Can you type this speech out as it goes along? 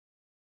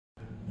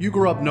You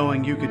grew up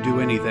knowing you could do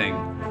anything.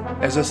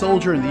 As a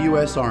soldier in the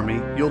U.S. Army,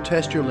 you'll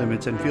test your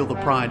limits and feel the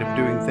pride of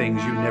doing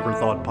things you never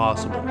thought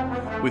possible.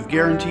 With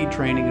guaranteed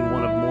training in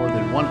one of more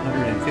than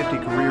 150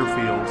 career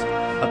fields,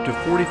 up to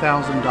 $40,000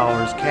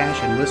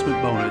 cash enlistment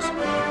bonus,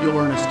 you'll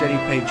earn a steady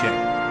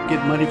paycheck,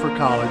 get money for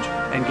college,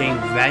 and gain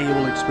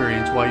valuable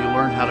experience while you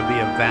learn how to be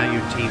a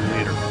valued team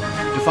leader.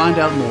 To find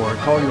out more,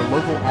 call your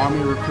local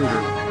Army recruiter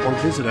or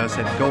visit us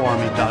at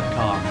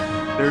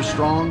GoArmy.com. There's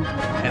strong,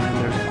 and then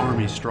there's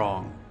Army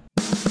strong.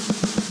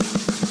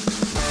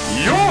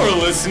 You're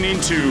listening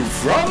to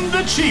From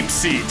the Cheap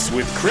Seats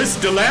with Chris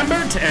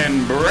DeLambert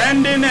and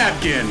Brandon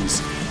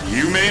Atkins.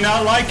 You may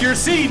not like your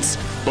seats,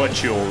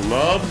 but you'll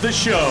love the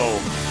show.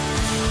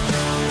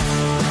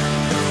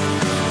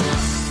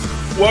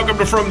 Welcome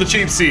to From the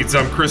Cheap Seats.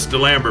 I'm Chris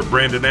DeLambert.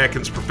 Brandon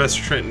Atkins,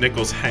 Professor Trent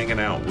Nichols hanging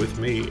out with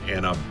me,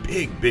 and a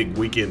big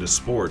weekend of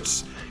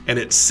sports. And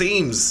it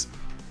seems,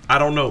 I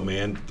don't know,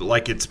 man,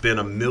 like it's been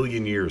a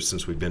million years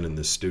since we've been in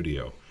this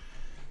studio.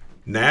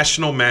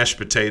 National Mashed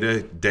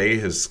Potato Day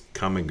has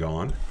come and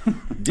gone.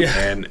 Yeah.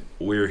 And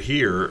we're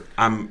here.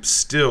 I'm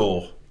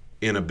still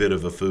in a bit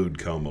of a food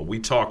coma. We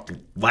talked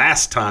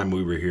last time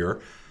we were here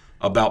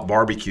about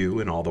barbecue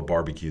and all the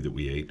barbecue that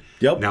we ate.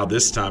 Yep. Now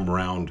this time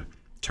around,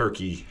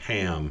 turkey,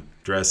 ham,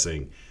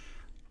 dressing.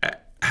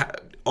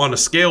 On a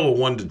scale of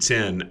 1 to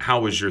 10, how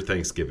was your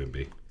Thanksgiving,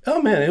 B?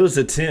 Oh, man, it was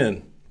a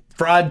 10.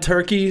 Fried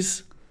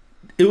turkeys.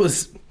 It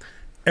was...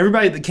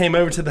 Everybody that came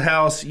over to the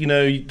house, you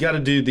know, you got to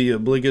do the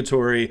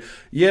obligatory,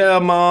 yeah,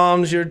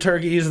 moms, your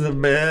turkey is the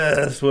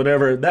best,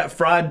 whatever. That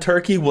fried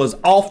turkey was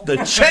off the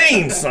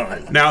chain,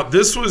 son. Now,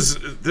 this was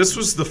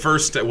the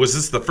first, was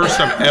this the first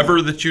time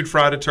ever that you'd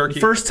fried a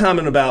turkey? First time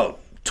in about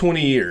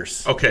 20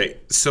 years. Okay,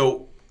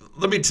 so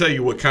let me tell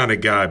you what kind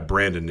of guy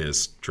Brandon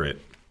is, Trent.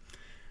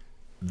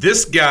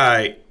 This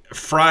guy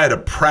fried a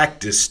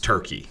practice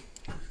turkey.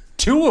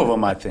 2 of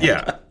them, I think.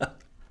 Yeah,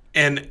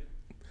 and...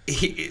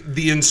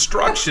 the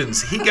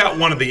instructions, he got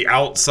one of the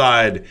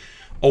outside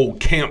old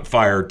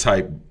campfire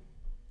type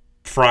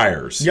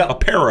fryers. Yep. A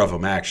pair of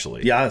them,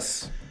 actually.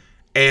 Yes.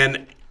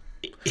 And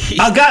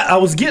I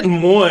was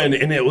getting one,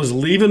 and it was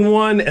leaving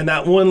one, and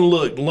that one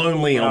looked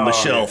lonely on the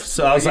shelf.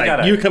 So I was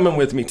like, you're coming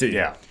with me too.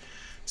 Yeah.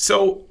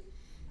 So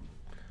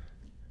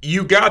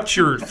you got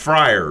your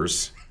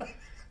fryers,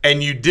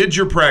 and you did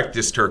your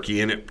practice turkey,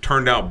 and it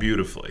turned out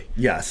beautifully.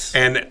 Yes.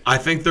 And I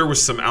think there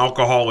was some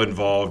alcohol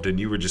involved, and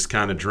you were just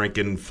kind of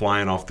drinking,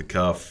 flying off the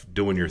cuff,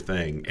 doing your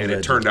thing, and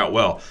it turned out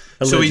well.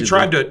 Allegedly.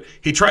 So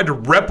he tried to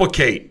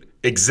replicate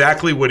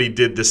exactly what he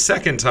did the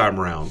second time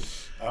around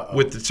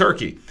with the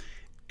turkey.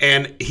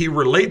 And he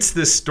relates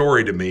this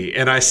story to me,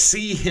 and I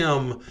see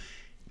him.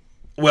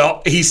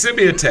 Well, he sent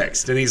me a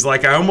text, and he's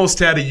like, "I almost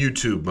had a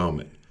YouTube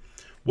moment."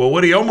 Well,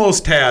 what he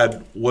almost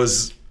had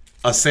was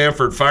a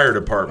Sanford Fire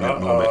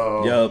Department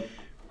moment. Yep.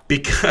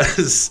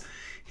 Because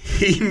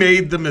he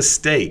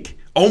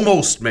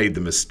almost made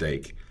the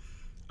mistake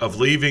of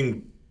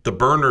leaving the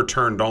burner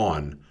turned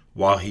on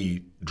while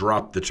he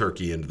dropped the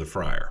turkey into the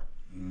fryer.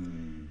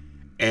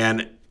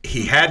 And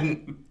he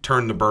hadn't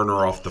turned the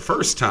burner off the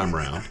first time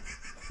around.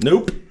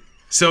 Nope.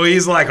 So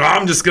he's like,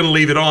 I'm just going to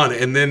leave it on.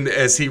 And then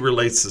as he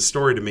relates the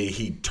story to me,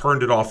 he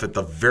turned it off at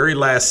the very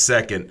last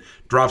second,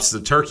 drops the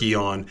turkey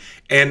on,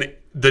 and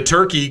the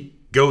turkey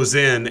goes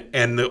in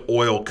and the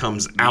oil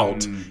comes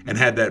out. And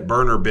had that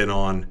burner been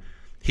on,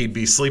 he'd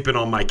be sleeping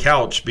on my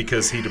couch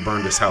because he'd have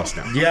burned his house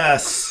down.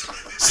 Yes.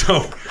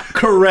 So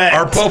correct.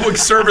 Our public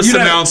service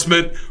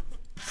announcement,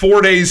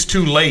 4 days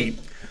too late,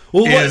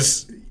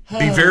 is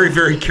be very,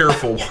 very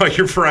careful while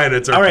you're frying a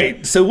turkey. All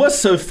right. So what's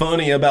so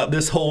funny about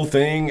this whole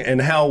thing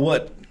and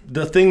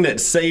the thing that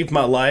saved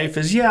my life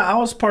is, I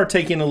was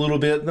partaking a little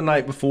bit the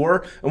night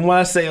before. And when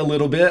I say a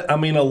little bit, I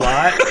mean a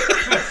lot.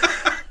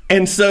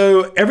 And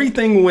so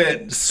everything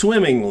went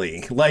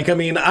swimmingly. I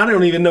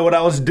don't even know what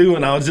I was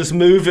doing. I was just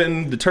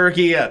moving the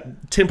turkey.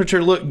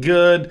 Temperature looked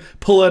good.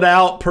 Pull it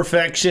out,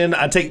 perfection.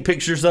 I take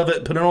pictures of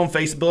it, put it on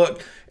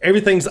Facebook.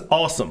 Everything's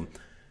awesome.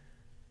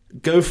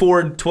 Go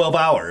forward 12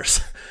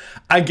 hours.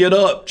 I get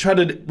up, try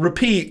to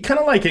repeat, kind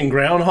of like in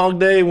Groundhog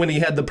Day when he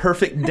had the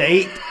perfect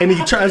date and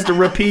he tries to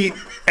repeat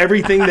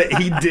everything that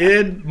he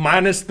did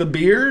minus the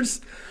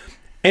beers.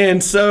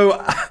 And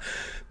so...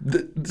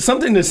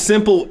 something as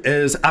simple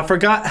as I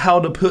forgot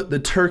how to put the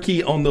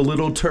turkey on the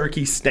little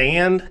turkey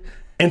stand.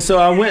 And so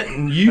I went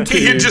and YouTube.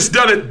 He had just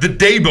done it the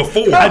day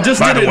before. I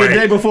just did it the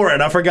day before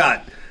and I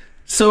forgot.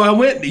 So I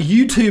went and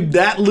YouTube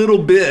that little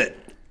bit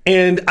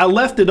and I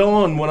left it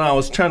on when I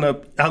was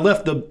I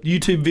left the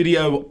YouTube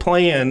video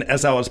playing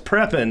as I was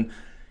prepping.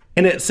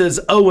 And it says,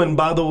 and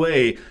by the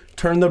way,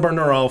 turn the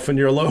burner off when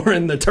you're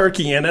lowering the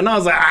turkey in. And I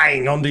was like, I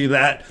ain't gonna do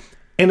that.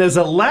 And as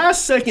a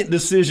last second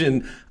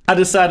decision, I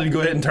decided to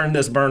go ahead and turn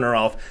this burner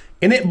off.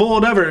 And it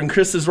boiled over, and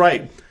Chris is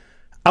right.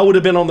 I would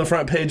have been on the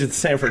front page of the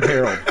Sanford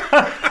Herald.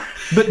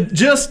 But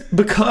just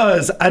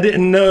because I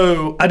didn't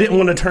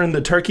want to turn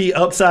the turkey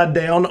upside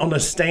down on a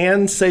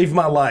stand saved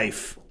my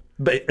life,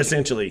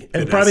 essentially.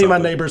 And probably my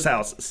neighbors'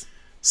 houses.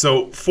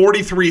 So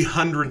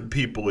 4,300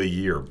 people a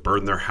year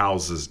burn their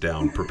houses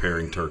down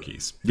preparing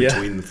turkeys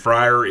between the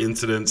fryer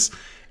incidents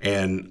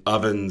and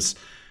ovens.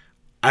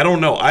 I don't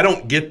know. I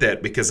don't get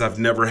that because I've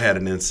never had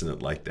an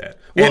incident like that.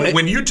 Well, and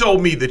when you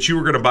told me that you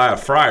were going to buy a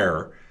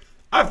fryer,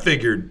 I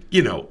figured,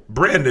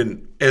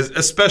 Brandon,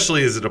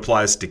 especially as it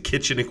applies to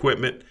kitchen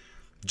equipment,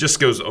 just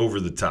goes over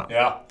the top.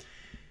 Yeah.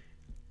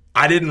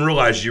 I didn't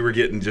realize you were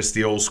getting just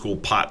the old school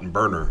pot and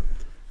burner.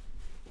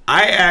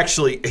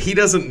 He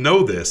doesn't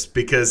know this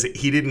because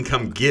he didn't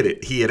come get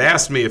it. He had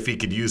asked me if he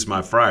could use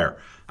my fryer.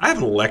 I have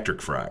an electric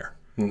fryer.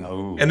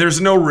 No. And there's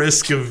no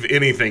risk of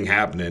anything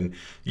happening.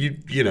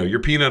 Your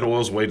peanut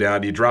oil's way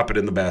down. You drop it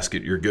in the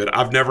basket. You're good.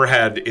 I've never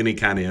had any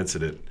kind of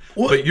incident.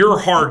 What? But you're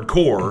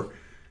hardcore,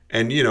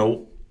 and,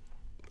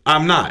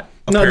 I'm not.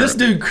 No, this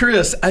dude,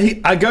 Chris,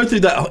 I go through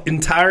that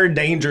entire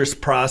dangerous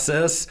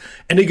process,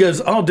 and he goes,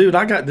 "Oh, dude,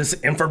 I got this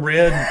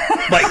infrared."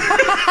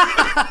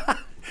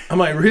 I'm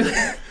like, really?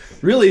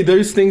 Really,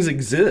 those things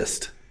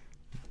exist?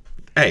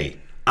 Hey,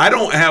 I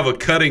don't have a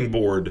cutting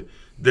board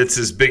that's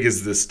as big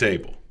as this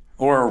table.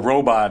 Or a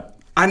robot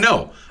I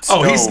know.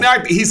 Stove.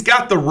 Oh, he's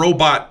got the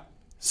robot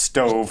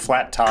stove,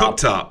 flat top.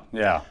 cooktop.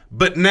 Yeah.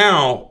 But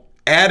now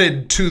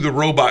added to the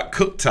robot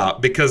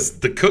cooktop, because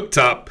the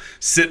cooktop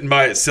sitting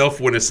by itself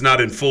when it's not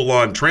in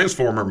full-on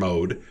transformer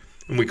mode,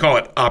 and we call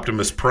it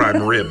Optimus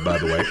Prime rib, by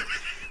the way.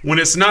 When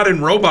it's not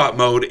in robot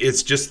mode,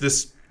 it's just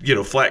this,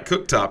 flat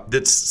cooktop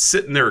that's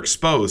sitting there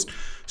exposed.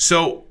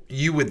 So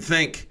you would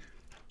think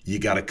you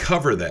got to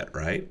cover that,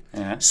 right?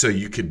 Yeah. So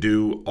you could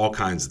do all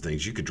kinds of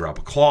things. You could drop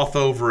a cloth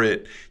over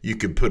it. You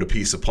could put a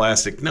piece of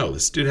plastic. No,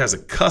 this dude has a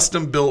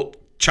custom-built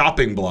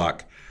chopping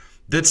block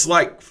that's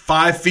like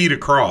 5 feet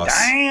across.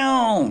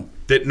 Damn.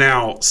 That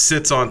now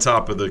sits on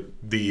top of the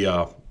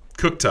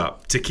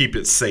cooktop to keep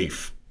it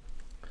safe.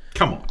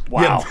 Come on.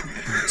 Wow.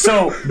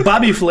 So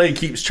Bobby Flay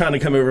keeps trying to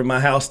come over to my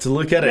house to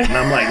look at it, and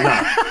I'm like,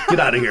 nah, get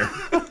out of here.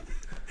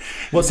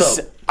 What's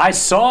up? I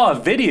saw a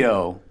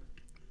video.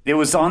 It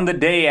was on the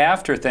day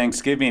after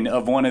Thanksgiving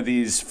of one of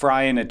these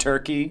frying a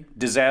turkey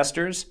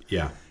disasters.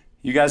 Yeah.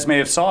 You guys may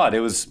have saw it.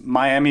 It was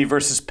Miami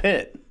versus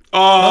Pitt.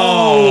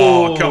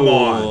 Oh, come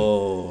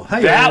on.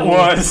 Hey, That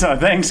was a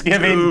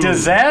Thanksgiving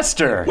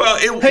disaster. Well,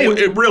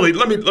 it really,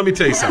 let me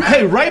tell you something.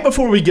 Hey, right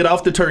before we get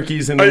off the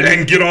turkeys and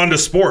Get on to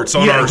sports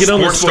on our get on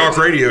to Sports Talk sports.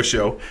 radio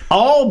show.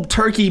 all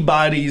turkey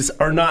bodies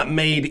are not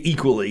made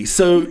equally.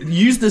 So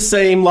use the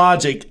same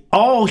logic.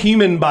 All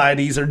human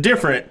bodies are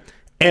different.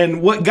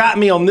 And what got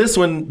me on this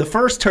one, the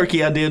first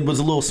turkey I did was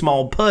a little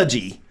small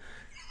pudgy.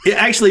 It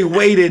actually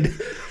weighed.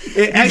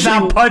 It's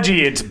not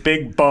pudgy, it's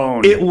big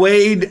bone. It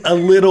weighed a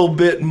little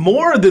bit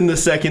more than the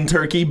second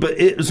turkey, but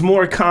it was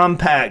more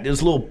compact. It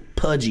was a little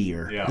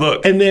pudgier. Yeah.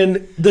 Look, And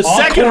then the All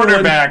second one,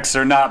 quarterbacks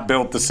are not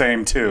built the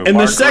same, too. and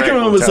Mark the second Gregg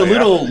one will was a tell ya.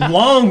 little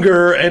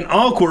longer and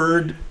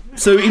awkward.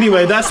 So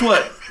anyway, that's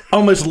what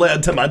almost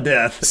led to my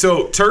death.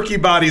 so turkey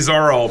bodies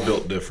are all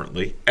built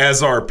differently,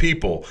 as are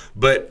people.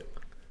 But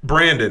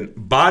Brandon,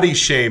 body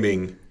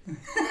shaming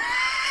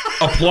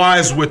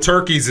applies with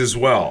turkeys as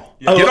well.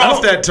 Oh, Get I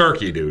off don't- that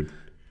turkey, dude.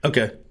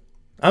 Okay,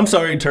 I'm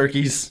sorry,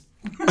 turkeys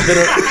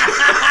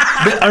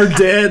that are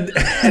dead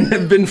and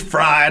have been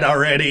fried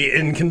already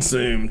and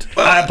consumed.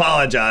 I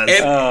apologize.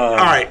 And, all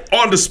right,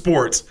 on to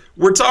sports.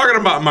 We're talking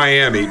about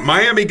Miami.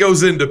 Miami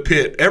goes into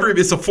Pitt.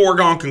 It's a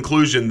foregone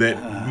conclusion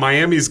that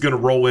Miami's going to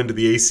roll into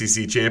the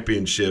ACC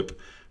championship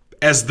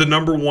as the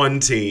number one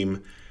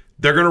team.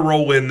 They're going to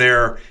roll in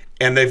there,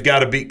 and they've got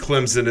to beat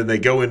Clemson, and they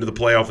go into the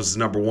playoff as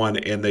number one,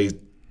 and they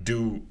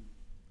do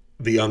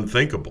the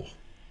unthinkable.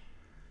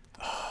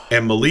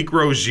 And Malik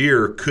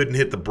Rozier couldn't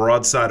hit the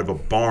broadside of a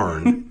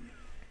barn.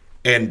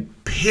 And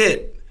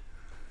Pitt,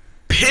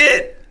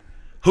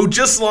 who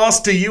just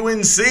lost to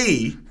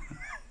UNC,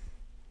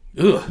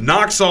 Ugh.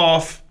 knocks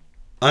off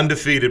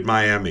undefeated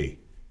Miami.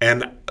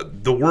 And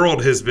the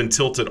world has been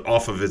tilted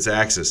off of its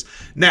axis.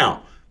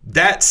 Now,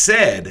 that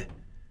said,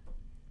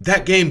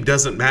 that game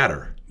doesn't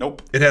matter.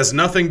 Nope. It has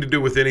nothing to do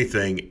with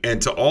anything.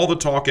 And to all the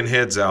talking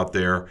heads out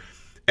there,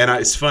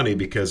 it's funny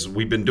because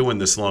we've been doing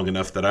this long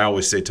enough that I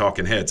always say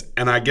talking heads.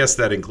 And I guess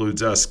that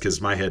includes us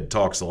because my head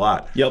talks a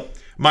lot. Yep.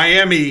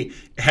 Miami,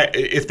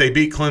 if they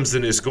beat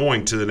Clemson, is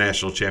going to the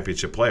national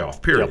championship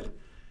playoff, period. Yep.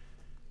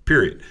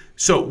 Period.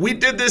 So we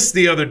did this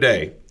the other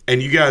day,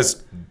 and you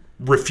guys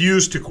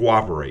refused to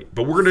cooperate.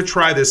 But we're going to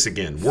try this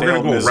again. We're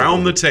going to go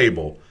around the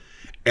table,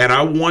 and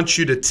I want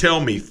you to tell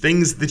me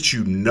things that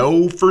you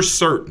know for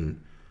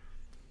certain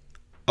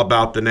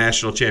about the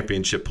national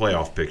championship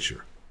playoff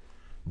picture.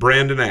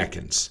 Brandon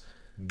Atkins,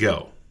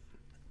 go.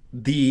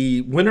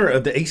 The winner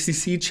of the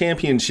ACC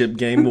championship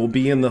game will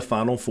be in the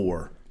Final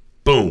Four.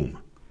 Boom.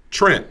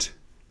 Trent.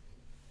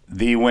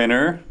 The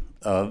winner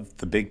of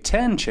the Big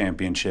Ten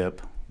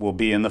championship will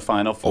be in the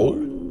Final Four.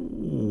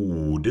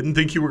 Ooh, didn't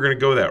think you were going to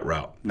go that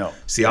route. No.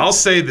 See, I'll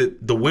say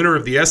that the winner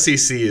of the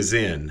SEC is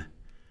in.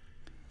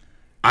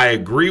 I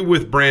agree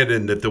with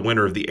Brandon that the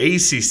winner of the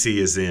ACC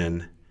is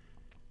in.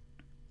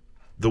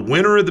 The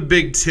winner of the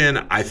Big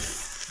Ten, I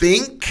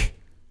think,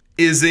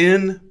 is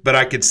in, but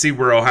I could see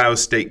where Ohio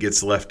State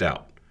gets left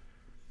out.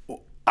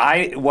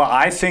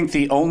 I think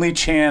the only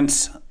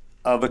chance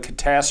of a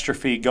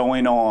catastrophe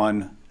going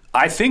on,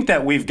 I think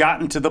that we've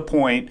gotten to the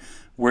point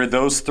where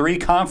those 3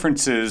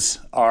 conferences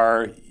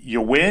are,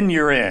 you win,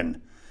 you're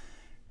in.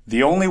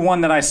 The only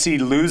one that I see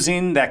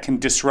losing that can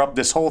disrupt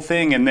this whole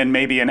thing, and then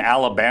maybe an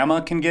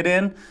Alabama can get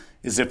in,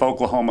 is if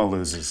Oklahoma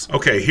loses.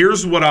 Okay,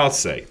 here's what I'll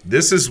say.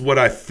 This is what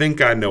I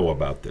think I know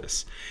about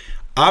this.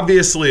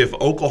 Obviously, if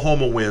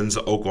Oklahoma wins,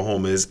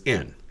 Oklahoma is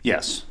in.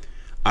 Yes.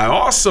 I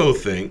also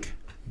think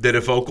that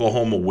if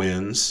Oklahoma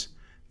wins,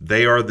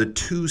 they are the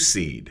 2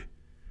 seed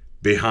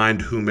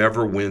behind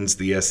whomever wins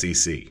the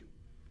SEC.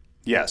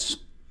 Yes,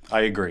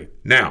 I agree.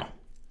 Now,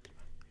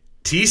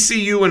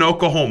 TCU and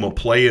Oklahoma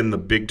play in the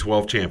Big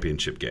 12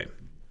 championship game.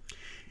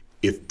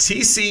 If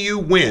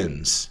TCU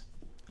wins,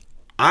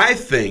 I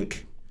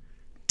think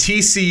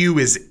TCU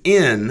is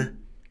in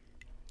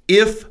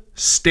if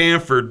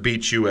Stanford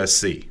beats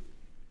USC.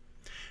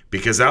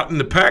 Because out in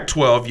the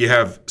Pac-12, you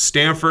have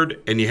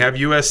Stanford and you have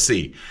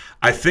USC.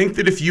 I think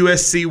that if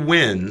USC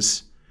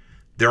wins,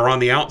 they're on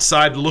the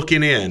outside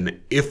looking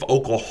in if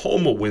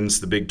Oklahoma wins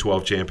the Big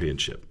 12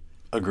 championship.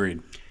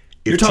 Agreed.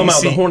 You're talking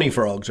about the Horny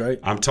Frogs, right?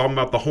 I'm talking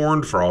about the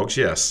Horned Frogs,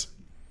 yes.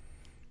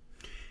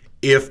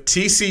 If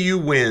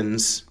TCU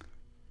wins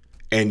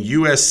and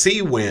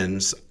USC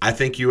wins, I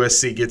think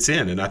USC gets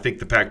in, and I think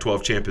the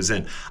Pac-12 champ is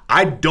in.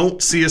 I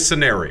don't see a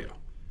scenario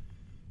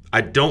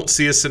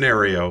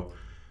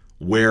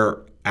where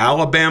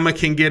Alabama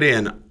can get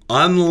in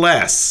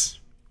unless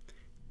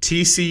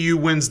TCU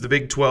wins the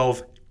Big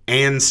 12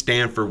 and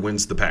Stanford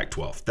wins the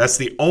Pac-12. That's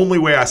the only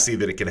way I see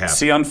that it could happen.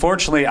 See,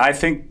 unfortunately, I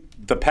think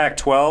the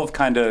Pac-12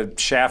 kind of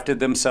shafted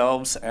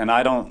themselves, and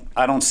I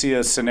don't see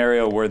a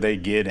scenario where they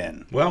get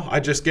in. Well,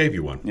 I just gave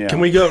you one. Yeah. Can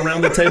we go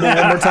around the table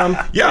one more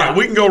time? Yeah,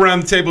 we can go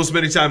around the table as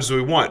many times as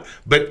we want.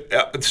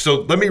 But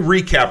so let me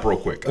recap real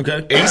quick.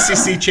 Okay.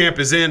 ACC champ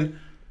is in.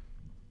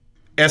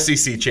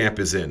 SEC champ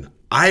is in.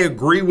 I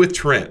agree with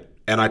Trent,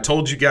 and I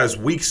told you guys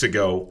weeks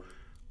ago,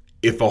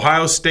 if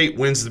Ohio State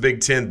wins the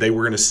Big Ten, they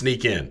were going to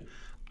sneak in.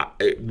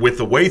 With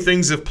the way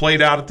things have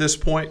played out at this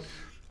point,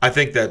 I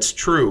think that's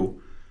true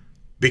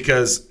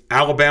because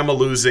Alabama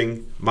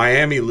losing,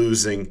 Miami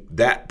losing,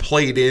 that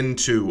played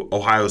into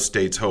Ohio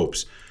State's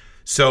hopes.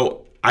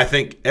 So I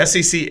think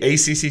SEC,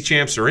 ACC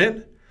champs are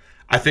in.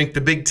 I think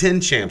the Big Ten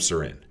champs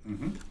are in.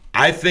 Mm-hmm.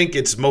 I think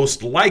it's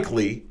most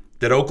likely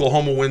that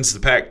Oklahoma wins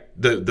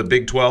the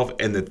Big 12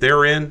 and that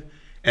they're in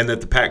and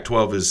that the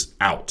Pac-12 is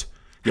out.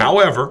 Yep.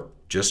 However,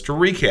 just to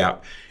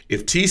recap,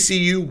 if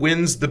TCU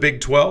wins the Big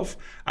 12,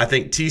 I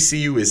think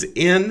TCU is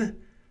in.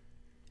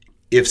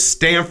 If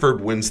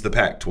Stanford wins the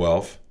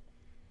Pac-12,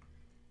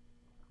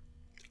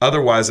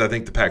 otherwise I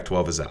think the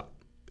Pac-12 is out.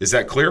 Is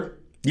that clear?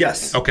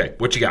 Yes. Okay,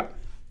 what you got?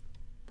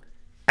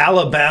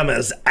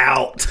 Alabama's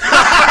out.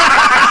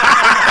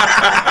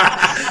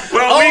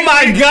 Well,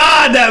 my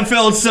God, that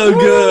felt so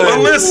good.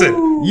 Well, listen.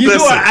 You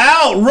are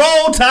out.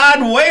 Roll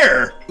Tide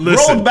where?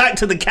 Listen. Rolled back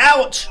to the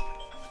couch.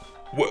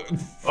 Nick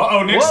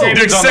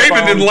Nick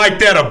Saban didn't like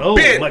that a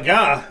bit. Oh, my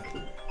God.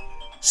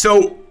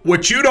 So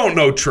what you don't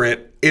know,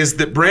 Trent, is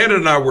that Brandon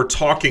and I were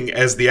talking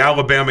as the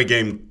Alabama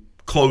game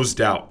closed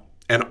out.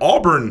 And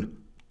Auburn,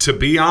 to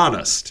be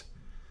honest,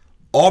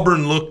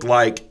 Auburn looked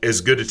like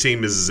as good a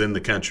team as is in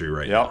the country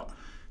right now.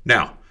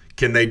 Now,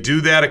 can they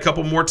do that a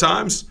couple more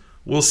times?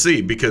 We'll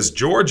see, because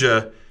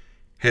Georgia's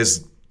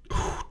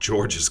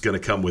going to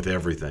come with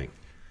everything.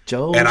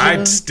 Georgia. And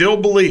I still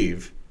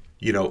believe,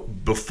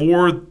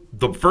 before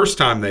the first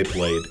time they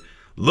played,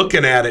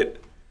 looking at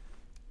it,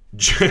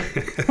 so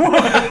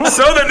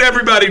that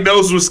everybody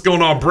knows what's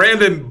going on,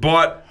 Brandon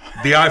bought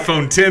the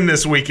iPhone 10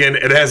 this weekend.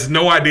 It has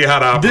no idea how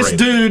to operate.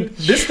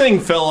 This thing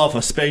fell off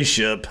a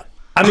spaceship.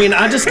 I mean,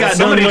 I just got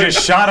somebody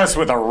just shot us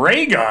with a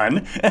ray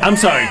gun. I'm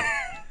sorry.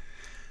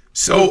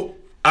 So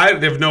I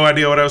have no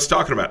idea what I was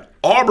talking about.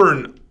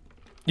 Auburn,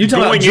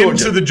 going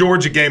into the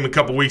Georgia game a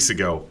couple weeks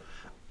ago,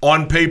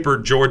 on paper,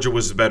 Georgia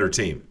was the better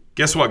team.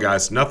 Guess what,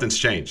 guys? Nothing's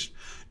changed.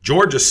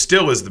 Georgia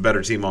still is the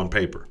better team on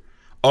paper.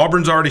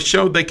 Auburn's already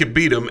showed they could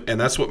beat them, and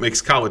that's what makes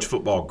college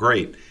football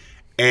great.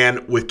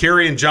 And with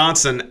Kerryon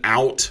Johnson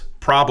out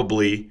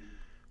probably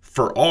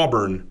for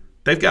Auburn,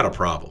 they've got a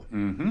problem.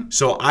 Mm-hmm.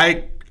 So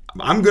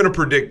I'm going to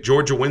predict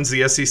Georgia wins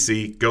the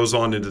SEC, goes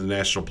on into the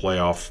national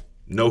playoff,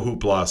 no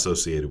hoopla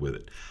associated with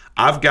it.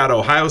 I've got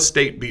Ohio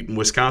State beating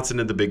Wisconsin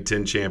in the Big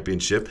Ten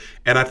championship,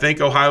 and I think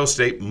Ohio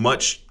State,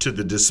 much to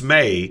the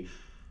dismay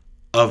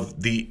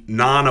of the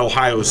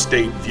non-Ohio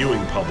State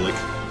viewing public,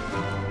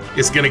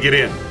 is going to get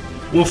in.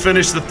 We'll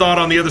finish the thought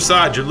on the other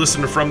side. You're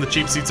listening to From the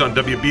Cheap Seats on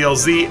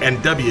WBLZ and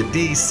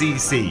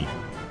WDCC.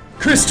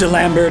 Chris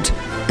DeLambert,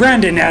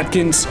 Brandon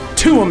Atkins,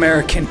 2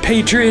 American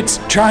patriots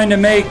trying to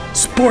make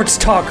sports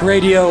talk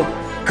radio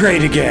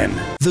great again.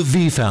 The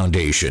V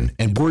Foundation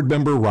and board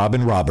member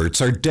Robin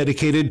Roberts are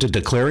dedicated to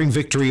declaring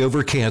victory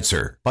over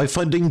cancer by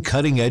funding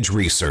cutting-edge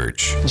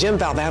research. Jim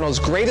Valvano's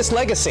greatest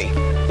legacy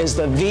is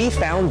the V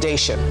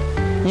Foundation.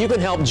 You can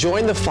help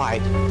join the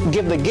fight,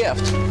 give the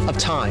gift of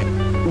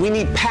time. We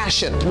need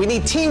passion, we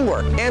need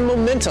teamwork and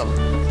momentum.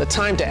 The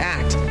time to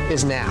act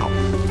is now.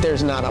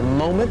 There's not a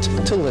moment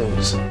to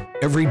lose.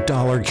 Every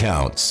dollar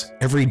counts.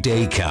 Every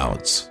day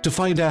counts. To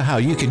find out how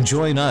you can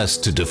join us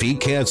to defeat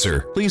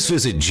cancer, please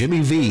visit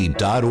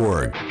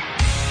jimmyv.org.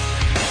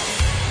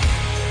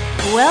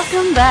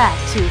 Welcome back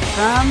to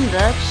From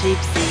the Cheap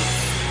Seats.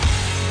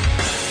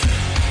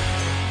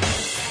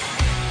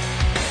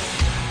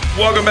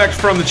 Welcome back to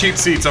From the Cheap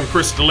Seats. I'm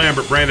Chris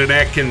DeLambert, Brandon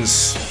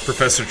Atkins,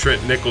 Professor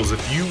Trent Nichols.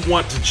 If you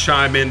want to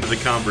chime into the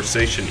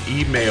conversation,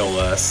 email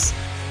us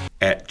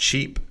at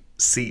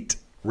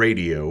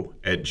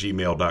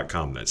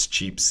cheapseatradio@gmail.com. That's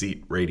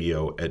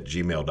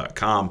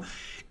cheapseatradio@gmail.com.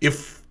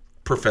 If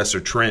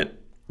Professor Trent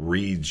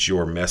reads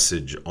your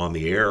message on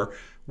the air,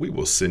 we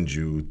will send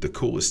you the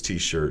coolest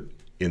t-shirt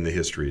in the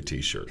history of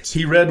t-shirts.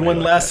 He read one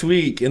last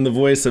week in the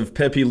voice of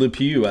Pepe Le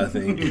Pew, I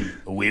think.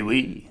 Oui,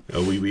 oui.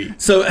 Oh, oui.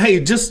 So, hey,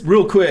 just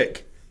real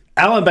quick,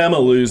 Alabama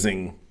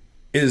losing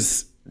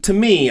is, to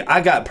me, I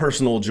got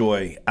personal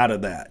joy out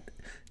of that.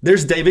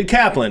 There's David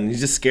Kaplan. He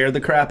just scared the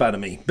crap out of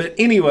me. But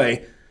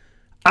anyway,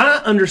 I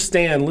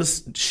understand.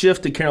 Let's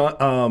shift to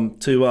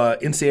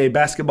NCAA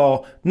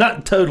basketball.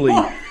 Not totally,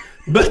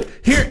 but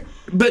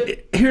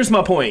here's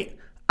my point.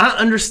 I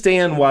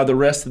understand why the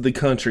rest of the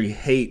country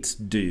hates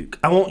Duke.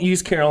 I won't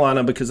use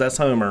Carolina because that's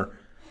Homer,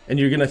 and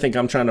you're gonna think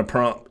I'm trying to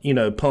pump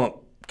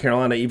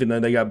Carolina, even though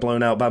they got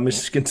blown out by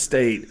Michigan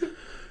State.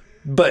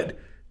 But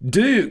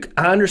Duke,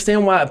 I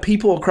understand why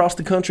people across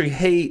the country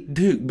hate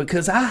Duke,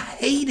 because I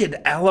hated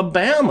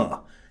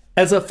Alabama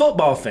as a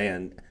football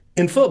fan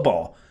in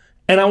football,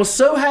 and I was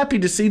so happy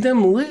to see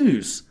them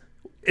lose.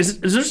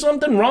 Is there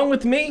something wrong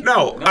with me?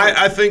 No,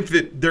 I think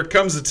that there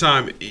comes a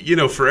time,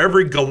 for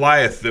every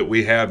Goliath that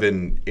we have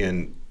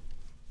in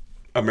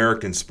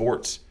American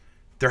sports,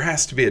 there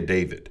has to be a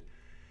David.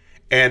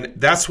 And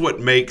that's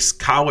what makes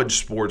college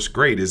sports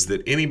great, is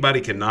that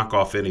anybody can knock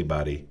off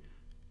anybody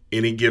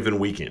any given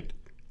weekend.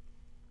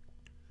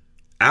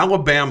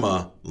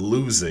 Alabama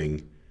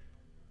losing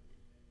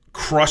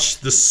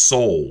crushed the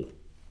soul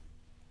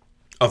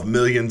of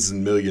millions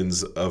and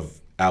millions of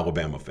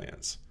Alabama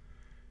fans.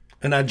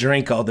 And I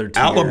drank all their tears.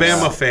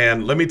 Alabama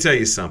fan, let me tell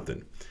you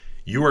something.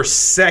 You are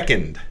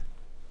second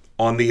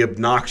on the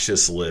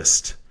obnoxious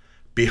list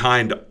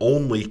behind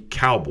only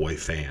Cowboy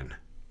fan.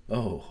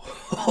 Oh.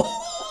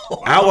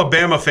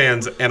 Alabama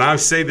fans, and I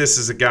say this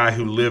as a guy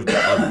who lived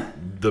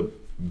the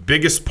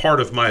biggest part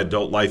of my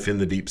adult life in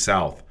the Deep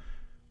South.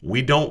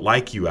 We don't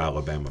like you,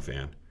 Alabama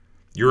fan.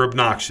 You're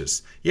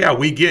obnoxious. Yeah,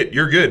 we get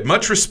you're good.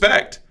 Much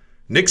respect.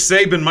 Nick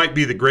Saban might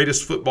be the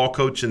greatest football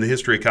coach in the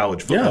history of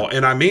college football,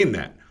 and I mean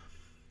that.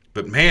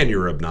 But man,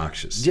 you're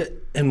obnoxious. Yeah,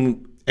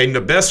 and the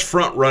best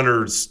front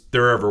runners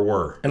there ever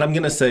were. And I'm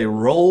going to say,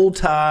 roll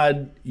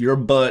Tide your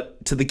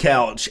butt to the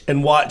couch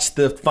and watch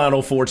the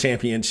Final Four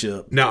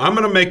championship. Now, I'm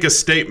going to make a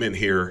statement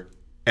here,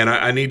 and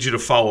I need you to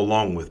follow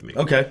along with me.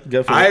 Okay,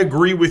 go for it. I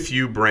agree with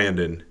you,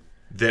 Brandon,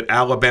 that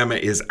Alabama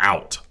is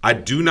out. I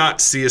do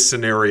not see a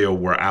scenario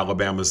where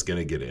Alabama's going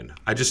to get in.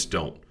 I just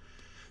don't.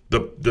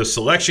 The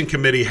selection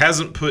committee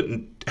hasn't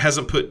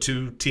put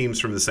two teams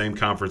from the same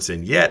conference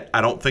in yet.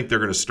 I don't think they're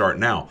going to start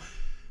now.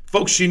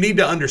 Folks, you need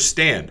to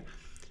understand,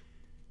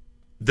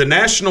 the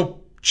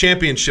national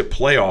championship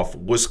playoff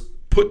was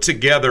put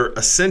together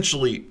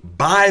essentially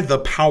by the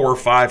Power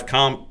 5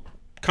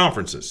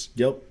 conferences.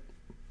 Yep.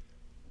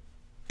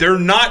 They're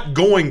not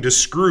going to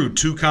screw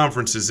two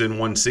conferences in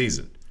one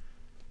season.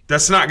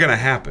 That's not going to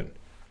happen.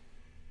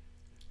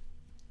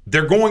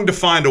 They're going to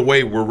find a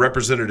way where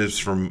representatives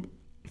from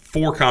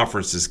four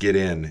conferences get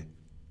in,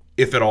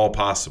 if at all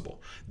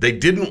possible. They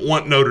didn't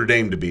want Notre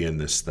Dame to be in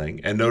this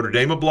thing, and Notre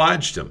Dame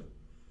obliged them.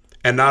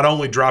 And not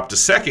only dropped a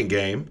second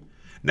game,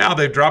 now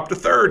they've dropped a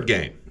third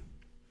game.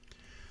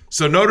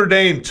 So Notre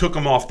Dame took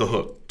them off the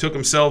hook, took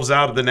themselves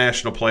out of the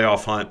national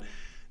playoff hunt.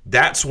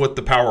 That's what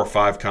the Power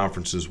 5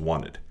 conferences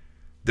wanted.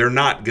 They're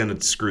not going to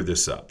screw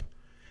this up.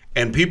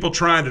 And people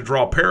trying to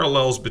draw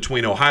parallels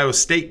between Ohio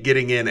State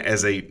getting in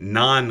as a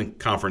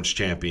non-conference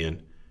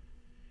champion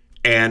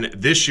and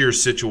this year's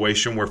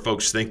situation where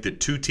folks think that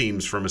two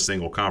teams from a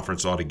single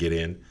conference ought to get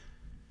in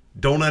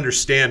don't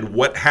understand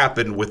what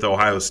happened with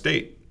Ohio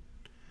State.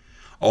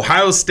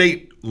 Ohio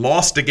State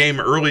lost a game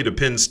early to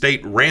Penn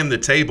State, ran the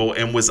table,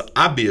 and was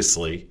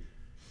obviously,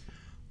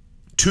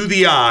 to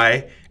the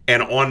eye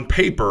and on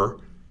paper,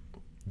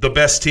 the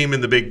best team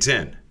in the Big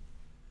Ten.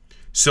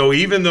 So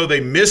even though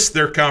they missed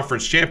their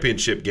conference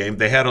championship game,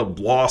 they had a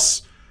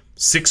loss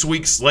 6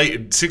 weeks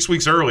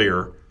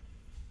earlier.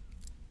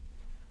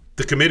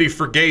 The committee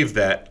forgave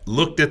that,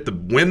 looked at the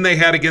win they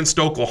had against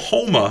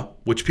Oklahoma,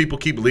 which people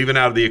keep leaving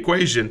out of the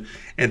equation,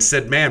 and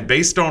said, man,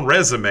 based on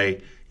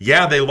resume,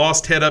 yeah, they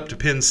lost head up to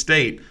Penn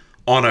State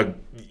on a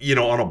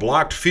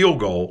blocked field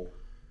goal.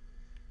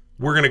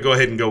 We're going to go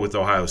ahead and go with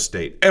Ohio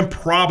State, and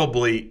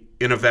probably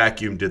in a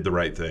vacuum did the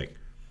right thing.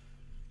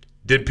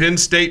 Should Penn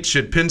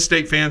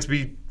State fans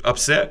be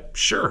upset?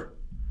 Sure.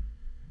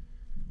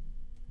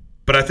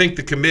 But I think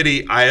the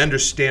committee, I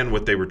understand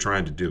what they were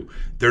trying to do.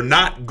 They're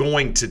not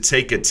going to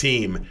take a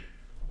team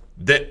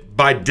that,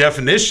 by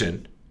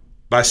definition,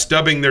 by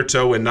stubbing their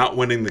toe and not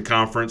winning the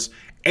conference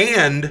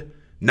and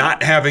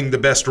not having the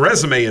best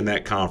resume in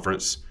that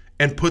conference,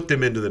 and put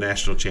them into the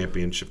national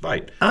championship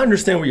fight. I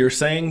understand what you're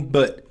saying,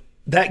 but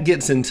that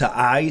gets into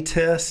eye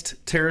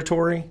test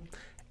territory.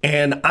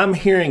 And I'm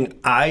hearing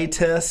eye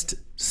test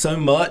so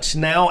much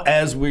now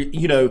as we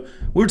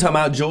were talking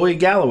about Joey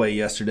Galloway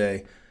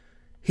yesterday.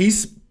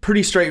 He's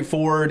pretty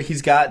straightforward.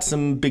 He's got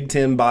some Big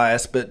Ten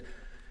bias, but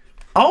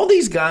all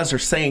these guys are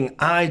saying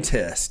eye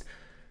test.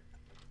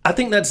 I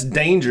think that's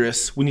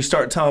dangerous when you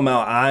start talking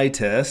about eye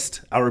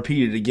test. I'll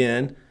repeat it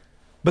again.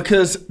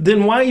 Because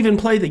then why even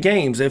play the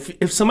games?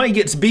 If somebody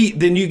gets beat,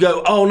 then you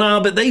go, oh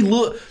no, but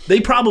they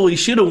probably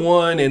should have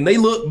won and they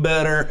look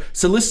better.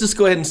 So let's just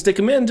go ahead and stick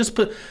them in. Just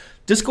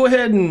go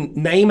ahead and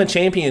name a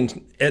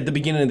champion at the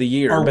beginning of the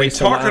year. Are we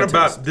talking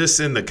about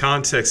this in the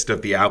context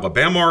of the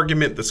Alabama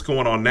argument that's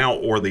going on now,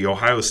 or the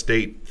Ohio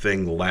State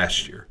thing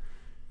last year?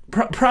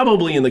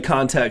 Probably in the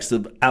context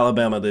of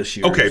Alabama this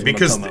year. Okay,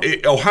 because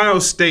Ohio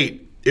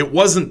State, it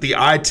wasn't the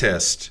eye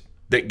test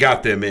that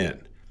got them in.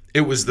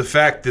 It was the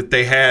fact that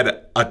they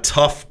had a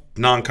tough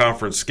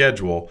non-conference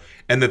schedule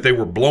and that they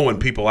were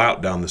blowing people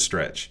out down the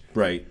stretch.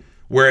 Right.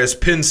 Whereas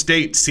Penn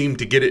State seemed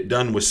to get it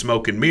done with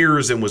smoke and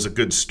mirrors and was a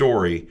good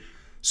story.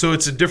 So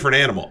it's a different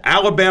animal.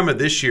 Alabama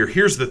this year,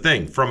 here's the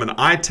thing. From an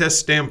eye test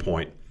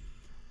standpoint,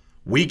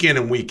 week in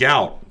and week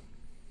out,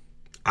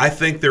 I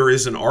think there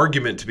is an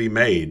argument to be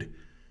made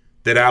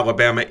that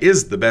Alabama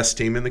is the best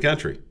team in the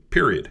country,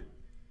 period.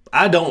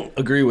 I don't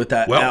agree with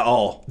that at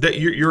all. That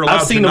you're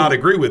allowed to not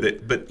agree with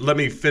it, but let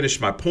me finish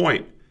my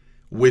point,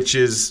 which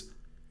is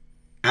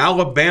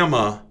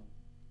Alabama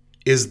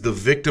is the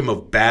victim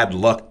of bad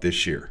luck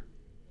this year.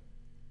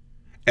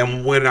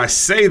 And when I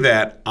say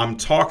that, I'm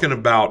talking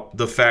about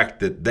the fact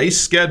that they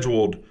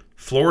scheduled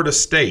Florida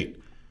State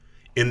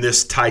in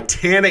this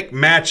titanic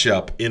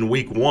matchup in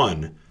week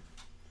 1,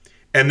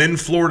 and then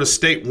Florida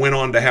State went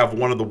on to have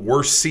one of the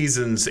worst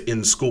seasons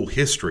in school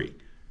history.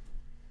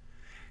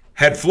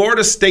 Had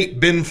Florida State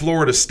been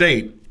Florida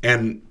State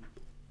and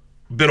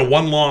been a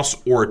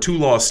 1-loss or a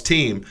 2-loss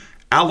team,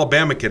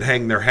 Alabama could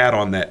hang their hat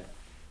on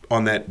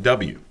that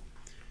W.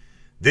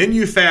 Then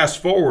you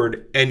fast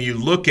forward and you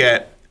look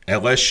at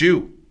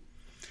LSU.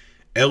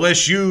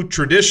 LSU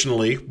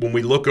traditionally, when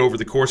we look over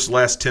the course of the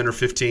last 10 or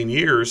 15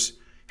 years,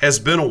 has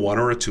been a 1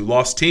 or a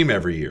 2-loss team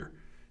every year.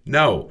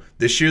 No,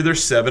 this year they're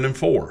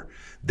 7-4.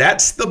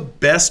 That's the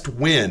best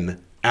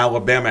win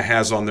Alabama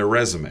has on their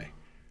resume.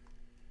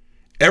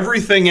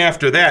 Everything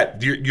after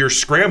that, you're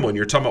scrambling.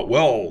 You're talking about,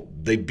 well,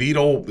 they beat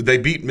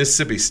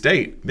Mississippi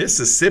State.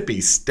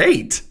 Mississippi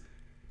State?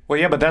 Well,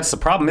 yeah, but that's the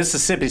problem.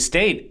 Mississippi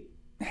State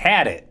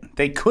had it.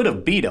 They could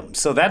have beat them.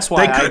 So that's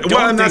why I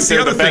don't think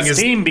they're the best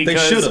team,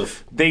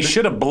 because they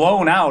should have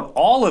blown out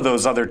all of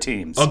those other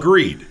teams.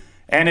 Agreed.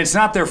 And it's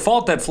not their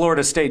fault that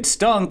Florida State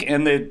stunk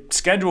and the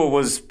schedule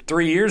was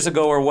 3 years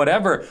ago or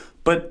whatever,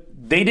 but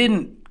they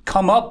didn't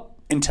come up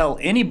until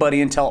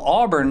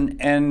Auburn,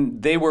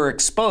 and they were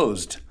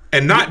exposed.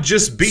 And not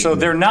just beaten. So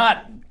they're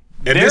not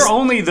 – they're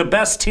only the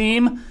best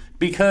team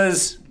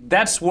because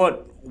that's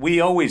what we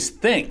always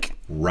think.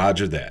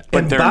 Roger that.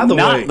 But they're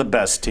not the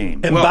best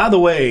team. And by the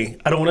way,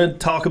 I don't want to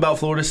talk about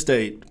Florida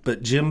State,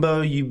 but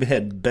Jimbo, you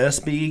had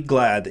best be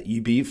glad that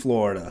you beat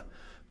Florida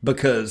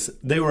because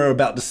they were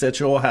about to set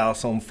your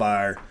house on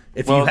fire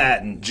if you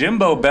hadn't.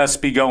 Jimbo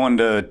best be going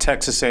to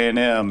Texas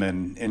A&M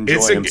and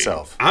enjoy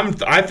himself.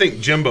 I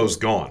think Jimbo's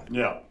gone.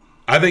 Yeah.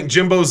 I think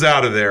Jimbo's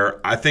out of there.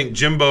 I think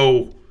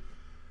Jimbo –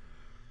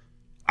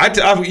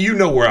 you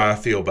know where I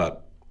feel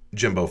about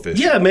Jimbo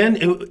Fisher. Yeah,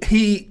 man.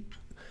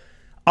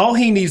 All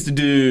he needs to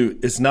do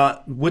is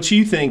not what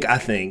you think, I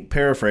think,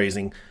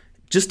 paraphrasing,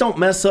 just don't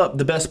mess up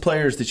the best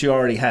players that you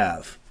already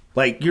have.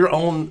 Like, your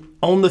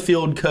on the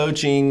field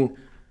coaching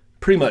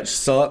pretty much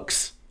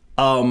sucks.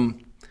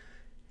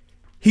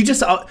 He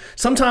just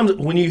sometimes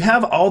when you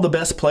have all the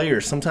best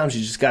players, sometimes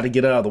you just got to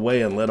get out of the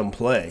way and let them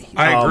play.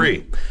 I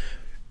agree.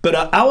 But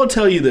I will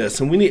tell you this,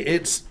 and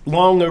it's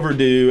long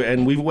overdue,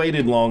 and we've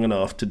waited long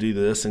enough to do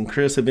this. And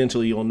Chris,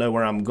 eventually you'll know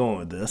where I'm going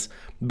with this.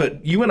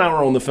 But you and I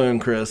were on the phone,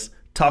 Chris,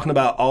 talking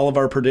about all of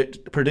our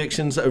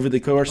predictions over the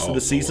course of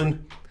the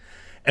season,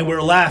 and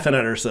we're laughing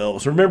at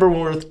ourselves. Remember when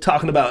we were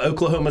talking about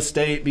Oklahoma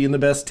State being the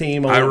best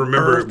team on I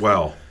remember Earth? It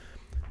well.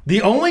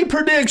 The only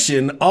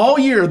prediction all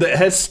year that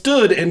has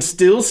stood and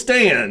still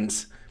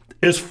stands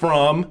is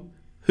from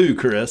who,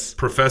 Chris?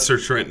 Professor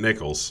Trent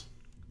Nichols.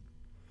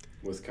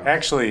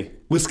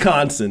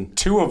 Wisconsin.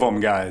 2 of them,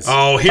 guys.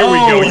 Oh, here we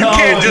go. You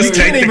can't just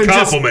take the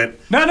compliment.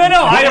 No.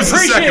 I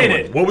appreciate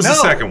it. What was the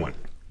second one?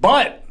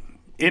 But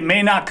it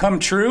may not come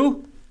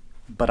true,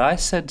 but I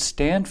said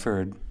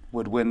Stanford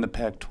would win the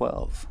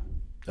Pac-12.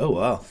 Oh,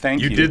 wow.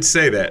 Thank you. You did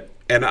say that.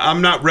 And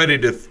I'm not ready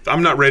to go with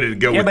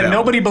that. Yeah, but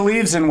nobody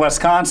believes in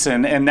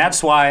Wisconsin, and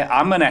that's why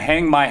I'm going to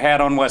hang my hat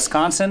on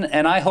Wisconsin,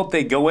 and I hope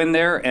they go in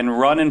there and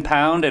run and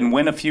pound and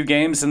win a few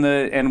games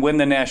and win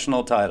the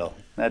national title.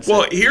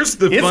 Here's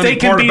the funny part about... If they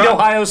can beat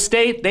Ohio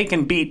State, they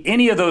can beat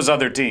any of those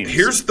other teams.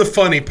 Here's the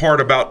funny part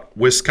about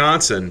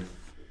Wisconsin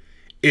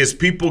is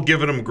people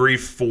giving them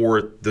grief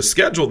for the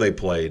schedule they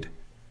played.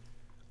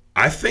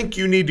 I think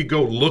you need to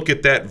go look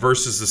at that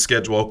versus the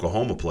schedule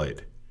Oklahoma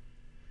played.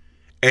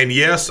 And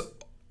yes,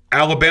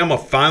 Alabama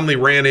finally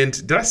ran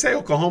into – did I say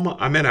Oklahoma?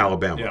 I meant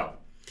Alabama. Yeah.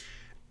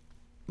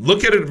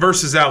 Look at it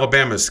versus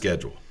Alabama's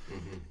schedule.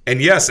 Mm-hmm.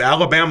 And yes,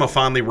 Alabama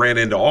finally ran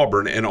into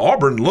Auburn, and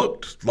Auburn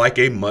looked like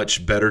a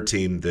much better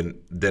team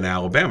than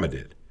Alabama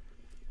did.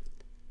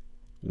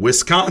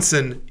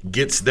 Wisconsin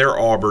gets their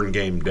Auburn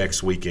game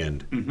next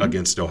weekend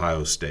against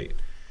Ohio State.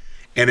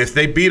 And if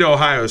they beat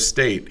Ohio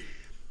State,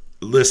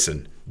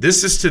 listen,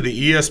 this is to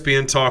the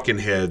ESPN talking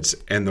heads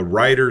and the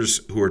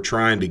writers who are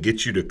trying to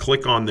get you to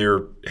click on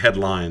their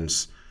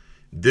headlines.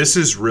 This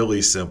is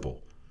really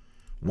simple.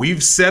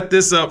 We've set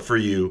this up for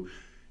you.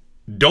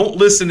 Don't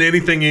listen to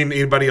anything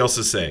anybody else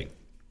is saying.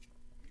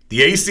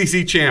 The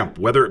ACC champ,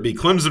 whether it be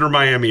Clemson or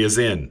Miami, is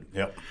in.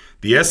 Yep.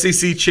 The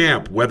SEC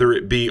champ, whether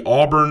it be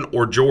Auburn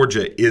or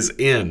Georgia, is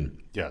in.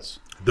 Yes.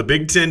 The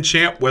Big Ten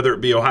champ, whether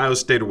it be Ohio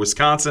State or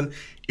Wisconsin,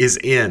 is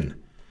in.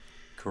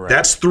 Correct.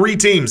 That's 3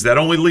 teams. That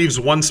only leaves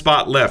 1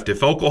 spot left.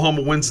 If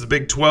Oklahoma wins the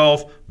Big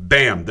 12,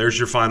 bam, there's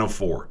your Final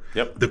 4.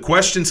 Yep. The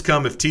questions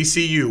come if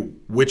TCU,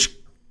 which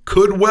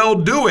could well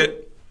do it,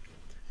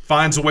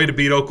 finds a way to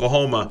beat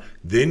Oklahoma,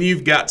 then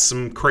you've got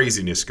some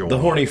craziness going on.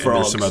 The Horny and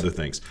Frogs. there's some other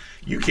things.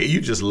 You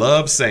just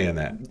love saying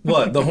that.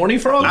 What, the Horny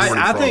Frogs?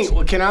 I think.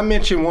 Well, can I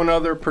mention one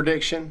other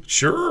prediction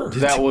Sure.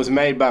 that was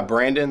made by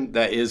Brandon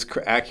that is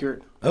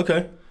accurate?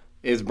 Okay.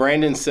 Is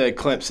Brandon said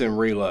Clemson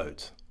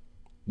reloads.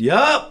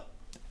 Yup.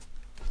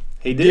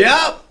 He did.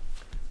 Yep.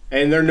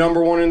 And they're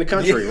number 1 in the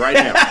country right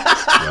now.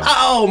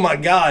 Oh, my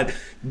God.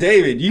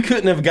 David, you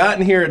couldn't have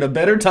gotten here at a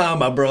better time,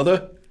 my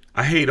brother.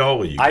 I hate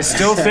all of you. I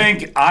still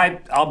think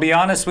I'll be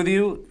honest with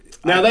you.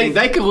 Now,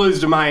 they could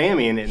lose to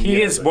Miami. And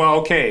He is, well,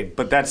 okay,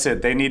 but that's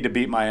it. They need to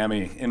beat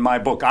Miami in my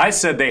book. I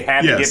said they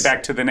had to get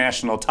back to the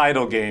national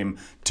title game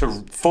to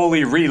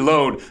fully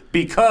reload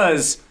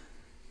because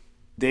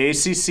the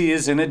ACC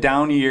is in a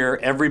down year.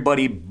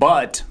 Everybody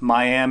but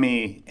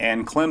Miami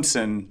and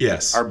Clemson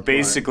are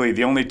basically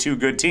the only 2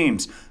 good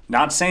teams.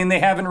 Not saying they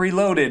haven't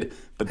reloaded,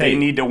 but they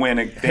need to win.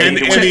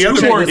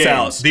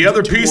 The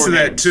other piece of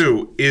that,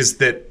 too, is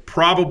that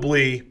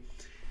probably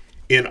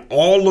in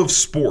all of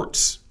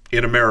sports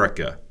in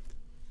America,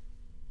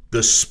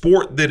 the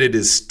sport that it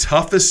is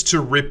toughest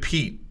to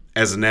repeat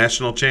as a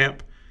national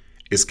champ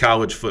is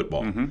college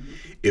football. Mm-hmm.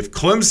 If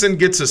Clemson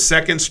gets a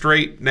second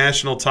straight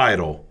national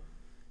title,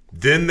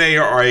 then they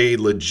are a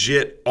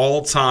legit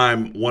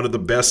all-time one of the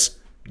best,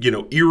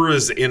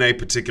 eras in a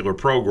particular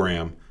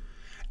program.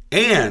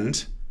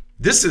 And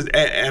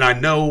I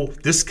know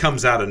this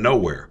comes out of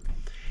nowhere.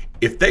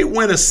 If they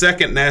win a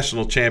second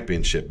national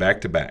championship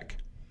back-to-back,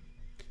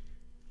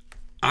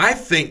 I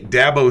think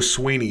Dabo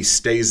Swinney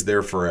stays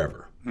there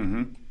forever.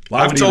 Mm-hmm.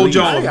 I've told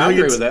y'all a million. I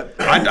agree with that.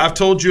 I've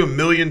told you a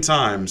million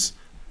times.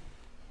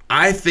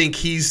 I think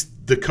he's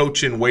the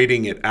coach in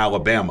waiting at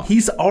Alabama.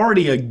 He's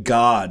already a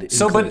god in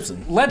Clemson.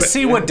 But let's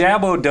see what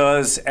Dabo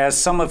does as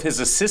some of his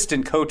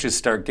assistant coaches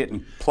start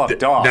getting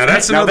plucked off. Now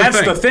that's another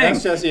thing. The thing.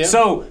 That's just, yeah.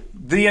 So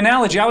the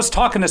analogy, I was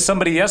talking to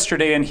somebody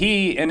yesterday, and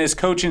he and his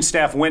coaching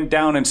staff went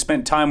down and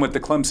spent time with the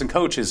Clemson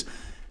coaches.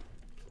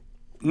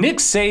 Nick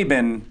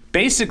Saban,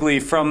 basically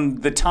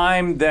from the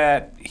time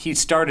that he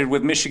started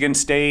with Michigan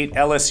State,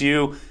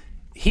 LSU,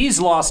 he's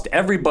lost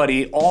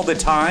everybody all the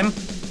time,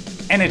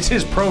 and it's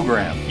his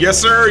program.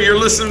 Yes, sir. You're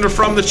listening to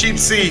From the Cheap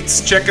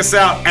Seats. Check us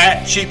out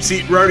at Cheap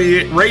Seat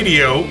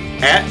Radio,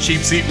 at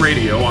Cheap Seat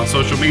Radio on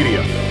social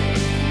media.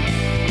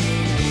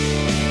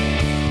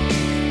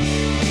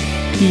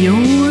 You're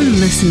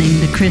listening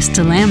to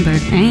Krista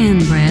Lambert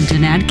and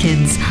Brandon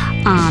Adkins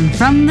on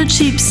From the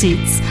Cheap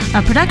Seats,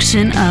 a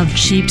production of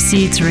Cheap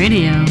Seats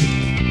Radio.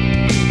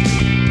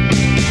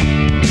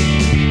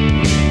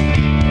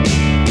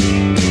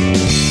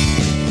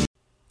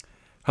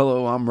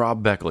 Hello, I'm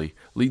Rob Beckley,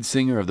 lead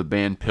singer of the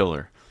band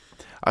Pillar.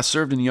 I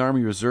served in the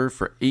Army Reserve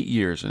for 8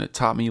 years, and it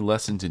taught me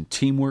lessons in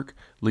teamwork,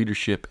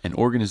 leadership, and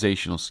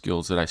organizational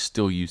skills that I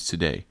still use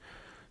today.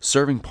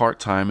 Serving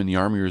part-time in the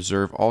Army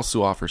Reserve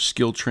also offers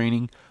skill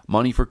training,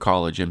 money for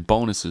college, and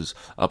bonuses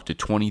up to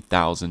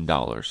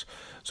 $20,000.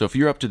 So if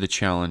you're up to the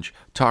challenge,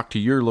 talk to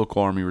your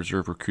local Army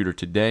Reserve recruiter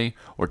today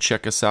or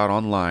check us out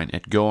online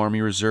at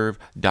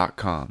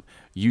goarmyreserve.com.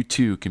 You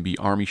too can be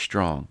Army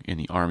strong in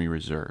the Army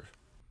Reserve.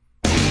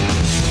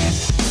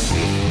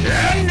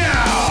 And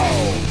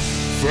now,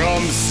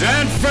 from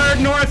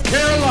Sanford, North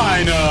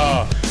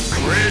Carolina,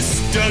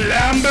 Krista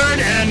Lambert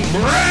and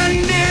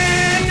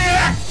Brandon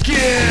Atkins.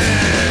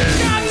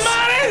 Got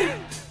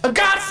money,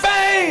 got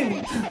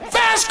fame,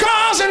 fast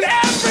cars and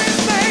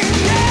everything,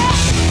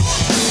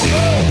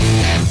 yeah.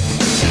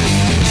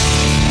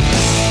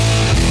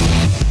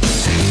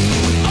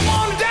 I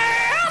wanna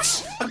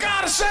dance, I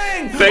gotta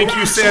sing. Thank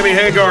you, Sammy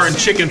Hagar and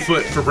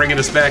Chickenfoot, for bringing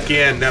us back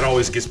in. That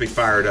always gets me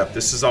fired up.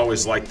 This is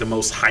always like the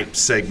most hyped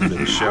segment of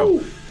the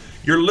show.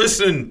 You're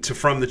listening to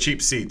From the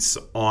Cheap Seats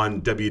on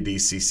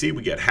WDCC.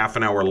 We got half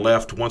an hour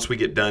left. Once we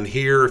get done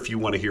here, if you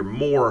want to hear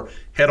more,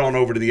 head on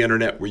over to the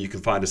internet where you can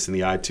find us in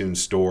the iTunes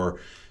store.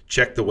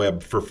 Check the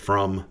web for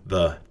From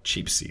the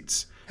Cheap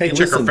Seats. Hey,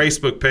 check our listen.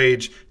 Facebook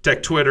page,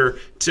 check Twitter,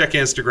 check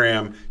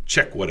Instagram,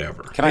 check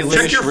whatever. Can I check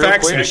finish your real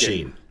fax quick?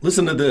 machine.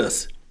 Listen to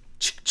this.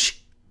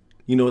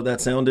 You know what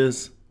that sound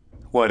is?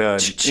 What,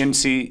 UNC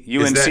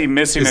Is that-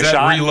 missing is a that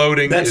shot?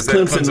 reloading? That's Is that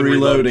Clemson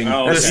reloading.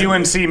 Oh, That's okay.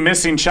 UNC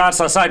missing shots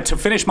last night. To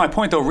finish my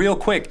point, though, real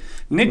quick,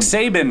 Nick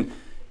Saban,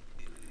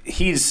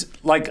 he's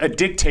like a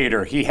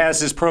dictator. He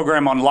has his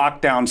program on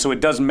lockdown, so it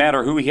doesn't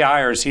matter who he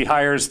hires. He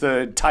hires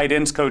the tight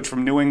ends coach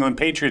from New England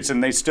Patriots,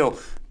 and they still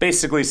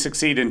basically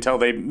succeed until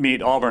they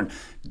meet Auburn.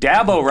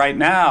 Dabo right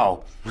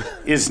now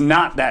is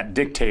not that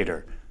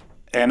dictator.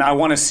 And I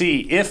want to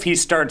see if he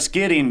starts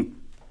getting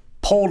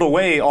pulled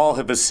away all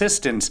of his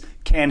assistants,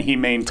 can he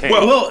maintain?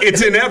 Well,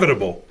 it's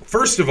inevitable.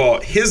 First of all,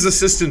 his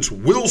assistants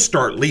will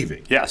start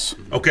leaving. Yes.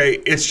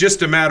 Okay, it's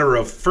just a matter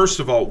of,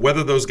 first of all,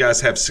 whether those guys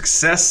have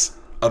success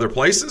other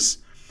places,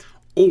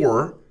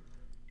 or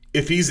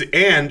if he's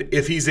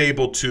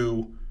able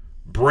to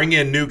bring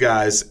in new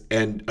guys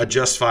and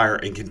adjust fire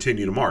and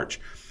continue to march.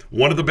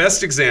 One of the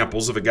best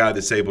examples of a guy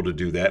that's able to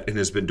do that and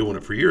has been doing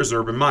it for years,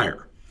 Urban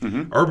Meyer.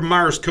 Urban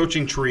Meyer's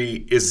coaching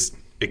tree is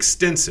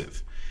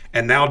extensive.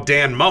 And now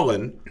Dan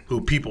Mullen,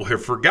 who people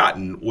have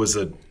forgotten was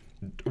an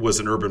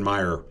Urban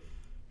Meyer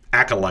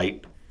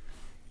acolyte,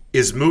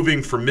 is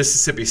moving from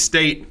Mississippi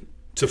State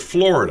to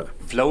Florida.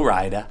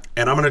 Florida.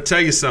 And I'm going to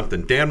tell you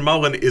something. Dan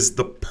Mullen is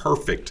the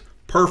perfect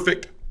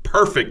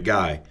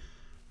guy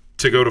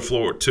to go to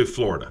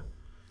Florida.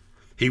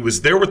 He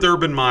was there with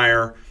Urban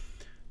Meyer.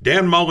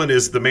 Dan Mullen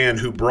is the man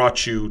who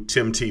brought you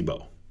Tim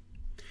Tebow.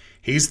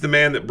 He's the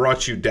man that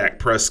brought you Dak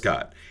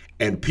Prescott.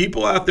 And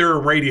people out there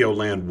in Radio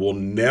Land will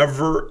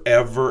never,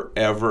 ever,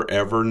 ever,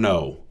 ever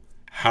know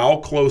how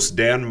close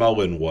Dan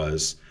Mullen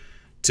was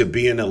to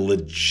being a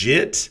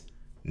legit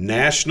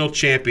national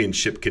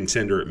championship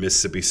contender at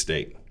Mississippi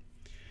State.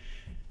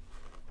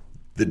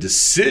 The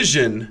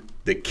decision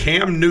that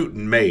Cam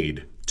Newton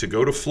made to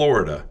go to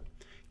Florida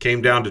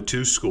came down to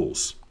two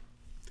schools: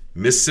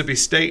 Mississippi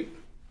State,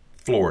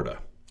 Florida.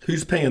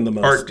 Who's paying the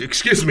most? Or,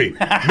 excuse me,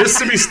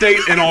 Mississippi State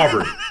and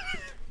Auburn.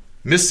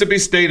 Mississippi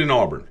State and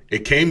Auburn. It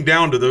came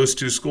down to those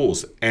two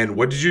schools. And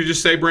what did you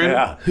just say, Brandon?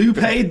 Yeah. Who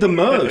paid the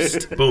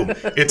most? Boom.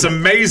 It's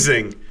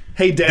amazing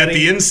Hey, Daddy. that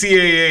the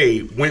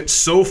NCAA went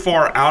so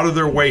far out of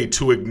their way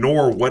to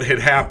ignore what had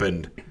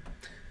happened.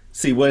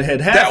 See, what had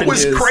happened That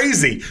was is,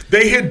 crazy.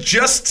 They had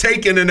just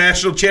taken a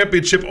national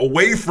championship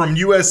away from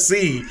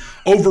USC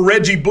over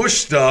Reggie Bush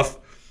stuff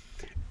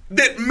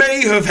that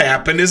may have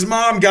happened. His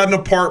mom got an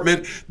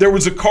apartment. There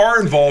was a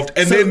car involved.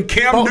 And then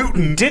Cam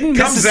Newton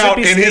comes out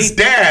and his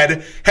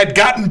dad had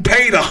gotten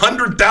paid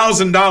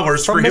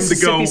 $100,000 for him to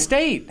go. Mississippi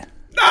State.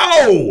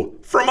 No,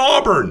 from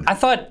Auburn. I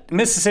thought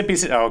Mississippi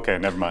State. Oh, okay,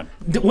 never mind.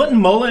 Wasn't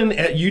Mullen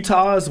at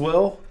Utah as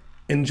well?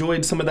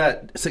 Enjoyed some of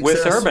that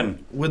success With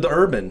Urban. With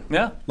Urban.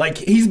 Yeah. Like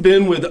he's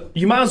been with.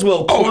 You might as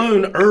well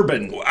clone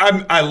Urban.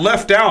 I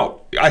left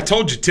out. I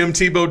told you Tim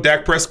Tebow,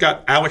 Dak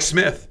Prescott, Alex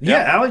Smith.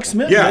 Yeah, Alex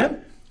Smith. Yeah.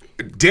 Man.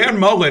 Dan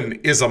Mullen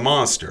is a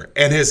monster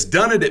and has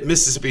done it at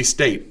Mississippi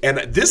State. And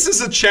this is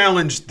a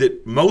challenge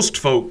that most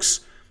folks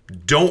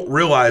don't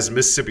realize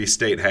Mississippi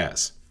State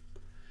has.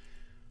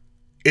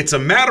 It's a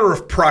matter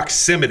of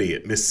proximity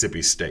at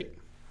Mississippi State.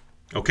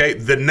 Okay?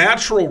 The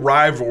natural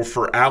rival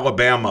for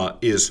Alabama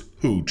is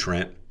who,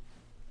 Trent?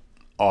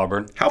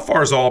 Auburn. How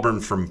far is Auburn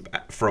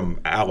from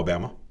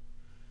Alabama?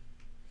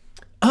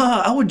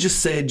 I would just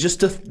say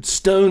just a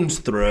stone's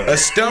throw. A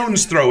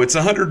stone's throw. It's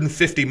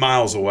 150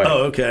 miles away.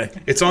 Oh, okay.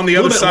 It's on the A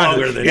other little bit side.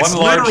 longer than It's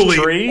one large literally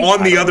tree?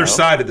 on I the don't other know.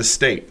 side of the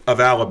state of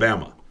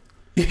Alabama.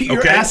 You're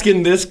Okay.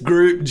 asking this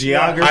group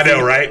geography. I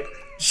know, right?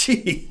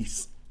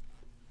 Jeez.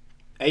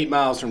 8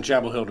 miles from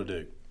Chapel Hill to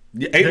Duke.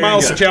 Yeah, 8 there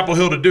miles you to go. Chapel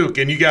Hill to Duke,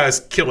 and you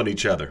guys killing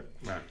each other.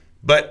 Right.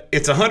 But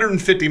it's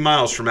 150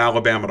 miles from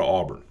Alabama to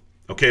Auburn.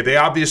 Okay, they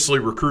obviously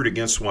recruit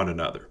against one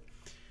another.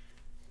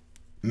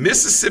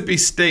 Mississippi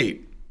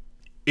State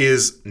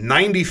is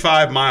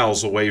 95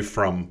 miles away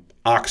from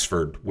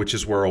Oxford, which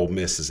is where Ole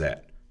Miss is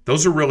at.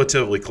 Those are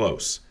relatively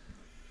close.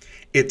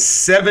 It's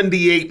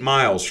 78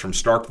 miles from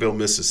Starkville,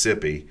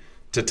 Mississippi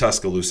to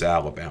Tuscaloosa,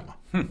 Alabama.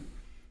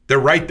 They're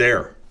right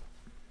there.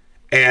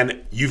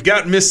 And you've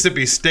got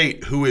Mississippi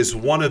State, who is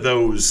one of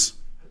those,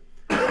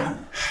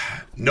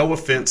 no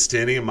offense to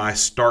any of my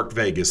Stark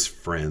Vegas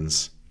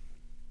friends,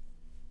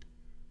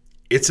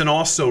 it's an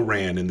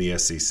also-ran in the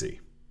SEC.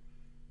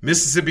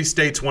 Mississippi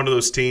State's one of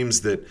those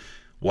teams that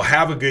will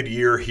have a good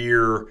year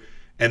here,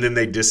 and then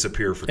they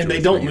disappear for 2 And or they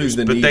 3 don't years.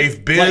 move the needle. But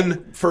they've been...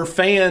 Like, for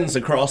fans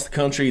across the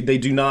country, they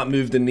do not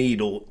move the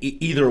needle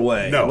either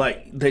way. No.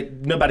 Like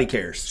nobody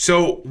cares.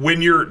 So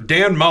when you're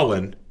Dan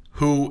Mullen,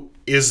 who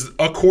is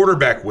a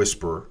quarterback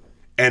whisperer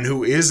and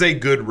who is a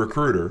good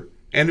recruiter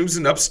and who's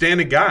an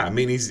upstanding guy, I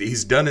mean,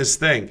 he's done his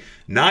thing.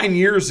 9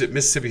 years at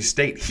Mississippi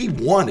State. He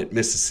won at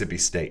Mississippi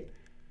State.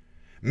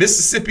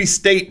 Mississippi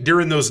State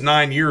during those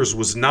 9 years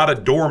was not a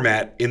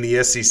doormat in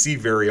the SEC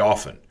very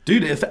often.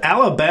 Dude, if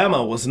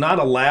Alabama was not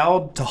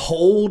allowed to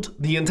hold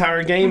the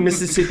entire game,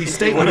 Mississippi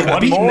State would have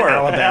One beaten more.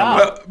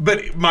 Alabama.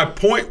 But my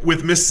point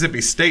with Mississippi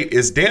State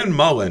is Dan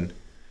Mullen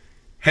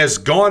has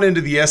gone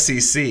into the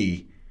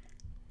SEC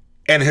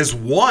and has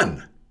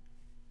won.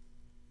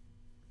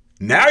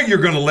 Now you're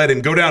going to let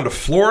him go down to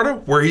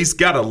Florida where he's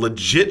got a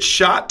legit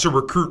shot to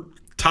recruit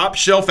top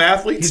shelf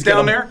athletes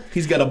down there?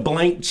 He's got a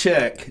blank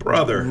check.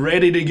 Brother.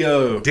 Ready to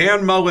go.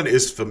 Dan Mullen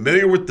is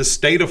familiar with the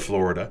state of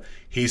Florida.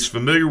 He's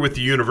familiar with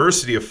the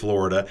University of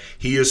Florida.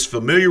 He is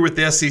familiar with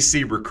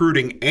SEC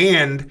recruiting,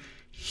 and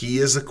he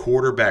is a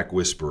quarterback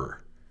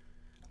whisperer.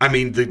 I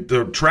mean,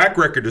 the track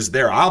record is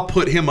there. I'll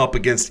put him up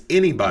against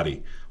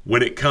anybody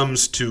when it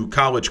comes to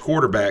college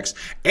quarterbacks,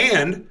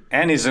 and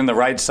he's in the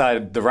right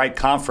side, the right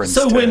conference.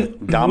 So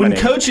when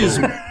coaches,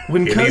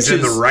 he's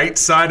in the right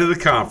side of the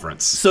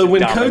conference. So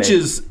when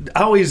coaches,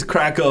 I always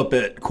crack up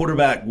at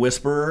quarterback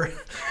whisperer.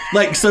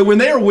 Like, so when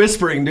they're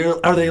whispering,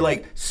 are they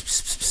like,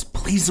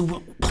 please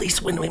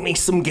win me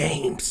some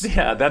games?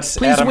 Yeah, that's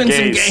please Adam win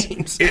Gase. some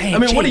games. I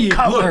mean, what do you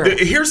look?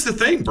 Here's the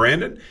thing,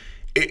 Brandon.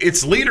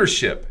 It's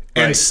leadership,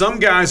 and some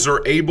guys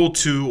are able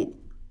to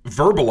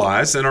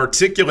verbalize and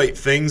articulate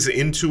things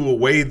in a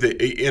way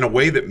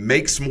that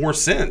makes more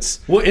sense.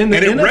 Well, and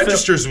it NFL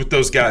registers with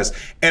those guys.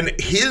 And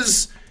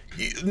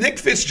Nick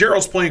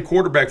Fitzgerald's playing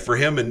quarterback for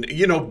him, and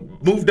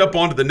moved up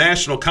onto the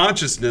national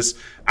consciousness.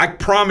 I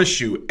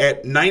promise you,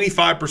 at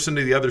 95%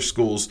 of the other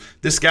schools,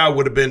 this guy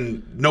would have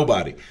been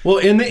nobody. Well,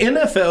 in the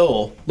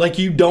NFL, like,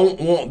 you don't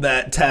want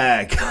that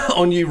tag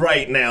on you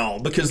right now,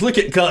 because look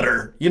at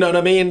Cutter. You know what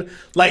I mean?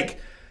 Like,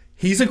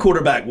 he's a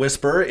quarterback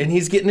whisperer, and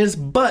he's getting his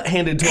butt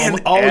handed to him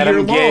all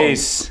year long.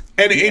 Gase.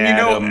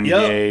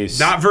 And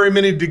not very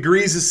many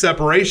degrees of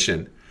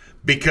separation,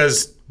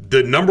 because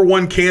the number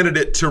one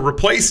candidate to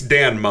replace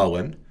Dan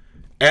Mullen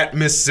at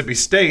Mississippi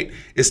State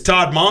is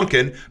Todd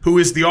Monken, who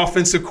is the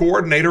offensive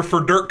coordinator for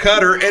Dirk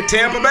Cutter at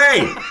Tampa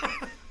Bay.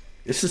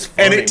 This is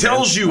funny, and it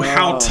tells you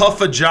how tough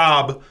a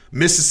job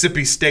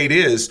Mississippi State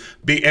is.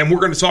 And we're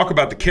going to talk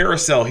about the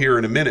carousel here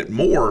in a minute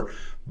more.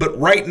 But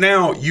right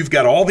now, you've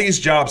got all these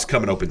jobs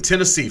coming open: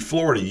 Tennessee,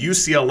 Florida,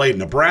 UCLA,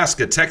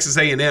 Nebraska, Texas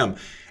A&M.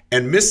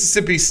 And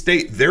Mississippi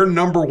State, their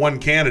number one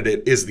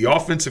candidate is the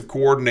offensive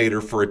coordinator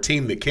for a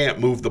team that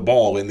can't move the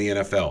ball in the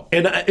NFL.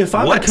 And if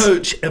I'm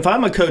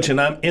a coach and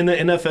I'm in the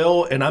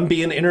NFL and I'm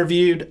being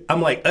interviewed,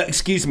 I'm like,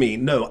 excuse me,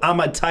 no, I'm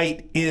a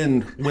tight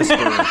end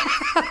whisperer.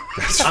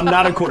 I'm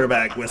not a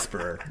quarterback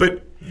whisperer.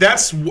 But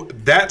that's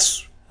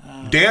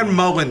Dan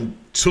Mullen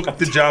took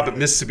the job at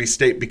Mississippi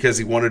State because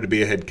he wanted to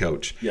be a head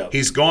coach. Yep.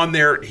 He's gone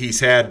there.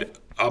 He's had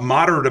a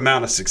moderate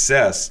amount of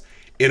success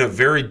in a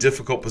very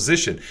difficult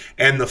position.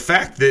 And the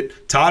fact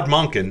that Todd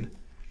Monken,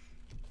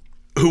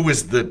 who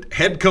was the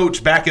head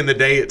coach back in the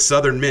day at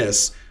Southern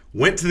Miss,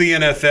 went to the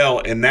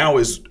NFL and now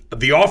is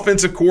the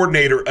offensive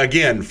coordinator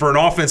again for an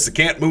offense that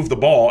can't move the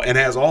ball and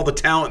has all the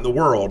talent in the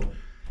world,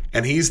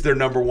 and he's their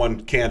number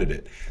one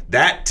candidate.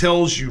 That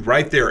tells you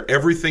right there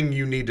everything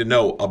you need to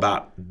know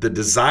about the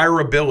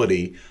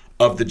desirability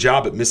of the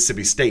job at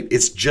Mississippi State.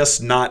 It's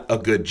just not a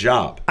good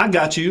job. I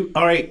got you.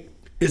 All right.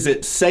 Is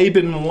it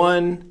Saban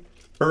 1,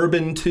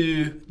 Urban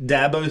 2,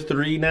 Dabo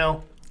 3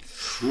 now?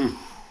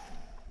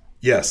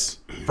 Yes,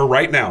 for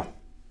right now.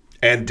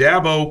 And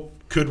Dabo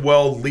could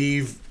well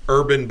leave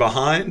Urban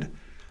behind.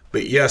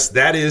 But yes,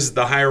 that is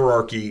the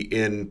hierarchy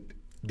in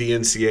the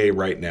NCAA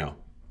right now.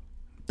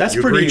 That's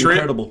pretty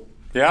incredible.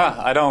 Yeah,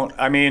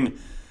 I mean,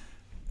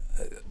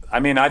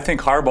 I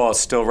think Harbaugh is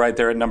still right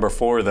there at number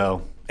 4,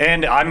 though.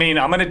 And, I mean,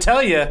 I'm going to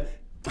tell you,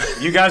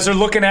 you guys are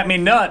looking at me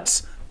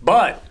nuts,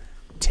 but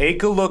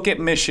take a look at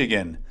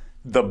Michigan.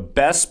 The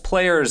best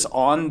players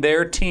on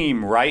their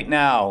team right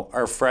now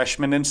are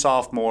freshmen and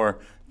sophomore,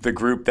 the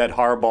group that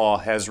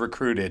Harbaugh has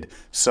recruited.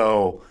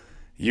 So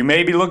you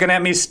may be looking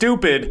at me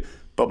stupid,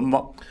 but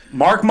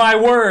mark my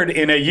word,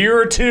 in a year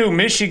or two,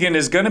 Michigan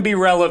is going to be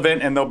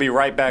relevant, and they'll be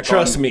right back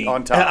Trust me,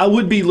 on top. I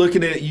would be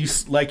looking at you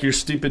like you're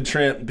stupid,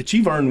 Trent, but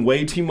you've earned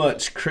way too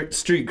much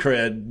street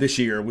cred this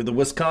year with the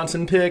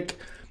Wisconsin pick.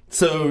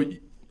 So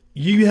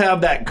you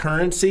have that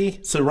currency.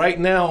 So right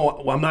now,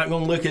 I'm not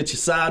going to look at you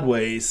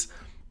sideways.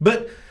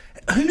 But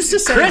who's to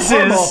say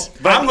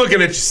Harbaugh? I'm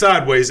looking at you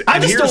sideways.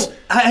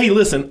 Hey,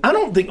 listen, I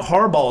don't think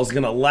Harbaugh is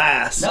going to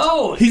last.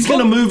 No. He's going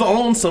to move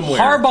on somewhere.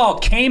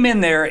 Harbaugh came in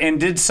there and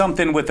did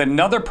something with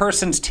another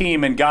person's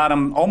team and got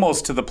them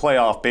almost to the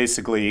playoff,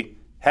 basically.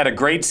 Had a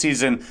great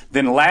season.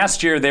 Then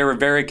last year, they were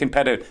very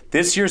competitive.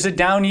 This year's a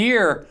down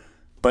year,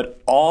 but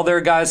all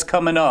their guys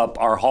coming up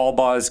are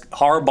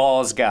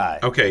Harbaugh's guy.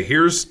 Okay,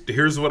 here's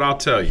what I'll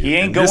tell you. He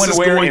ain't going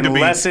anywhere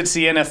unless it's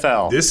the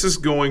NFL. This is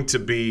going to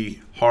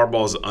be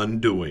Harbaugh's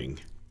undoing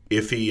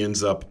if he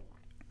ends up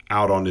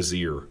out on his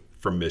ear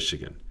from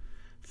Michigan.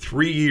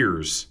 3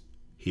 years,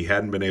 he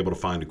hadn't been able to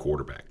find a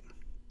quarterback.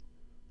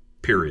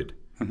 Period.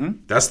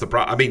 Mm-hmm. That's the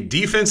problem. I mean,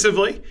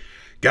 defensively,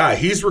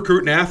 he's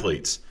recruiting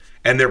athletes,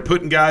 and they're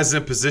putting guys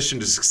in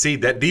position to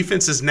succeed. That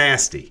defense is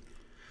nasty.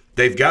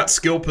 They've got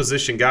skill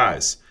position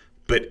guys,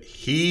 but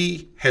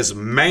he has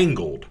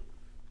mangled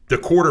the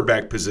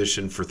quarterback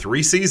position for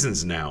 3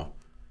 seasons now,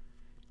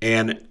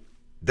 and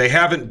they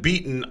haven't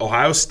beaten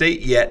Ohio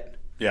State yet.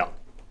 Yeah.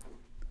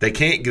 They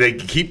can't. They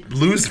keep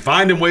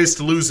finding ways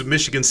to lose at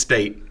Michigan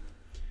State.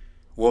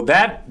 Well,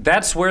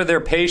 that's where their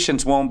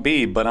patience won't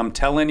be. But I'm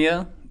telling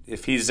you,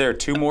 if he's there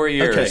 2 more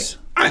years,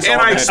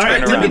 I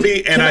expect him to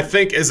be. And I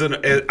think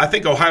I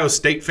think Ohio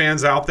State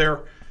fans out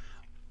there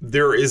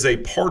is a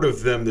part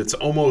of them that's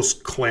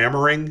almost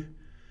clamoring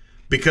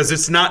because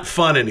it's not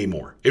fun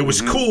anymore. It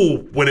was cool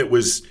when it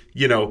was,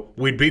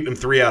 we'd beat them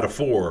 3 out of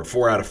 4,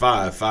 4 out of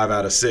 5, 5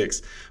 out of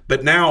 6.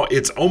 But now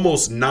it's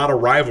almost not a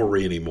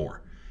rivalry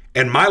anymore.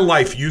 And my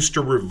life used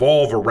to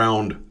revolve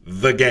around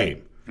the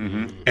game.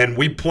 And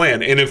we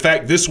planned. And in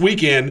fact, this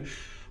weekend,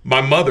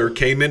 my mother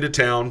came into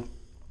town,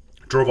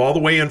 drove all the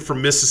way in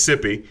from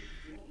Mississippi,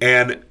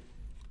 and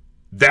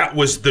that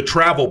was the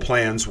travel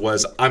plans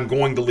was I'm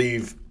going to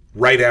leave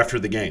right after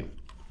the game.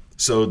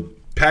 So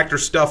packed her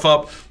stuff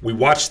up. We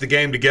watched the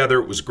game together.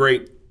 It was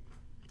great.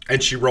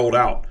 And she rolled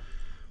out.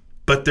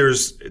 But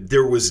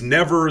there was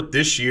never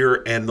this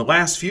year and the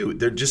last few.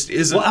 There just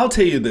isn't. Well, I'll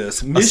tell you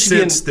this: a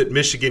sense that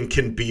Michigan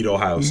can beat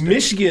Ohio State.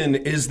 Michigan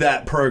is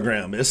that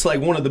program. It's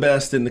like one of the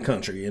best in the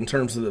country in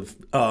terms of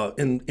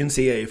in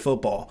NCAA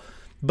football.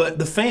 But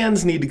the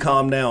fans need to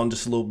calm down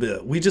just a little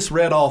bit. We just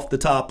read off the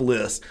top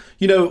list.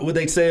 You know what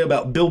they say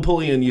about Bill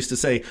Pullian used to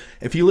say: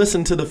 if you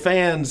listen to the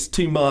fans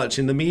too much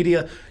in the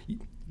media,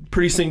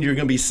 pretty soon you're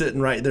going to be sitting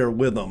right there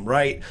with them,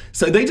 right?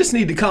 So they just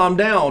need to calm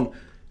down.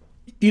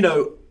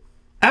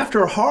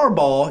 After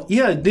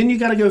Harbaugh, then you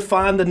got to go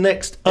find the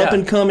next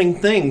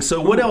up-and-coming thing.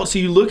 So what else are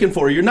you looking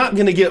for? You're not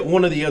going to get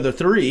one of the other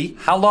 3.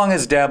 How long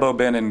has Dabo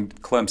been in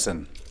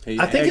Clemson?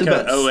 I think it's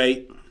about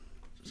 08.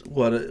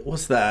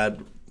 What's that?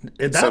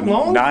 That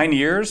long? 9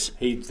 years?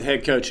 He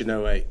head coach in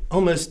 08.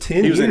 Almost 10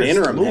 years. He was an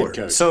interim head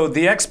coach. So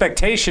the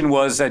expectation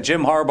was that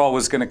Jim Harbaugh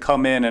was going to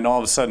come in and all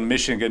of a sudden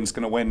Michigan's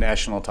going to win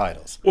national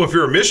titles. Well, if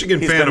you're a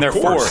Michigan fan, been there of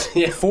course.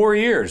 4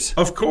 years.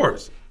 Of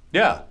course.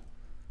 Yeah.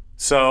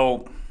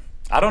 So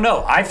I don't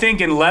know. I think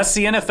unless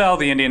the NFL,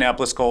 the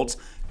Indianapolis Colts,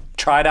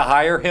 try to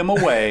hire him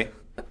away,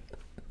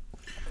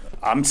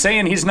 I'm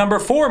saying he's number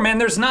 4, man.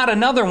 There's not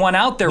another one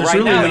out there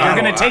right now.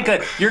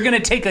 You're going to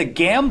take a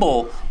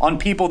gamble on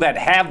people that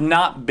have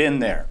not been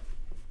there.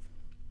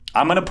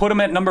 I'm going to put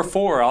him at number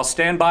 4. I'll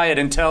stand by it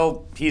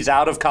until he's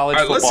out of college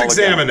football. Let's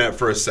examine that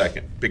for a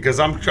second because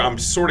I'm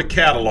sort of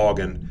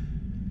cataloging.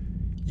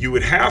 You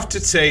would have to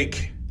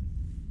take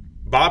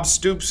Bob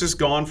Stoops is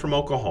gone from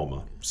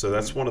Oklahoma, so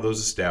that's one of those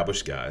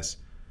established guys.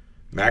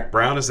 Mac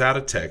Brown is out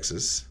of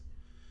Texas.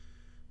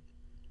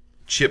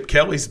 Chip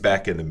Kelly's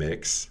back in the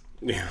mix.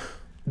 Yeah.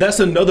 That's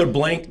another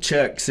blank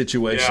check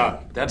situation. Yeah,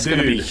 that's going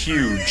to be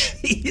huge.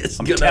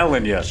 I'm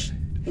telling you.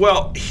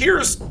 Well,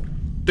 here's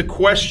the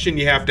question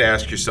you have to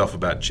ask yourself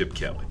about Chip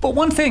Kelly. But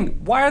one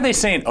thing, why are they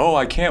saying,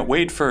 I can't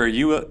wait for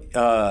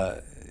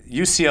UCLA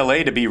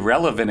to be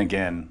relevant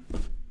again?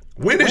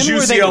 When has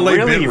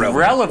UCLA been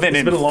relevant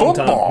in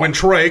football? When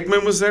Troy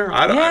Aikman was there?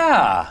 I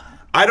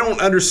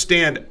don't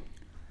understand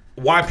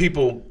why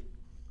people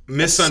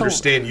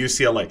misunderstand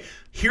UCLA.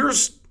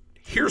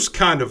 Here's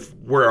kind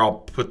of where I'll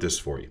put this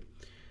for you.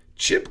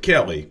 Chip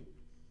Kelly,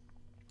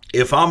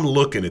 if I'm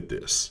looking at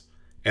this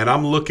and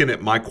I'm looking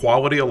at my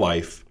quality of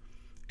life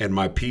and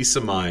my peace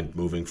of mind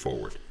moving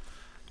forward,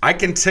 I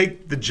can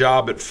take the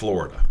job at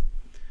Florida.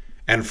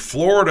 And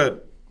Florida,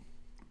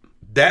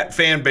 that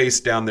fan base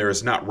down there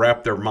has not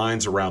wrapped their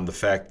minds around the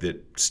fact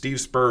that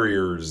Steve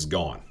Spurrier is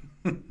gone.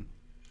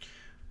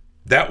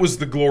 That was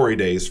the glory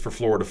days for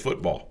Florida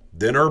football.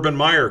 Then Urban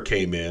Meyer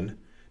came in,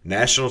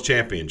 national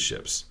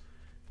championships.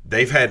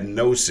 They've had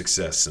no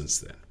success since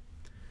then.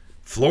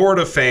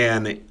 Florida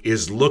fan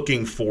is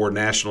looking for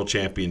national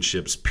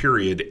championships,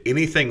 period.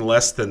 Anything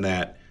less than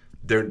that,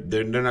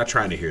 they're not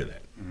trying to hear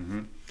that.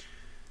 Mm-hmm.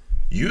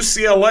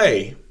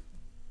 UCLA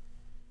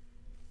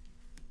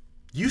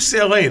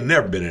has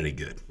never been any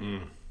good.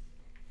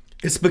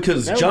 It's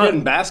because never John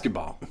in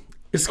basketball.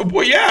 It's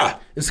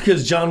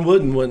because John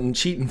Wooden wasn't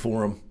cheating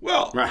for him.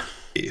 Well,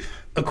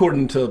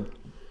 according to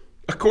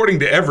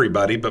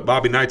everybody, but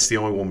Bobby Knight's the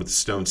only one with the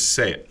stones to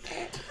say it.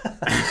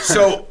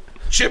 So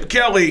Chip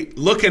Kelly,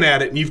 looking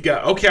at it, and you've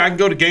got, I can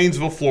go to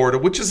Gainesville, Florida,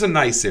 which is a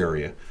nice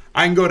area.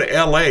 I can go to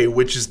L.A.,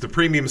 which is the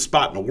premium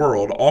spot in the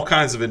world, all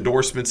kinds of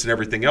endorsements and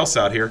everything else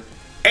out here,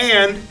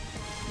 and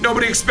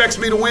nobody expects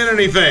me to win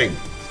anything.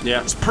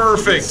 Yeah. It's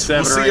perfect.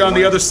 We'll see you on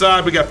the other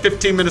side. We got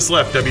 15 minutes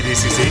left,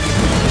 WDCC.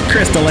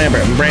 Krista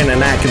Lambert and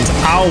Brandon Atkins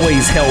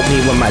always help me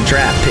with my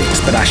draft picks,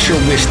 but I sure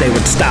wish they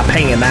would stop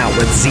hanging out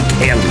with Zeke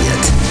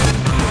Elliott.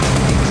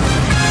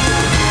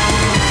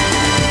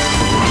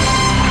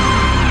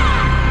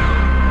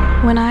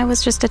 When I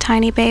was just a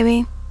tiny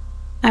baby,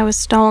 I was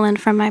stolen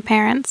from my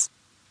parents.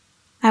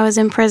 I was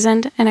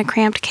imprisoned in a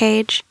cramped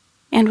cage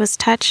and was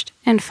touched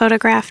and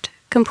photographed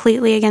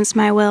completely against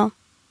my will,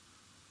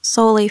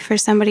 solely for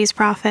somebody's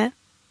profit.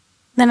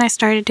 Then I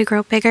started to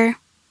grow bigger,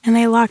 and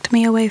they locked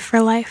me away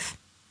for life.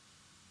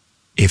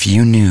 If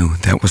you knew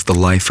that was the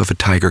life of a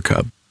tiger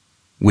cub,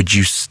 would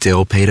you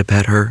still pay to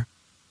pet her?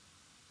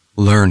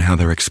 Learn how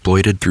they're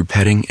exploited through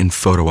petting and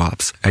photo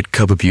ops at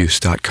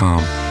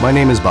cubabuse.com. My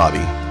name is Bobby.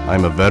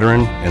 I'm a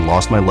veteran and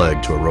lost my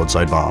leg to a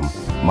roadside bomb.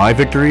 My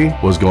victory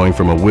was going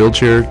from a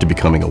wheelchair to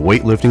becoming a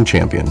weightlifting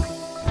champion.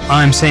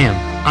 I'm Sam.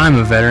 I'm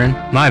a veteran.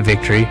 My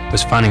victory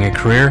was finding a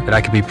career that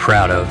I could be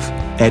proud of.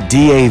 At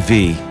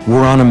DAV,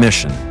 we're on a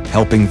mission,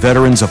 helping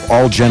veterans of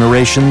all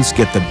generations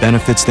get the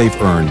benefits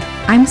they've earned.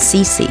 I'm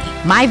Cece.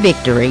 My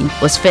victory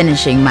was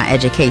finishing my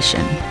education.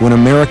 When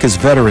America's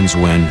veterans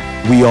win,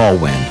 we all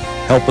win.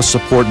 Help us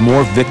support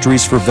more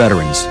victories for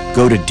veterans.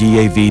 Go to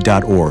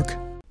DAV.org.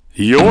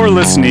 You're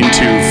listening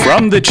to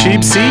From the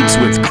Cheap Seats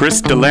with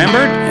Chris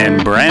DeLambert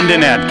and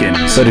Brandon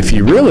Atkins. But if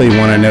you really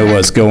want to know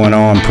what's going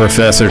on,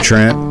 Professor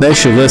Trent, they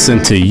should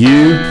listen to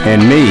you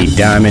and me,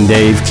 Diamond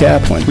Dave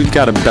Kaplan. We've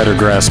got a better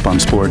grasp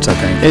on sports, I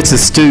think. It's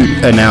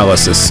astute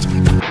analysis.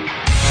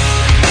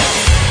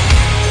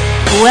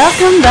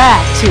 Welcome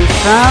back to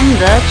From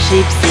the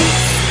Cheap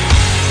Seats.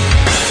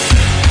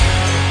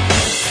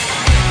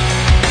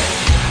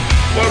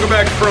 Welcome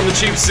back from the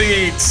Cheap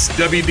Seats.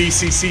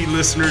 WDCC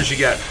listeners, you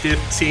got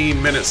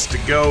 15 minutes to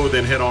go.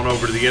 Then head on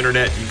over to the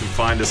internet. You can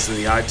find us in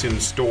the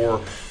iTunes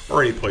store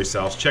or any place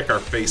else. Check our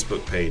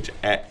Facebook page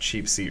at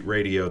Cheap Seat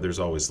Radio. There's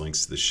always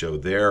links to the show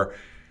there.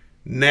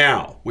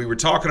 Now, we were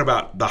talking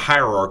about the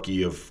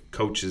hierarchy of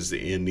coaches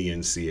in the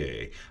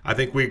NCAA. I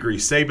think we agree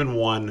Saban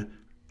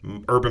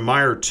 1, Urban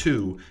Meyer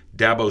 2,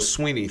 Dabo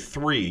Swinney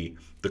 3.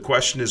 The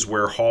question is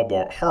where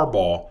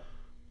Harbaugh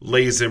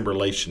lays in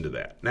relation to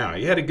that. Now,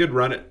 he had a good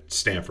run at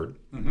Stanford.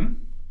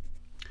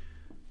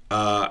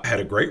 Had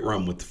a great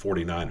run with the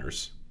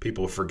 49ers.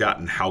 People have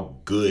forgotten how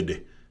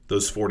good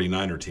those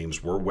 49er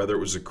teams were, whether it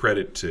was a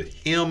credit to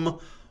him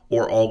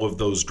or all of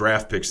those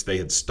draft picks they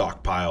had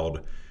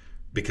stockpiled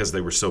because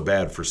they were so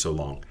bad for so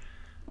long.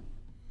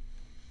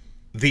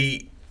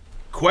 The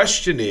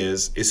question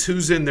is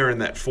who's in there in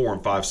that 4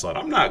 and 5 slot?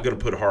 I'm not going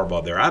to put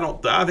Harbaugh there.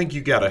 I think you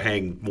got to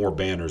hang more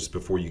banners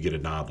before you get a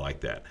nod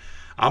like that.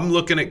 I'm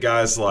looking at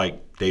guys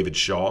like David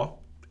Shaw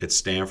at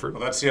Stanford.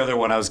 Well, that's the other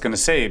one I was going to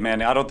say,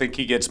 man. I don't think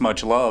he gets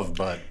much love,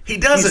 but he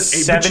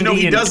doesn't. But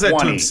he does that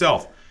to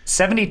himself.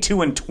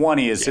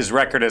 72-20 is his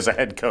record as a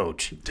head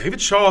coach.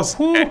 David Shaw's,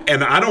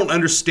 and I don't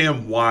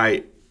understand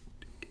why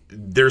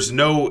there's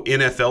no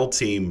NFL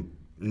team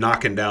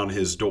knocking down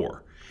his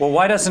door. Well,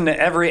 why doesn't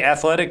every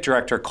athletic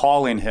director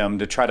calling him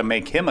to try to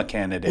make him a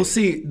candidate? Well,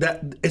 see,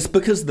 that it's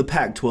because of the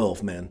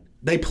Pac-12, man.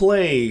 They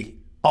play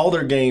all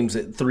their games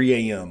at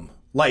 3 a.m.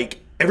 Like,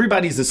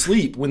 everybody's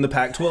asleep when the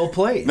Pac-12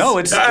 plays.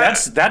 No,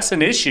 that's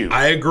an issue.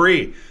 I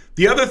agree.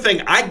 The other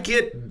thing I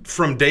get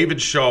from David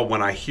Shaw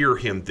when I hear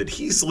him that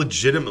he's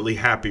legitimately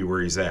happy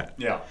where he's at.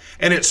 Yeah.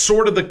 And it's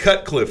sort of the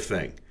Cutcliffe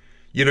thing.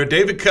 You know,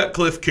 David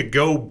Cutcliffe could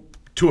go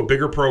to a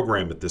bigger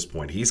program at this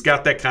point. He's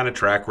got that kind of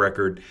track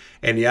record.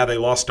 And yeah, they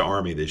lost to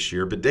Army this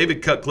year, but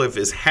David Cutcliffe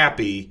is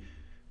happy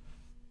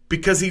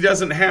because he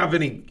doesn't have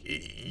any,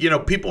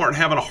 people aren't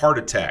having a heart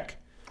attack.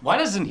 Why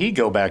doesn't he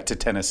go back to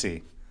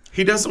Tennessee?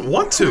 He doesn't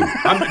want to.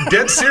 I'm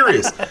dead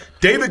serious.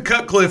 David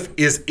Cutcliffe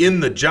is in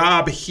the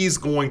job he's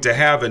going to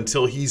have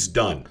until he's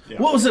done.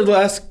 Yeah. What was the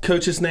last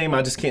coach's name?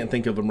 I just can't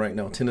think of him right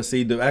now.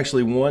 Tennessee that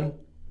actually won?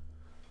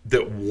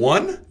 That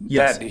won?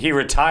 Yes. That he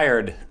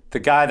retired. The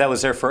guy that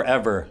was there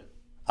forever.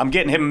 I'm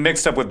getting him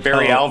mixed up with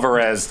Barry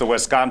Alvarez, the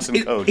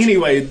Wisconsin coach.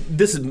 Anyway,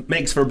 this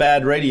makes for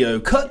bad radio.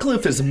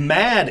 Cutcliffe is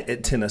mad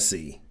at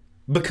Tennessee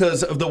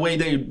because of the way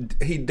they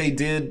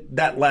did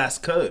that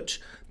last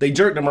coach. They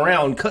jerked him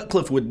around.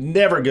 Cutcliffe would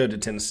never go to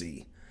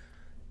Tennessee,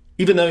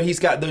 even though he's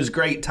got those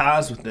great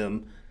ties with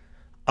them.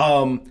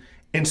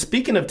 And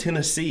speaking of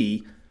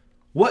Tennessee,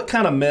 what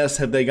kind of mess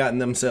have they gotten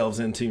themselves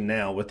into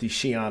now with the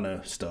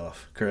Schiano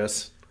stuff,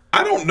 Chris?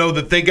 I don't know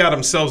that they got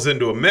themselves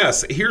into a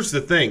mess. Here's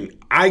the thing.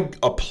 I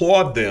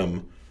applaud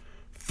them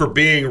for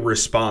being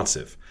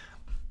responsive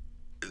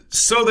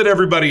so that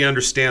everybody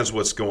understands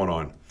what's going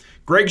on.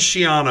 Greg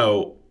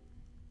Schiano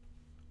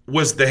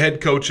was the head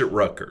coach at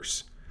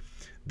Rutgers.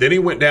 Then he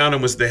went down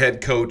and was the head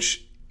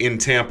coach in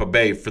Tampa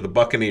Bay for the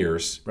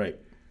Buccaneers. Right.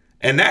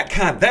 And that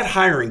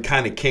hiring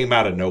kind of came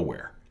out of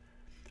nowhere.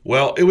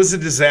 Well, it was a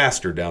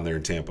disaster down there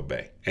in Tampa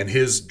Bay. And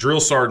his drill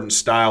sergeant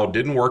style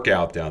didn't work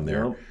out down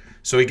there. Nope.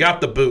 So he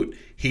got the boot.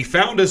 He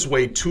found his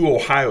way to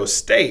Ohio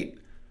State,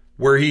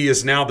 where he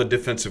is now the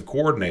defensive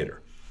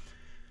coordinator.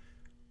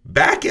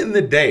 Back in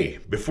the day,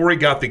 before he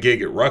got the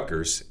gig at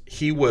Rutgers,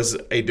 he was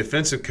a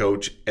defensive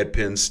coach at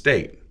Penn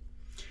State.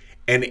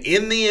 And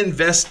in the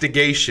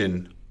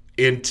investigation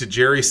into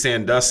Jerry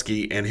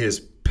Sandusky and his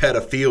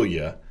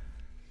pedophilia,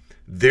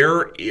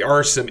 there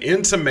are some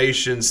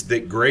intimations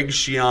that Greg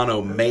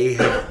Schiano may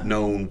have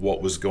known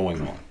what was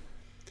going on.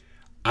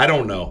 I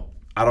don't know.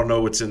 I don't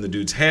know what's in the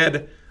dude's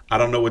head. I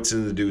don't know what's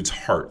in the dude's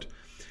heart.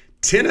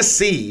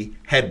 Tennessee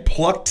had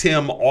plucked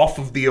him off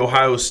of the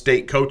Ohio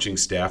State coaching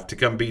staff to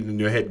come be the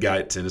new head guy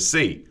at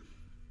Tennessee.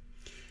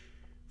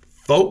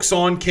 Folks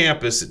on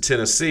campus at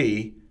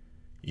Tennessee,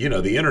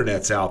 the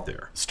internet's out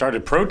there.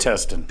 Started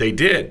protesting. They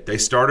did. They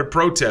started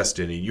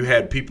protesting. And you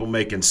had people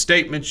making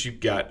statements.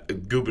 You've got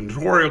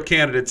gubernatorial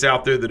candidates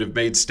out there that have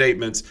made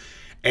statements.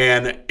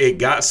 And it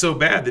got so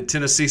bad that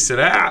Tennessee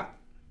said,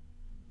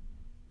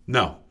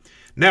 no.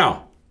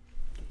 Now,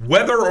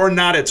 whether or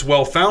not it's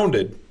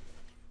well-founded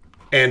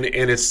and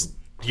it's,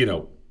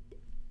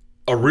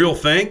 a real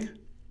thing,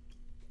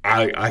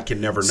 I can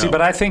never know. See,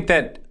 but I think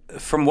that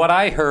from what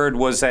I heard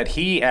was that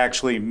he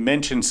actually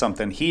mentioned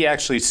something. He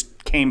actually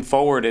came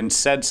forward and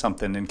said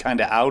something and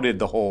kind of outed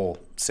the whole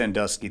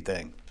Sandusky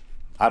thing.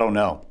 I don't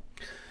know.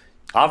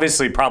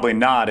 Obviously, probably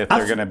not if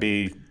they're going to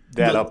be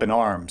that up in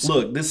arms.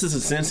 Look, this is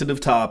a sensitive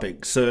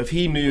topic. So if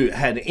he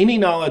had any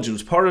knowledge,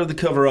 was part of the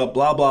cover-up,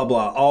 blah, blah,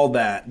 blah, all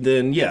that,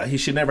 then yeah, he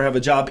should never have a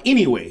job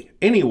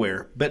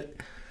anywhere. But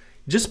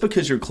just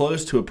because you're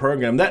close to a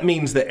program, that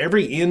means that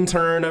every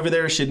intern over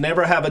there should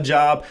never have a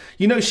job.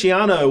 You know,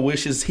 Schiano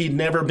wishes he'd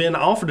never been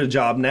offered a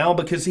job now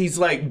because he's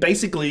like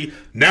basically...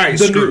 Now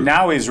he's screwed.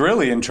 Now he's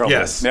really in trouble.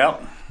 Yes.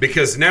 Yep.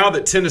 Because now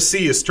that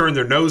Tennessee has turned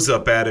their nose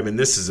up at him and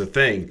this is a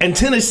thing. And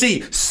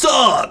Tennessee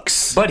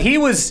sucks! But he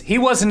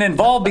wasn't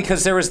involved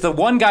because there was the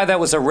one guy that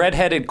was a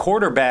redheaded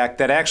quarterback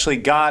that actually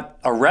got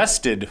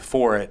arrested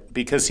for it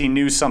because he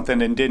knew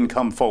something and didn't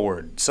come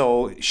forward.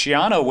 So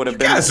Schiano would have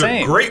been the same. You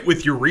guys are great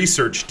with your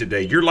research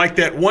today. You're like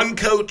that one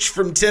coach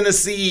from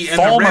Tennessee. And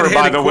Fulmer, the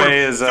by the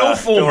way, is Phil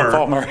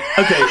Fulmer.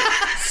 Okay,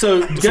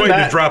 so just waiting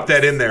to drop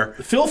that in there.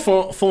 Phil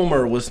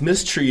Fulmer was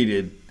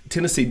mistreated.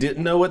 Tennessee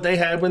didn't know what they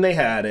had when they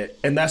had it,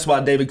 and that's why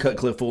David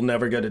Cutcliffe will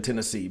never go to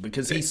Tennessee,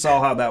 because he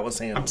saw how that was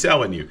handled. I'm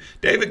telling you,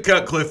 David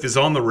Cutcliffe is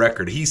on the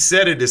record. He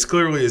said it as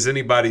clearly as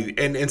anybody,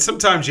 and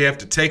sometimes you have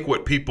to take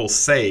what people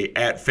say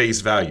at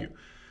face value.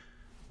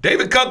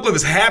 David Cutcliffe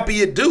is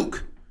happy at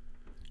Duke.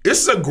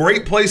 This is a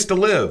great place to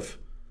live.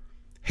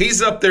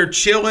 He's up there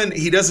chilling.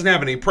 He doesn't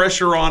have any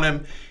pressure on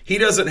him. He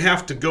doesn't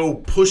have to go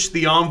push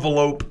the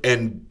envelope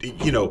and,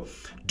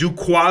 do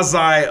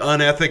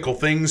quasi-unethical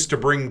things to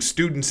bring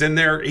students in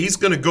there. He's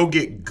going to go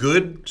get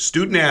good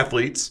student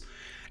athletes,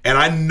 and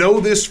I know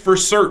this for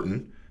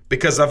certain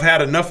because I've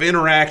had enough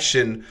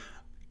interaction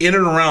in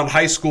and around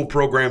high school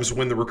programs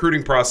when the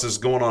recruiting process is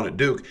going on at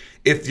Duke.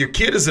 If your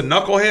kid is a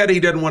knucklehead, he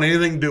doesn't want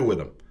anything to do with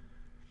him.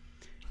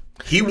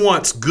 He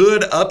wants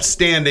good,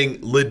 upstanding,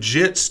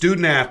 legit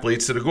student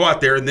athletes to go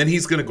out there, and then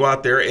he's going to go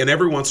out there, and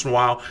every once in a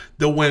while,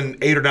 they'll win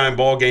 8 or 9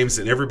 ball games,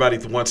 and everybody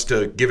wants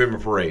to give him a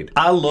parade.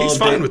 He's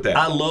fine with that.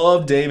 I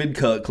love David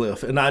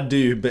Cutcliffe, and I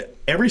do, but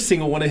every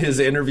single one of his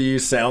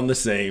interviews sound the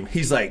same.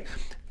 He's like,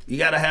 you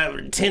got to have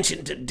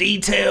attention to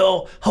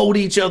detail, hold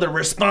each other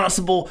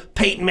responsible,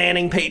 Peyton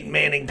Manning, Peyton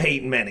Manning,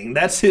 Peyton Manning.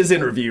 That's his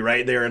interview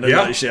right there in a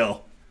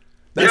nutshell.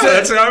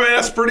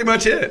 That's pretty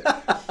much it.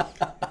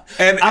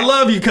 And I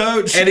love you,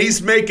 Coach. And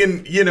he's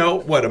making,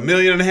 $1.5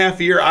 million a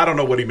year. I don't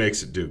know what he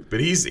makes at Duke,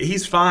 but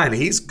he's fine.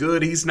 He's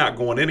good. He's not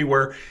going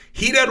anywhere.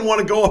 He doesn't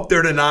want to go up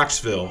there to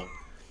Knoxville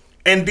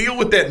and deal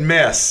with that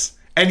mess.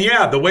 And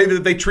yeah, the way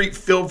that they treat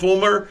Phil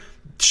Fulmer,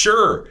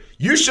 sure.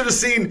 You should have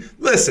seen.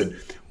 Listen,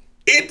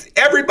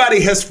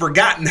 everybody has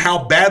forgotten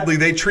how badly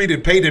they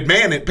treated Peyton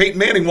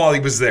Manning while he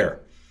was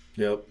there.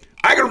 Yep.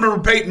 I can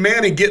remember Peyton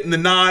Manning getting the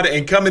nod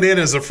and coming in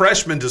as a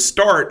freshman to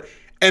start,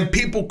 and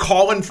people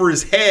calling for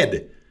his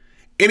head.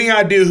 Any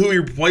idea who he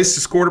replaced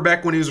as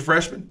quarterback when he was a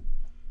freshman?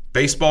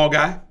 Baseball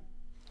guy?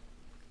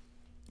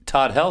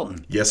 Todd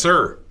Helton. Yes,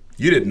 sir.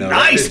 You didn't know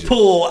nice that, did you?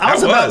 pull.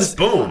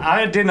 Boom.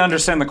 I didn't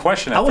understand the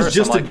question at first.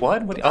 I'm like,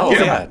 what?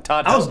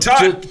 Todd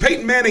Helton.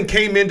 Peyton Manning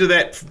came into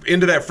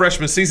that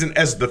freshman season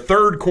as the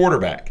third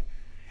quarterback.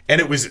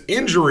 And it was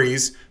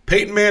injuries.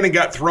 Peyton Manning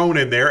got thrown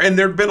in there, and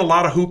there'd been a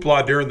lot of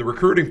hoopla during the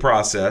recruiting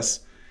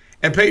process.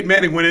 And Peyton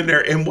Manning went in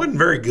there and wasn't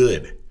very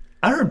good.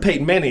 I heard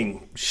Peyton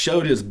Manning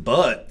showed his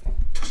butt.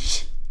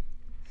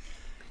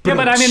 Yeah,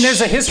 but I mean,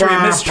 there's a history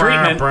of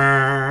mistreatment.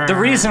 The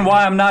reason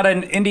why I'm not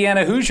an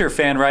Indiana Hoosier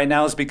fan right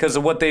now is because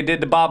of what they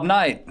did to Bob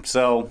Knight.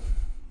 So,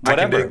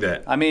 whatever. I can dig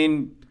that. I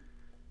mean,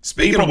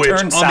 speaking of which,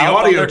 on the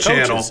audio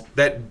channel,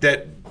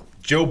 that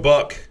Joe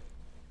Buck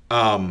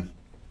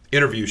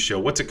interview show,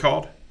 what's it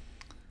called?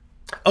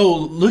 Oh,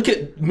 look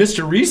at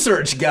Mr.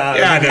 Research Guy.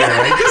 Yeah, I know,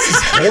 right? This is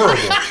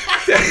horrible.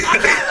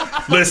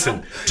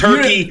 Listen,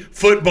 turkey,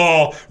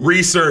 football,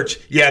 research.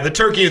 Yeah, the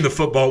turkey and the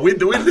football.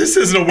 This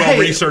isn't a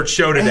well-researched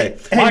show today.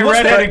 My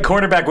redheaded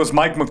quarterback was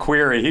Mike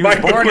McQuarrie. He was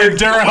born in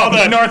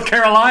Durham, North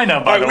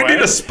Carolina, by the way. We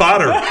need a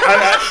spotter.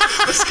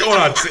 What's going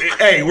on?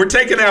 Hey, we're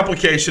taking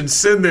applications.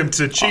 Send them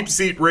to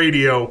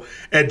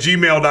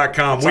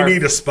cheapseatradio@gmail.com. We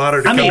need a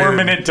spotter to come in.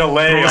 4-minute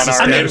delay on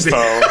our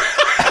info.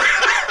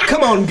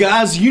 Come on,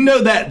 guys. You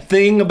know that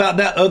thing about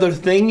that other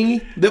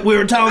thingy that we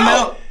were talking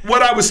about?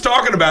 What I was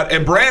talking about,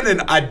 and Brandon,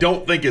 I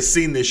don't think has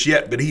seen this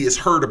yet, but he has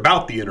heard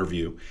about the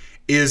interview,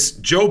 is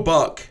Joe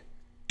Buck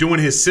doing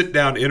his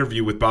sit-down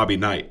interview with Bobby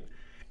Knight.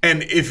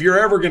 And if you're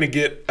ever going to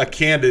get a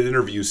candid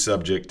interview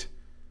subject,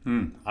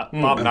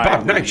 Bob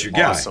Knight's your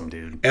guy. Awesome,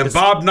 dude. And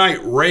Bob Knight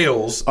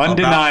rails.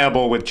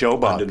 Undeniable with Joe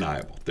Buck.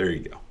 Undeniable. There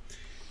you go.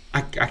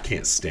 I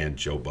can't stand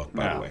Joe Buck,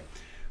 by the way.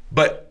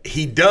 But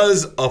he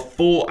does a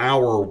full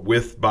hour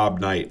with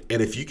Bob Knight.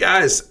 And if you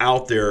guys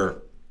out there,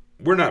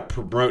 we're not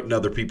promoting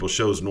other people's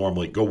shows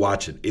normally. Go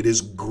watch it. It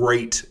is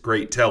great,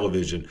 great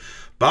television.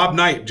 Bob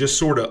Knight just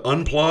sort of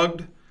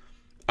unplugged,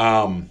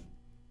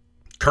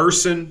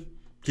 cursing.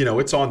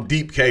 It's on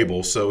deep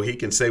cable, so he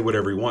can say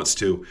whatever he wants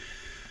to.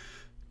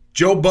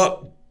 Joe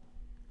Buck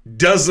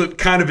does it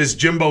kind of as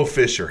Jimbo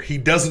Fisher. He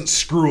doesn't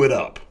screw it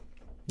up.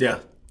 Yeah.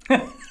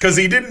 because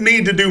he didn't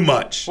need to do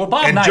much. Well,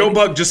 Bob and Knight, Joe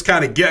Buck just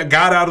kind of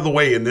got out of the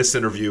way in this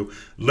interview,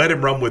 let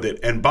him run with it.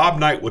 And Bob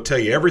Knight will tell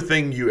you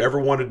everything you ever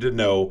wanted to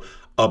know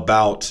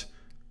about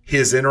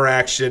his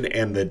interaction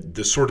and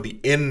the sort of the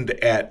end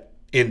at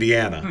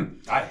Indiana.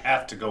 I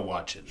have to go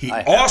watch it. He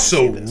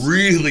also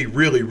really,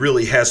 really,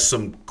 really has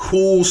some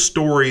cool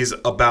stories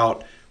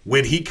about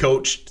when he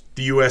coached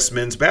the U.S.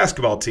 men's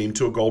basketball team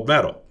to a gold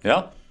medal.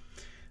 Yeah.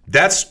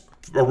 That's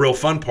a real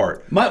fun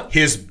part.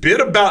 His bit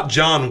about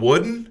John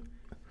Wooden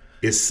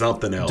is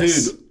something else.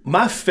 Dude,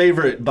 my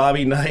favorite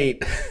Bobby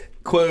Knight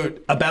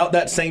quote about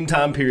that same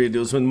time period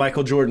was when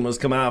Michael Jordan was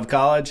coming out of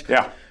college.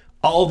 Yeah.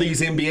 All these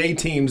NBA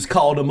teams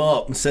called him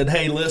up and said,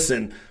 hey,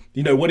 listen,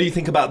 what do you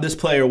think about this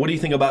player? What do you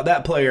think about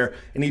that player?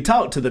 And he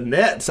talked to the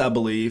Nets, I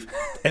believe,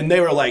 and they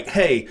were like,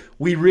 hey,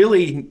 we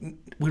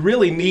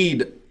really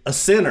need a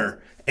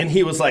center. And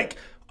he was like,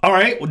 all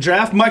right, well,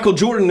 draft Michael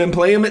Jordan and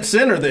play him at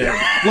center then.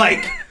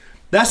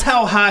 That's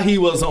how high he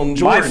was on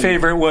Jordan. My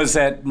favorite was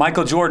that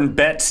Michael Jordan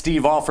bet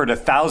Steve Alford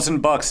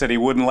 $1,000 that he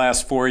wouldn't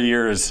last 4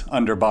 years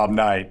under Bob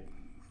Knight.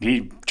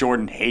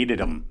 Jordan hated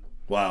him.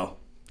 Wow.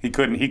 He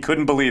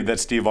couldn't believe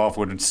that Steve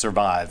Alford would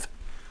survive.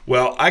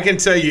 Well, I can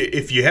tell you,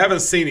 if you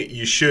haven't seen it,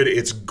 you should.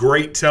 It's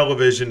great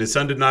television. It's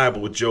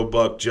undeniable with Joe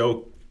Buck.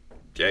 Joe,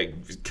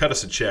 cut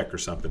us a check or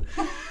something.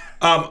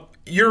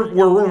 We're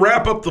going to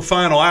wrap up the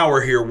final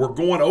hour here. We're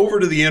going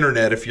over to the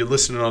internet. If you're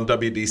listening on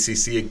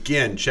WDCC,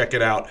 again, check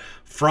it out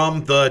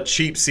from the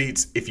Cheap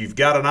Seats. If you've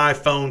got an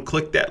iPhone,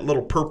 click that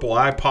little purple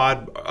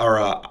iPod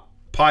or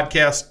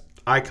podcast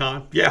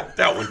icon. Yeah,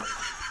 that one.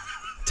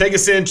 Take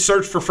us in,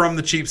 search for From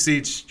the Cheap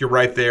Seats. You're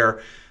right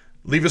there.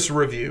 Leave us a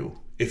review.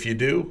 If you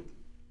do,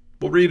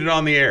 we'll read it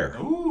on the air.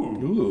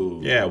 Ooh.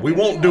 Yeah, we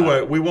won't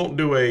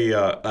do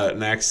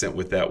an accent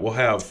with that. We'll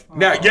have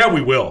now. Yeah,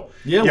 we will.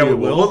 Yeah, we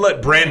will. We'll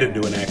let Brandon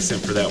do an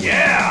accent for that one.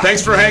 Yeah.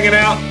 Thanks for hanging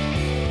out,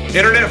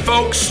 internet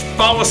folks.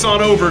 Follow us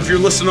on over if you're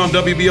listening on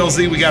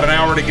WBLZ. We got an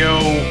hour to go.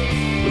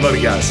 We love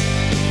you guys.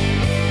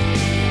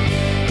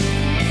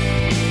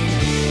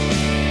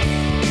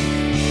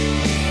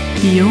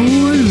 You're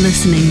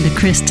listening to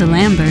Krista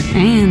Lambert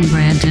and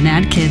Brandon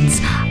Adkins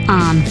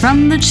on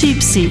From the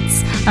Cheap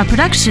Seats, a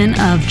production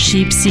of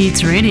Cheap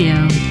Seats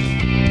Radio.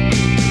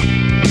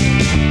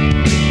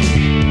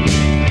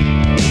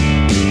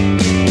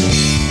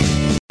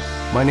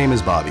 My name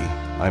is Bobby.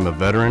 I'm a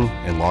veteran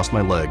and lost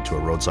my leg to a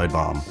roadside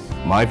bomb.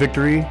 My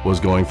victory was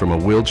going from a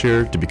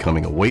wheelchair to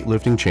becoming a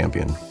weightlifting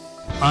champion.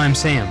 I'm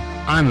Sam.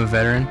 I'm a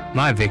veteran.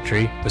 My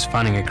victory was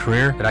finding a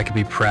career that I could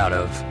be proud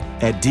of.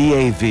 At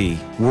DAV,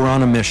 we're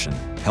on a mission,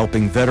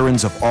 helping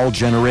veterans of all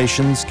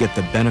generations get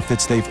the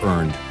benefits they've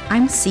earned.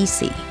 I'm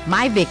Cece.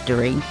 My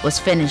victory was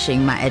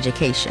finishing my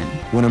education.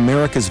 When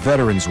America's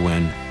veterans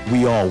win,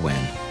 we all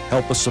win.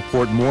 Help us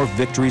support more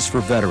victories for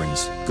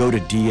veterans. Go to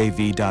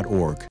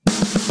DAV.org.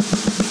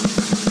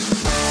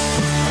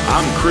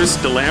 I'm Chris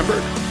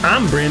DeLambert.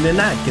 I'm Brandon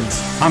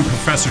Atkins. I'm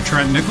Professor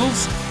Trent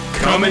Nichols.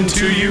 Coming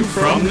to you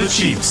from the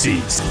Cheap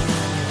Seats.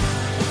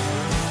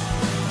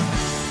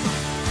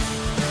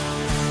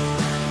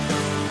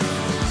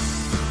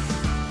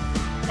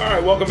 All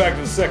right, welcome back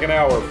to the second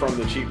hour from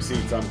the Cheap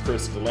Seats. I'm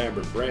Chris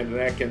DeLambert, Brandon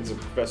Atkins, and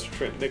Professor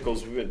Trent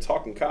Nichols. We've been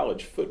talking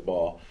college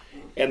football,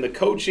 and the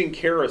coaching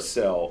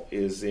carousel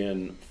is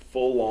in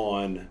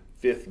full-on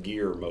fifth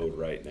gear mode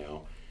right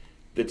now.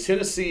 The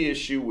Tennessee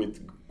issue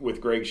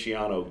with Greg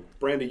Schiano,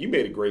 Brandon, you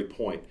made a great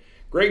point.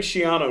 Greg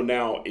Schiano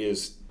now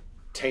is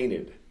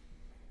tainted,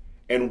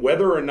 and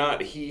whether or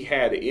not he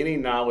had any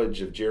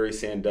knowledge of Jerry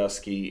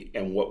Sandusky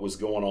and what was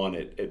going on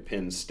at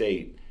Penn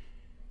State,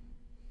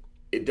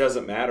 it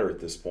doesn't matter at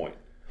this point.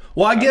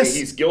 Well, I guess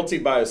he's guilty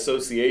by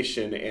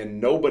association,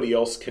 and nobody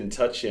else can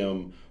touch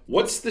him.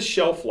 What's the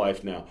shelf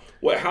life now?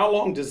 How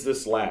long does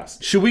this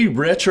last? Should we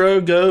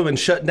retro go and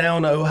shut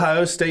down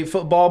Ohio State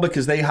football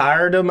because they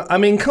hired him? I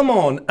mean, come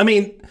on. I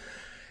mean,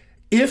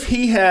 if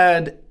he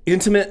had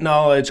intimate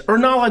knowledge or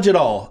knowledge at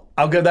all,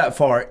 I'll go that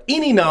far.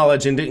 Any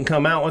knowledge and didn't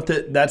come out with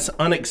it, that's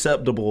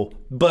unacceptable.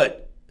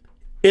 But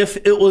if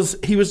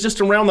he was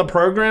just around the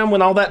program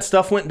when all that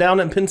stuff went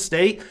down in Penn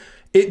State,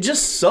 it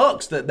just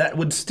sucks that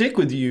would stick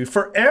with you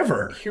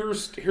forever.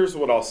 Here's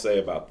what I'll say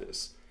about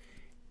this.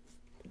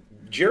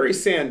 Jerry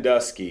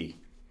Sandusky,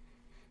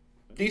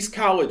 these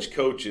college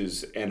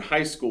coaches and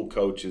high school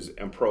coaches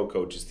and pro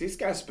coaches, these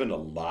guys spend a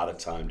lot of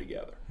time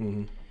together.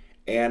 Mm-hmm.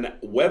 And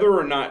whether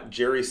or not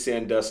Jerry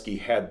Sandusky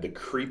had the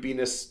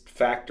creepiness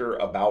factor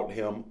about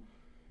him,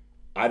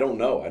 I don't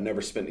know. I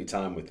never spent any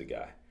time with the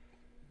guy.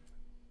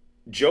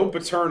 Joe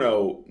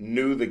Paterno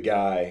knew the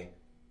guy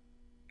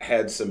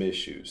had some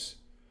issues.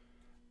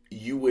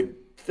 You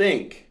would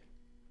think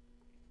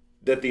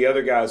that the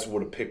other guys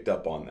would have picked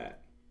up on that.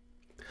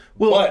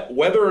 Well, but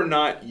whether or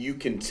not you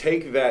can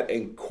take that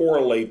and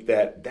correlate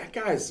that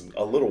guy's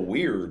a little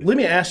weird. Let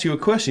me ask you a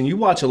question. You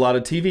watch a lot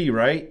of TV,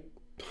 right?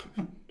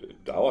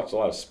 I watch a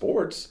lot of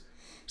sports.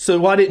 So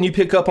why didn't you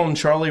pick up on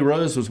Charlie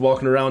Rose was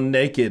walking around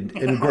naked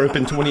and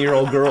groping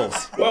 20-year-old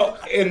girls? Well,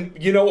 and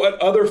you know what?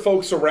 Other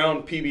folks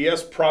around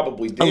PBS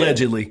probably did.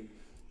 Allegedly.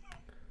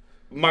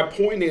 my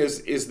point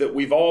is that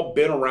we've all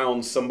been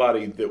around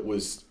somebody that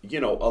was, a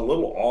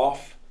little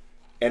off,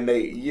 and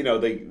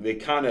they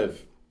kind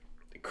of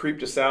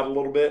creeped us out a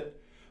little bit.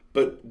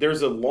 But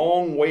there's a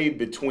long way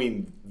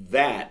between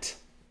that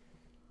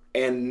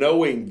and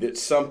knowing that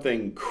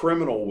something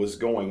criminal was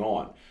going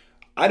on.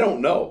 I don't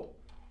know,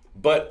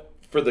 but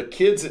for the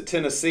kids at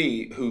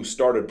Tennessee who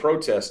started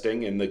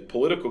protesting and the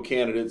political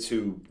candidates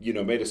who,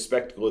 made a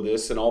spectacle of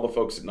this and all the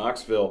folks at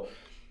Knoxville,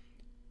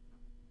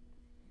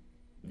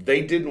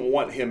 they didn't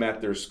want him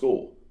at their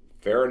school.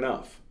 Fair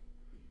enough.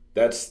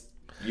 That's,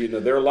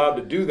 they're allowed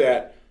to do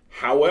that.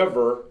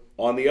 However,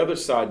 on the other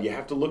side, you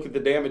have to look at the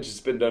damage that's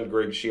been done to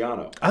Greg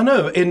Schiano. I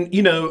know. And,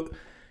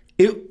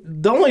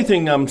 the only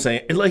thing I'm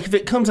saying, like, if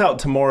it comes out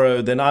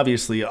tomorrow, then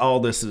obviously all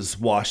this is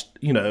washed.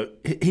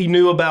 He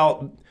knew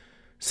about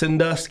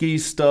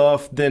Sandusky's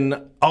stuff,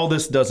 then all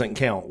this doesn't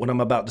count, what I'm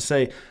about to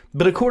say.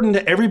 But according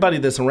to everybody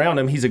that's around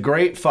him, he's a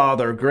great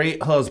father,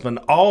 great husband,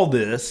 all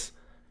this,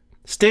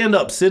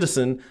 stand-up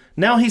citizen.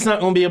 Now he's not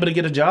going to be able to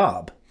get a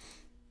job.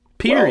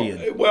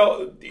 Period.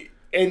 Well,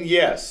 and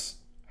yes.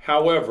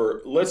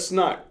 However, let's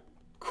not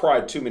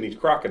cry too many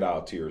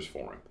crocodile tears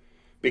for him,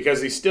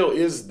 because he still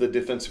is the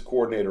defensive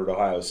coordinator at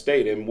Ohio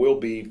State and will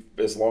be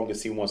as long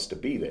as he wants to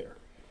be there.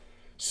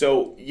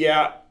 So,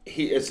 yeah,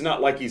 it's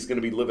not like he's going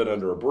to be living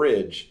under a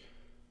bridge,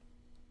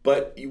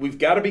 but we've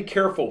got to be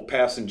careful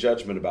passing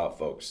judgment about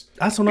folks.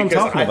 That's what I'm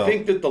talking about. Because I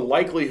think that the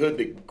likelihood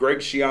that Greg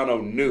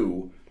Schiano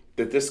knew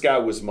that this guy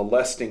was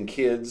molesting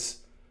kids,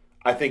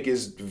 I think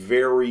is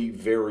very,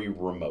 very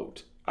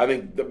remote. I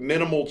think the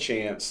minimal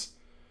chance,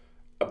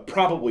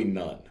 probably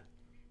none.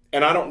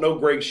 And I don't know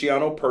Greg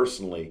Schiano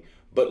personally,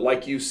 but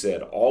like you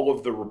said, all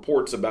of the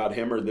reports about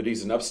him are that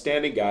he's an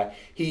upstanding guy.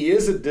 He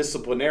is a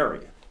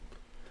disciplinarian.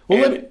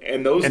 Well,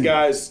 and those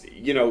guys,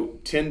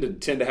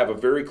 tend to have a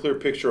very clear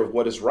picture of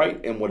what is right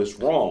and what is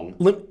wrong.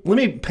 Let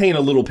me paint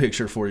a little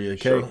picture for you,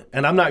 okay? Sure.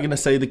 And I'm not going to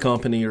say the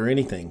company or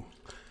anything,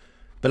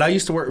 but I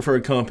used to work for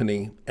a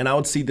company, and I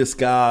would see this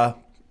guy,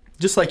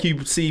 just like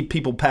you see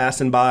people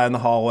passing by in the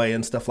hallway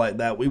and stuff like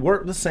that. We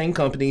worked the same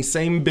company,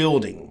 same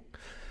building.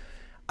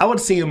 I would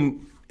see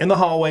him in the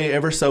hallway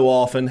ever so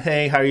often.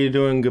 Hey, how are you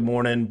doing? Good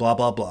morning, blah,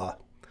 blah, blah.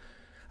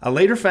 I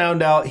later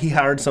found out he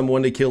hired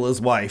someone to kill his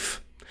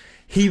wife.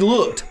 He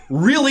looked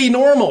really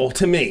normal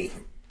to me.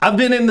 I've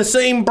been in the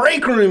same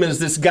break room as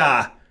this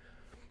guy.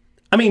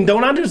 I mean,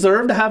 don't I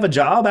deserve to have a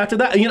job after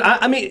that?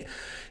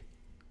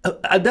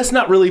 That's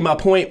not really my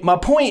point. My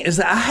point is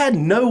that I had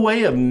no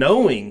way of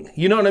knowing,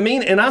 you know what I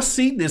mean? And I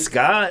see this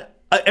guy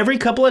every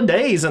couple of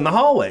days in the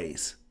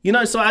hallways,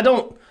 so I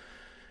don't,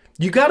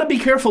 you got to be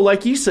careful,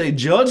 like you say,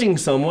 judging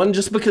someone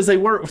just because they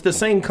work with the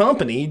same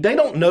company. They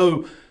don't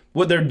know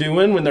what they're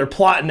doing when they're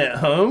plotting at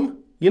home.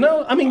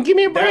 Give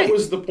me a break. That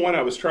was the point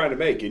I was trying to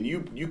make, and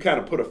you kind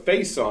of put a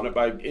face on it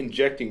by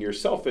injecting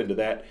yourself into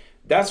that.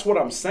 That's what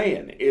I'm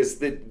saying, is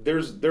that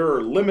there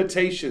are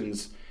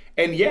limitations.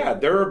 And yeah,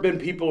 there have been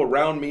people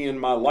around me in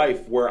my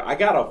life where I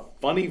got a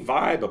funny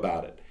vibe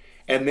about it.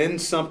 And then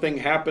something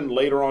happened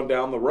later on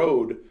down the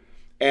road,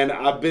 and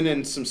I've been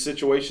in some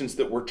situations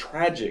that were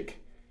tragic.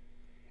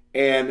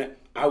 And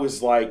I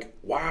was like,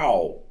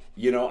 wow,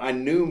 I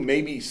knew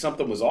maybe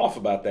something was off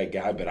about that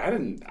guy, but I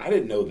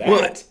didn't know that.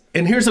 Well,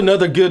 and here's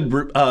another good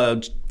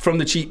from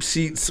the cheap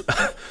seats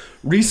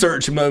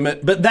research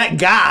moment. But that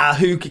guy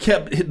who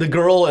kept the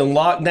girl in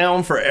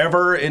lockdown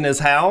forever in his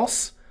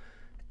house,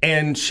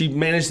 and she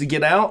managed to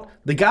get out,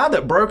 the guy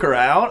that broke her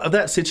out of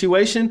that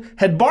situation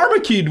had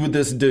barbecued with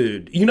this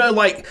dude,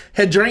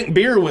 had drank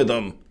beer with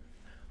him.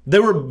 They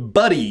were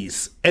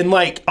buddies. And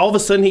all of a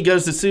sudden he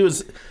goes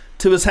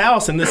to his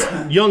house, and this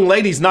young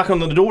lady's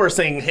knocking on the door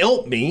saying,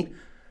 help me. I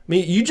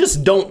mean, you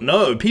just don't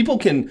know. People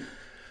can,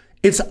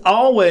 it's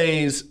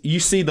always, you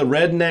see the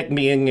redneck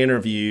being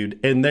interviewed,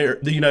 and they're,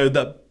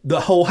 the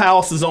whole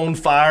house is on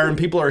fire and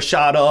people are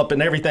shot up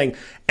and everything.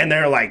 And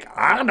they're like,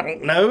 I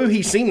don't know.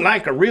 He seemed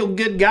like a real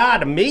good guy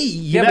to me.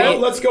 You know? Well,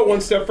 let's go one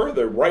step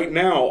further. Right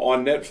now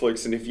on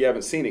Netflix, and if you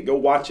haven't seen it, go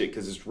watch it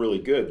because it's really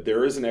good.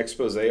 There is an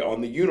expose on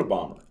the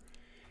Unabomber.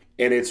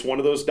 And it's one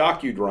of those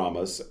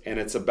docudramas, and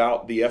it's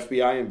about the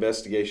FBI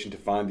investigation to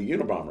find the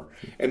Unabomber.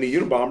 And the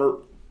Unabomber,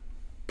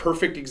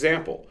 perfect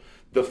example.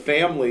 The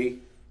family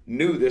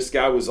knew this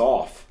guy was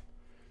off.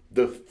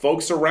 The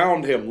folks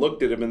around him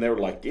looked at him and they were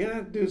like, yeah,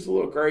 that dude's a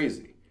little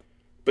crazy.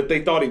 But they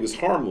thought he was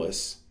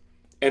harmless.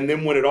 And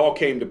then when it all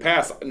came to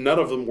pass, none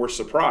of them were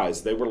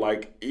surprised. They were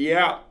like,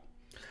 yeah.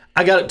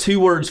 I got 2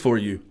 words for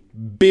you.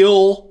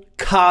 Bill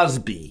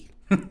Cosby.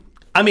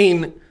 I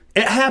mean,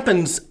 it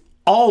happens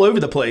all over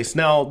the place.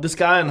 Now, this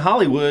guy in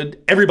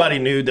Hollywood, everybody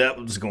knew that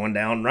was going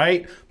down,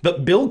 right?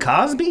 But Bill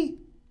Cosby?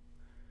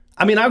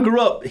 I mean, I grew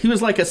up, he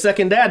was like a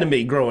second dad to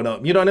me growing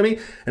up, you know what I mean?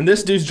 And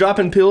this dude's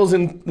dropping pills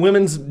in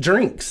women's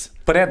drinks.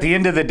 But at the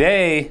end of the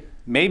day,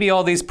 maybe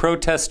all these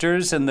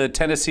protesters and the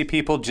Tennessee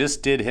people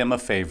just did him a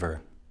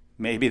favor.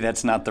 Maybe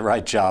that's not the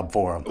right job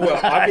for him. Well,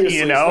 obviously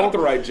it's not the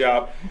right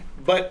job.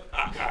 But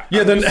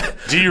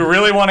do you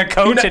really want to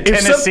coach at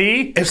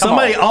Tennessee? If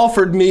somebody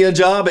offered me a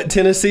job at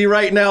Tennessee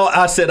right now,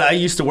 I said I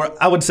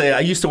would say I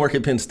used to work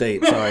at Penn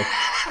State. Sorry.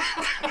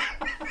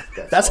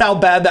 That's how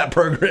bad that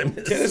program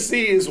is.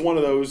 Tennessee is one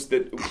of those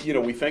that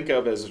we think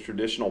of as a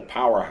traditional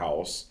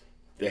powerhouse.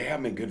 They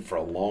haven't been good for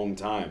a long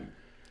time.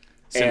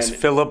 Since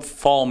Philip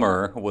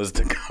Fulmer was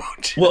the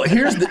coach. Well,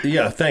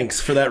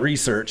 thanks for that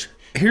research.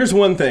 Here's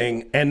one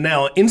thing, and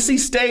now NC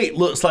State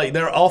looks like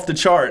they're off the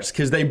charts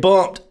because they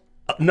bumped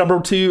number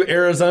 2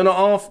 Arizona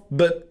off,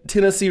 but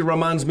Tennessee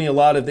reminds me a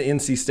lot of the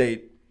NC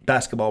State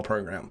basketball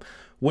program,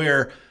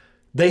 where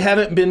they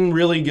haven't been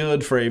really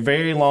good for a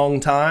very long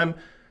time,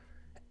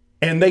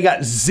 and they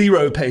got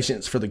zero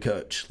patience for the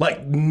coach.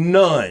 Like,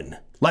 none.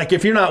 Like,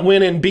 if you're not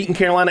beating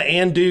Carolina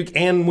and Duke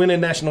and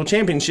winning national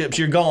championships,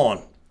 you're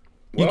gone.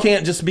 You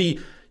can't just be,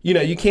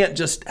 you can't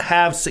just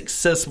have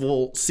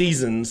successful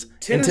seasons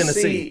in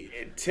Tennessee.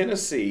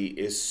 Tennessee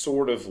is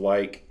sort of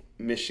like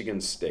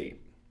Michigan State.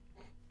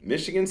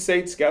 Michigan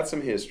State's got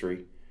some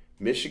history.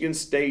 Michigan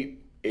State,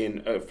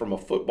 from a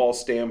football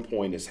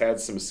standpoint, has had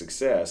some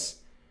success,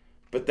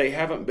 but they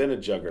haven't been a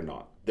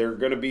juggernaut. They're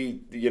going to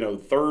be,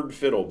 third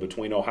fiddle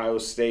between Ohio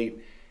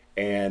State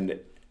and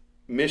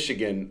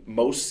Michigan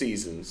most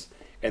seasons,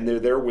 and they're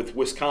there with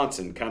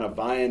Wisconsin kind of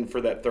vying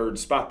for that third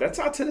spot. That's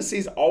how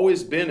Tennessee's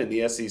always been in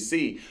the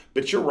SEC.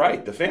 But you're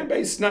right, the fan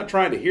base is not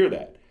trying to hear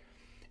that.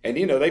 And,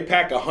 they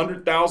pack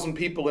 100,000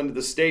 people into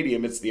the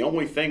stadium. It's the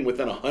only thing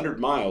within 100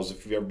 miles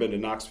if you've ever been to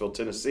Knoxville,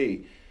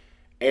 Tennessee.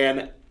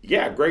 And,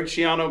 yeah, Greg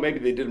Schiano, maybe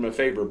they did him a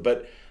favor.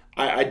 But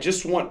I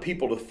just want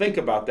people to think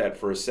about that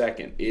for a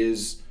second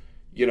is,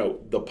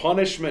 the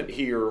punishment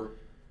here,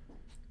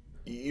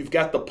 you've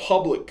got the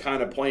public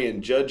kind of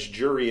playing judge,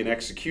 jury, and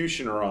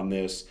executioner on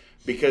this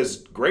because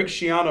Greg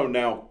Schiano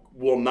now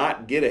will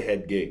not get a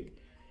head gig.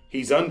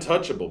 He's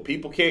untouchable.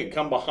 People can't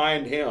come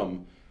behind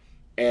him.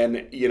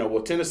 And,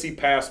 Tennessee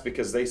passed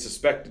because they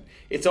suspected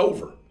it's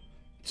over.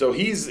 So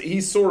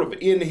he's sort of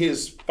in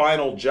his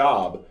final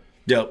job.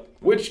 Yep.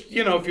 Which,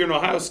 if you're an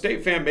Ohio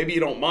State fan, maybe you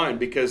don't mind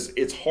because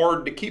it's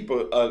hard to keep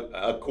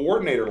a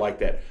coordinator like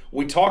that.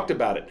 We talked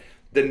about it.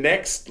 The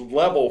next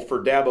level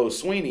for Dabo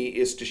Swinney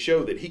is to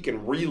show that he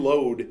can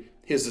reload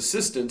his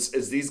assistants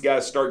as these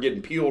guys start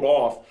getting peeled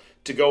off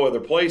to go other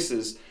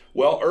places.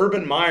 Well,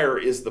 Urban Meyer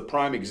is the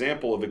prime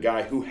example of a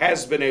guy who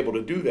has been able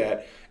to do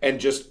that and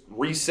just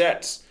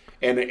resets.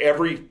 And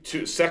every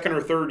second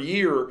or third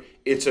year,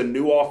 it's a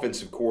new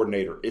offensive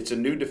coordinator. It's a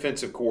new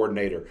defensive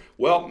coordinator.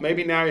 Well,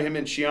 maybe now him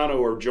and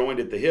Schiano are joined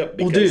at the hip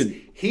because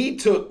he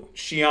took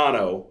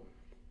Schiano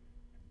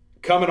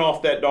coming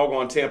off that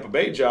doggone Tampa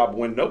Bay job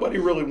when nobody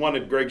really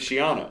wanted Greg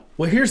Schiano.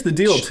 Well, here's the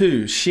deal,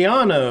 too.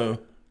 Schiano,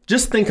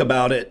 just think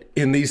about it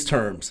in these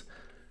terms.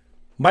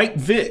 Mike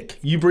Vick,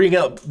 you bring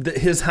up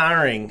his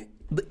hiring,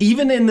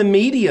 even in the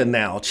media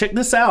now. Check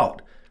this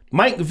out.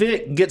 Mike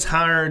Vick gets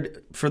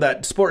hired for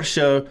that sports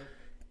show,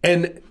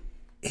 and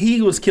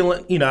he was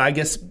killing,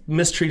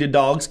 mistreated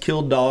dogs,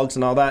 killed dogs,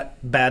 and all that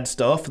bad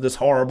stuff. That's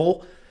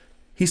horrible.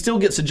 He still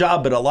gets a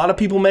job, but a lot of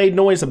people made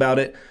noise about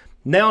it.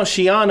 Now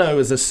Schiano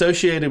is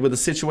associated with a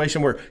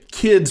situation where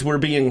kids were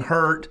being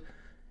hurt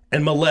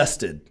and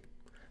molested.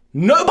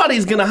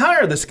 Nobody's going to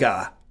hire this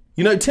guy.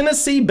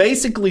 Tennessee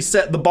basically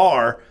set the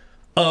bar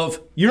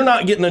of you're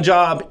not getting a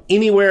job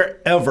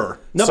anywhere ever.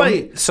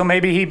 Nobody. So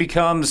maybe he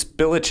becomes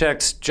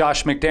Belichick's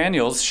Josh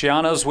McDaniels.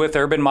 Schiano's with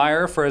Urban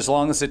Meyer for as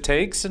long as it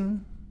takes,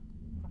 and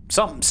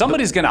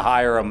somebody's going to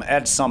hire him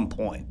at some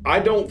point. I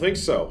don't think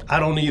so. I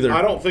don't either.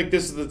 I don't think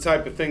this is the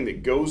type of thing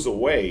that goes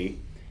away,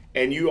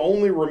 and you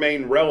only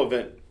remain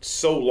relevant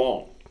so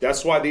long.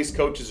 That's why these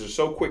coaches are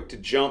so quick to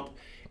jump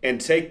and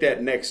take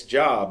that next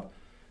job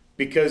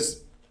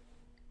because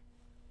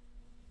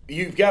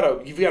you've got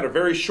a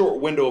very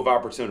short window of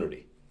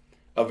opportunity,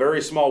 a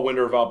very small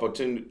window of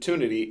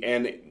opportunity,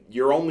 and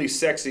you're only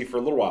sexy for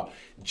a little while.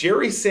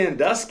 Jerry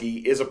Sandusky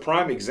is a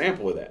prime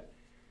example of that.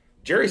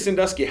 Jerry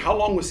Sandusky, how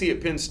long was he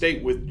at Penn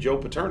State with Joe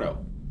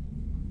Paterno?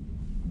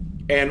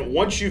 And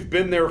once you've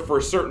been there for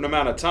a certain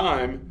amount of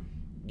time,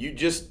 you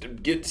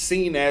just get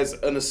seen as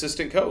an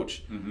assistant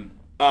coach. Mm-hmm.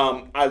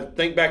 I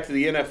think back to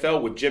the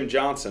NFL with Jim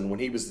Johnson when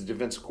he was the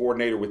defensive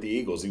coordinator with the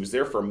Eagles. He was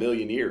there for a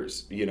million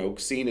years,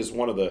 seen as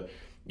one of the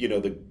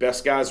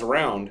best guys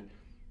around.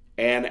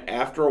 And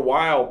after a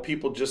while,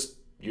 people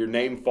your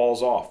name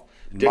falls off.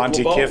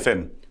 Monty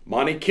Kiffin.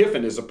 Monty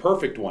Kiffin is a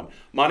perfect one.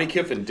 Monty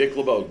Kiffin, Dick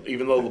LeBeau,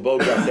 even though LeBeau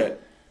got that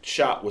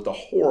shot with a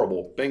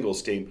horrible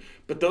Bengals team.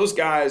 But those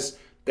guys,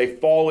 they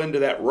fall into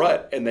that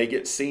rut and they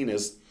get seen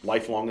as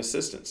lifelong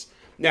assistants.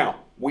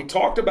 Now, we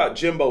talked about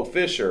Jimbo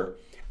Fisher,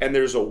 and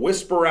there's a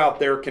whisper out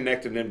there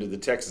connecting him to the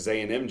Texas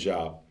A&M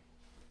job.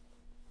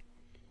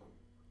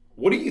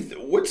 What do you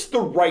what's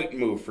the right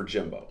move for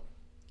Jimbo?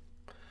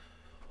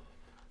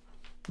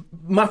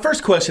 My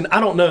first question, I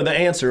don't know the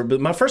answer,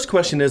 but my first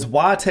question is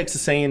why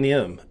Texas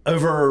A&M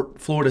over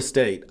Florida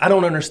State? I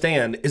don't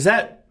understand. Is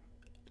that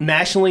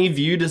nationally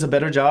viewed as a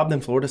better job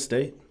than Florida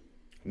State?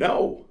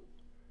 No.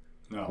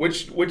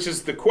 Which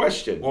is the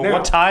question. Well, now,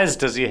 what ties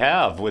does he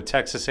have with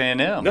Texas A&M?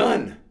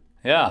 None.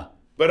 Yeah.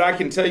 But I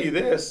can tell you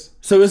this.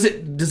 So does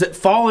it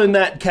fall in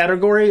that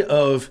category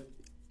of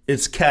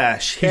it's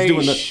cash?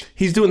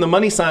 He's doing the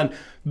money sign.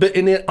 But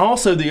and it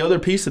also the other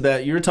piece of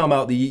that, you were talking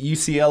about the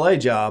UCLA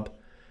job.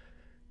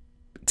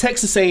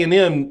 Texas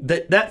A&M,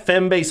 that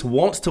fan base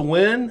wants to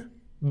win,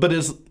 but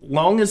as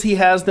long as he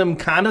has them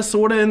kind of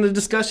sort of in the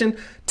discussion,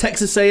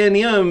 Texas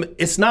A&M,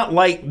 it's not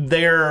like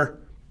they're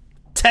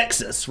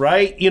Texas,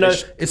 right? You know,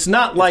 it's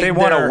not like if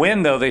they want to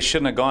win, though, they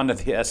shouldn't have gone to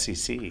the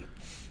SEC.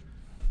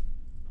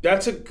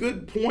 That's a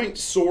good point,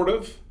 sort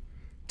of.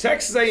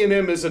 Texas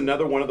A&M is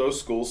another one of those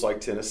schools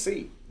like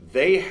Tennessee.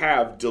 They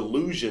have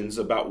delusions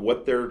about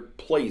what their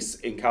place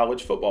in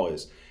college football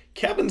is.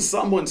 Kevin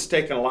Sumlin's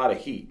taken a lot of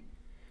heat.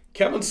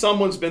 Kevin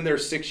Sumlin's been there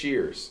 6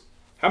 years.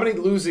 How many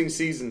losing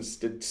seasons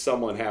did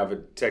Sumlin have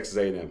at Texas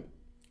A&M?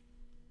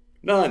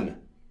 None.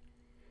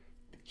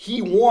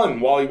 He won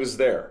while he was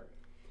there.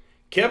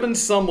 Kevin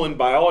Sumlin,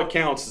 by all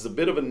accounts, is a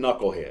bit of a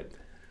knucklehead.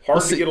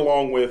 Hard to get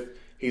along with.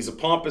 He's a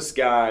pompous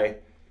guy.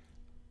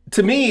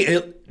 To me,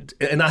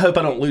 and I hope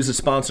I don't lose a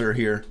sponsor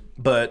here,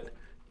 but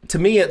to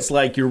me it's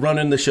like you're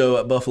running the show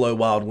at Buffalo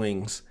Wild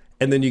Wings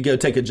and then you go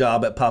take a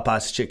job at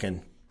Popeye's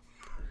Chicken.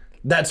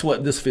 That's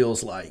what this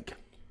feels like.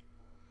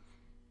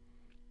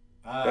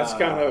 That's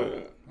kind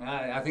of...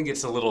 I think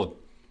it's a little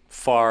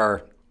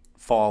far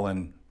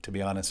fallen, to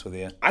be honest with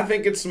you. I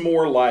think it's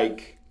more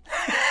like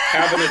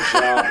having a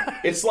job.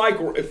 It's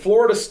like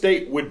Florida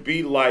State would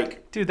be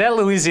like... Dude, that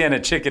Louisiana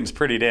chicken's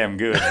pretty damn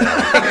good.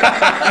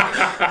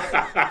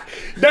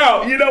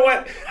 No, you know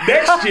what?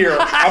 Next year,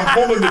 I'm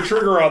pulling the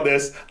trigger on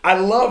this. I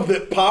love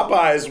that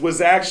Popeyes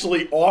was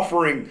actually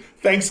offering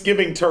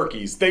Thanksgiving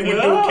turkeys. They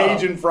would do a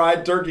Cajun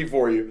fried turkey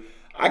for you.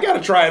 I got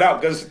to try it out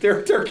because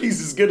their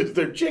turkey's as good as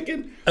their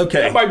chicken.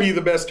 Okay. That might be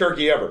the best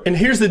turkey ever. And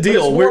here's the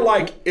deal.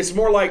 It's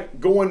more like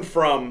going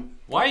from...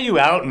 Why are you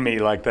outing me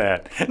like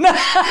that?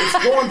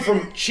 It's going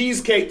from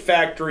Cheesecake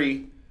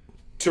Factory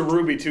to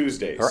Ruby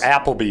Tuesdays. Or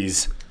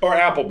Applebee's. Or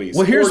Applebee's.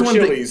 Well, here's or one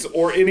Chili's.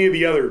 Or any of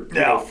the other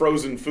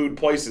frozen food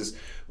places.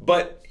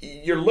 But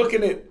you're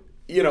looking at,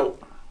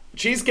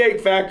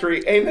 Cheesecake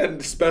Factory, ain't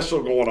nothing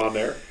special going on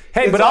there.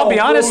 Hey, but I'll be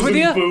honest with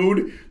you.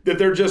 Food that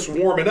they're just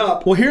warming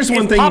up. Well, here's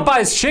one thing. If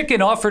Popeye's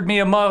Chicken offered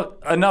me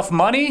enough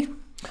money,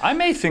 I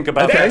may think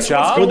about that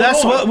job. Well,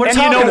 that's what we're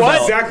talking about. And you know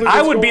what? Exactly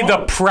I would be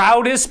the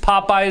proudest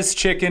Popeye's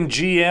Chicken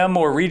GM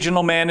or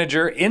regional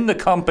manager in the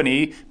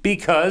company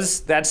because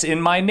that's in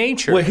my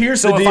nature. Well,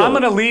 here's the deal. So if I'm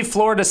going to leave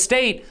Florida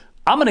State,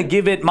 I'm going to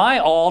give it my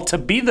all to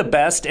be the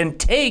best and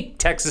take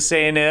Texas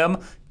A&M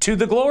to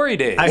the glory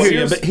days. I hear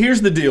you, but here's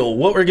the deal.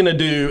 What we're going to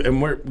do,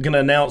 and we're going to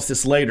announce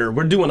this later,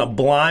 we're doing a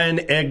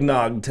blind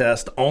eggnog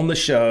test on the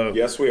show.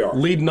 Yes, we are.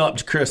 Leading up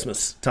to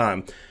Christmas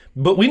time.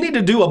 But we need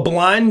to do a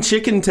blind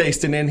chicken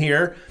tasting in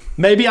here.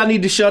 Maybe I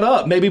need to shut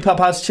up. Maybe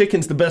Popeye's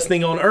Chicken's the best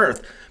thing on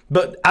earth.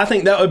 But I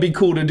think that would be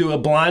cool to do a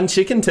blind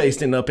chicken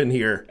tasting up in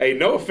here. Hey,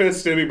 no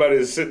offense to anybody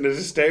that's sitting at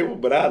this table,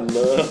 but I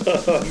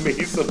love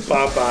me some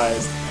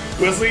Popeyes.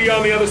 We'll see you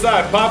on the other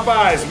side.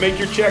 Popeyes, make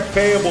your check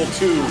payable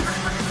to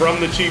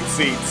From the Cheap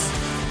Seats.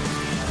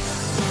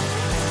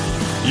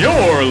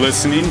 You're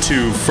listening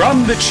to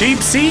From the Cheap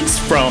Seats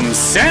from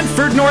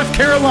Sanford, North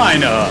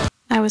Carolina.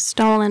 I was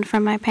stolen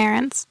from my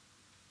parents.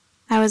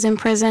 I was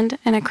imprisoned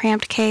in a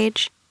cramped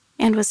cage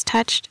and was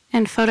touched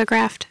and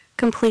photographed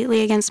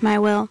completely against my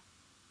will,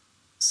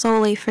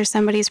 solely for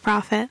somebody's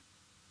profit.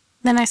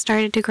 Then I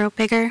started to grow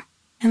bigger,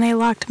 and they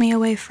locked me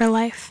away for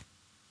life.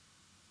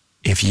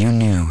 If you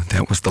knew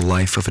that was the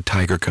life of a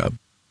tiger cub,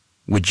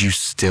 would you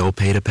still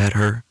pay to pet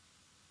her?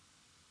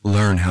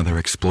 Learn how they're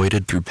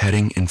exploited through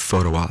petting and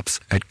photo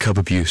ops at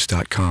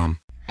cubabuse.com.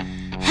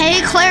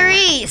 Hey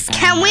Clarice,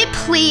 can we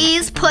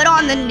please put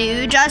on the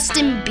new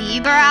Justin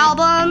Bieber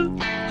album?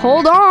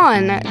 Hold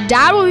on,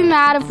 Dad will be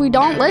mad if we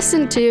don't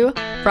listen to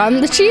From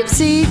the Cheap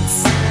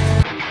Seats.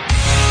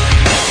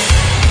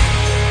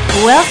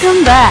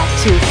 Welcome back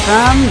to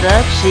From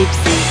the Cheap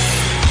Seats.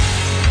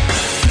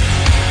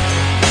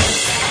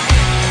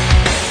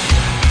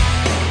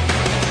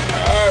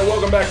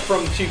 Welcome back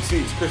from the Cheap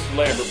Seats. Kristen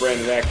Lambert,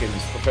 Brandon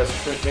Atkins, Professor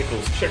Trent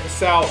Nichols. Check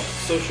us out,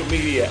 social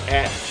media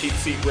at Cheap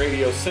Seat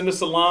Radio. Send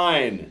us a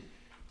line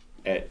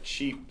at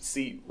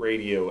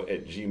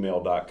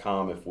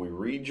cheapseatradio@gmail.com. If we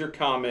read your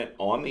comment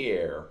on the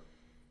air,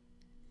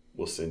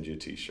 we'll send you a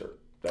t-shirt.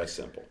 That's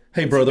simple.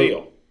 Hey,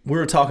 brother, we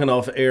were talking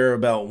off air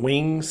about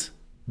wings.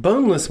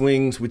 Boneless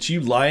wings, which you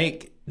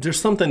like, there's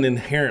something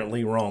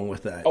inherently wrong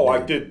with that. Oh,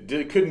 dude.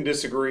 I couldn't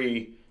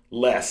disagree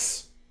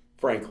less.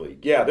 Frankly,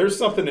 yeah, there's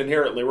something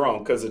inherently wrong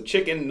because a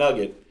chicken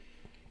nugget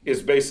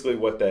is basically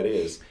what that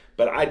is.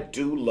 But I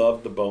do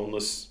love the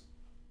boneless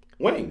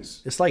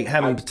wings. It's like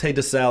having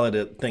potato salad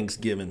at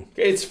Thanksgiving.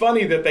 It's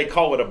funny that they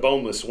call it a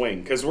boneless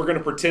wing because we're going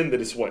to pretend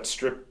that it's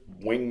strip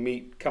wing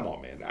meat. Come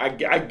on, man.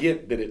 I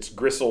get that it's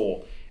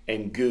gristle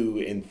and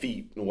goo and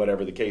feet and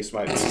whatever the case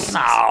might be.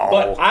 No.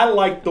 But I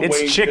like the way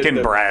it's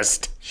chicken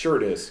breast. Sure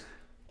it is.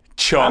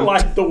 Chunked. I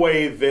like the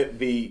way that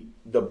the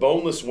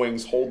boneless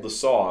wings hold the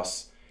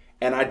sauce.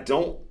 And I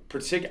don't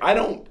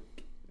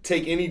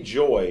take any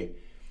joy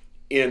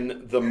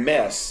in the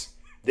mess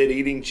that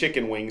eating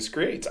chicken wings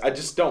creates. I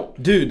just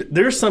don't. Dude,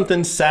 there's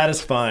something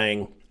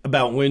satisfying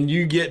about when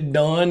you get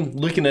done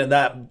looking at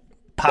that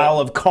pile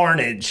of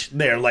carnage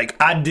there. Like,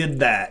 I did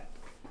that.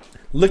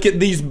 Look at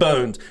these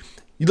bones.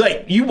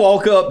 Like, you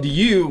walk up to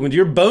you when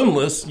you're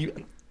boneless,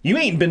 you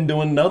ain't been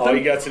doing nothing. All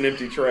you got's an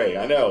empty tray.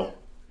 I know.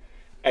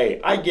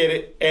 Hey, I get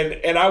it.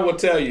 And I will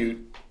tell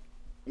you,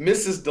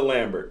 Mrs.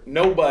 DeLambert,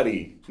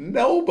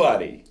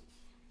 nobody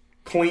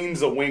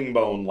cleans a wing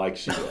bone like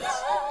she does.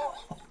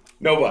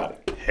 Nobody.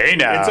 Hey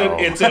now.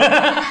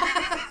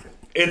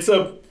 It's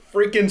a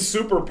freaking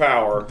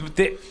superpower.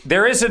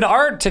 There is an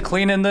art to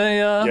cleaning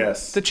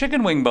the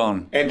chicken wing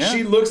bone. And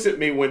she looks at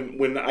me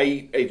when I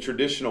eat a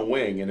traditional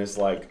wing and it's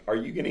like, are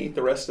you going to eat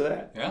the rest of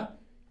that? Yeah.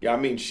 Yeah, I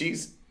mean, she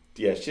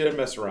doesn't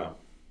mess around.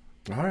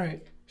 All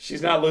right.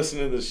 She's not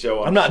listening to the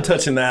show. I'm not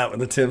touching that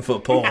with a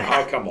 10-foot pole.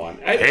 Oh, come on.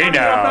 Hey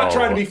now. I'm not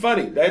trying to be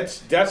funny. That's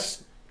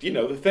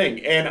the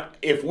thing. And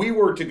if we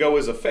were to go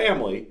as a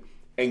family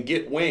and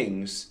get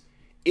wings,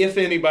 if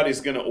anybody's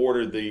going to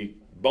order the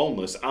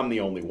boneless, I'm the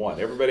only one.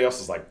 Everybody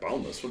else is like,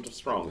 boneless?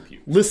 What's wrong with you?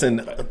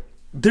 Listen,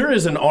 there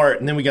is an art,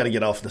 and then we got to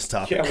get off this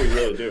topic. Yeah, we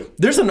really do.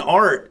 There's an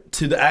art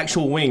to the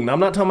actual wing. Now, I'm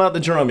not talking about the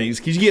drummies,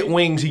 because you get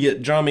wings, you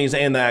get drummies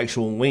and the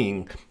actual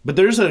wing. But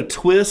there's a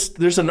twist,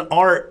 there's an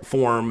art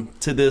form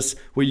to this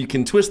where you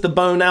can twist the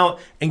bone out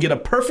and get a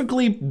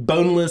perfectly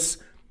boneless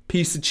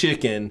piece of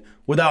chicken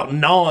without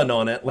gnawing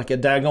on it like a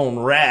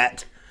daggone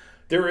rat.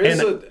 There is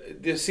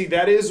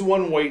that is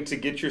one way to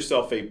get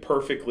yourself a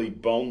perfectly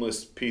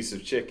boneless piece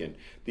of chicken.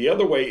 The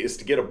other way is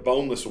to get a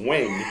boneless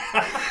wing.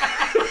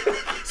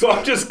 So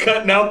I'm just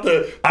cutting out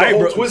the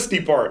whole twisty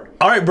part.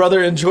 All right,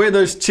 brother, enjoy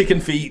those chicken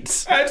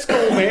feet. That's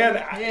cool,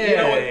 man. You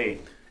know,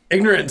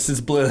 ignorance is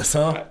bliss,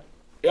 huh?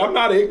 I'm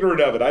not ignorant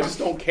of it. I just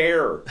don't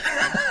care.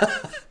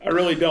 I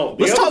really don't.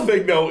 The other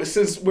thing, though,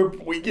 since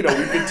we've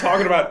been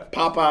talking about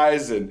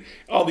Popeyes and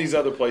all these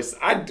other places,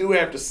 I do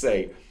have to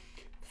say,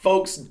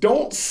 folks,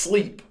 don't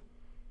sleep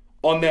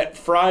on that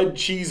fried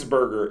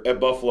cheeseburger at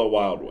Buffalo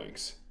Wild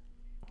Wings,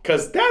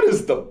 because that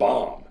is the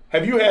bomb.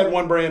 Have you had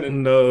one,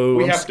 Brandon? No,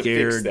 we I'm have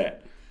scared. to fix that.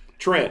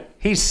 Trent,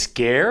 he's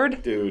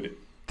scared, dude.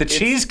 The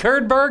cheese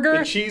curd burger.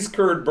 The cheese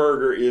curd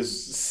burger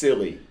is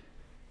silly.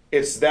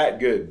 It's that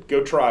good.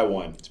 Go try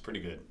one. It's pretty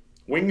good.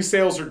 Wing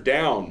sales are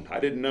down. I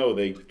didn't know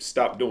they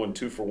stopped doing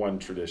 2-for-1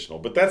 traditional,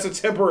 but that's a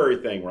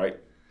temporary thing, right?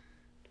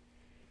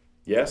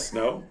 Yes?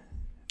 No?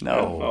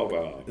 No. Oh,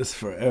 well. It's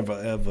forever,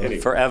 ever.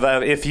 Anyway.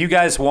 Forever. If you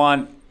guys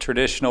want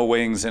traditional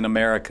wings in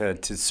America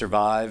to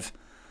survive,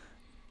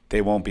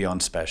 they won't be on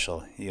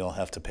special. You'll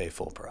have to pay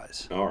full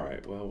price. All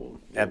right. Well,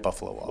 at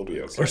Buffalo Wild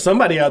Wings. Or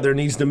somebody out there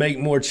needs to make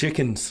more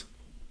chickens.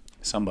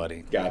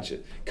 Somebody. Gotcha.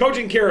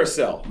 Coaching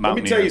carousel. Let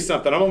me tell you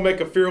something. I'm going to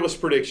make a fearless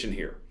prediction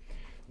here.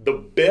 The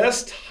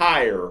best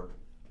hire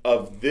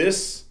of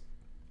this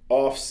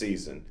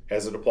offseason,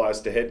 as it applies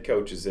to head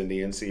coaches in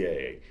the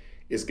NCAA,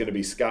 is going to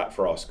be Scott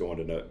Frost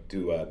going to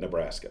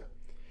Nebraska.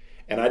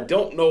 And I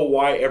don't know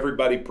why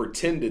everybody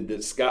pretended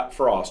that Scott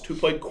Frost, who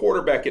played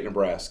quarterback at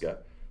Nebraska,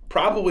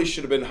 probably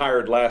should have been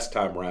hired last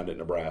time around at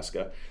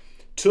Nebraska,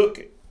 took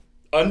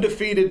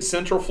undefeated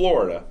Central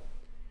Florida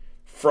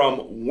from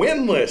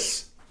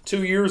winless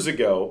 2 years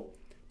ago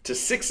to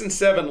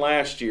 6-7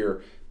 last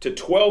year to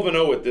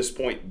 12-0 at this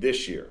point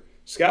this year.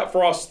 Scott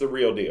Frost's the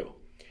real deal.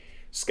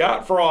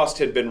 Scott Frost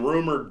had been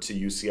rumored to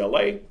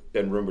UCLA,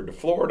 been rumored to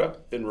Florida,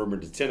 been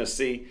rumored to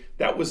Tennessee.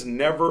 That was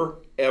never,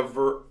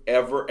 ever,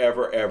 ever,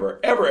 ever, ever,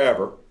 ever,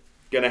 ever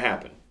going to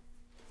happen.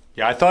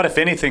 Yeah, I thought if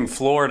anything,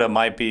 Florida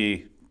might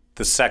be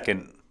the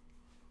second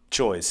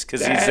choice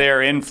because he's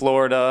there in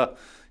Florida.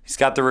 He's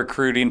got the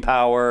recruiting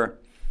power.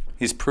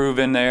 He's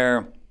proven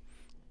there.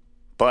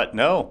 But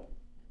no,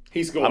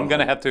 I'm going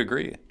to have to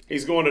agree.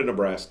 He's going to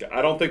Nebraska.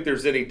 I don't think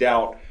there's any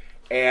doubt.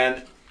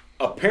 And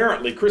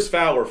apparently, Chris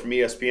Fowler from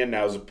ESPN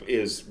now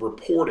is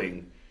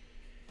reporting.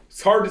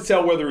 It's hard to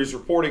tell whether he's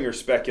reporting or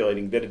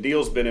speculating that a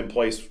deal's been in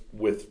place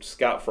with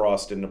Scott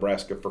Frost in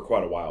Nebraska for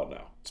quite a while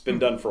now. It's been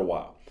done for a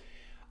while.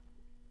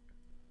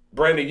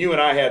 Brandon, you and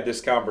I had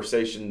this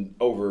conversation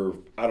over,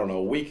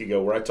 a week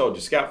ago where I told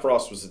you Scott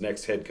Frost was the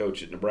next head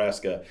coach at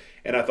Nebraska,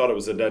 and I thought it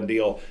was a done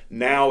deal.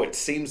 Now it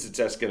seems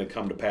that's going to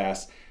come to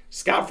pass.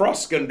 Scott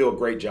Frost is going to do a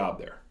great job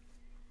there.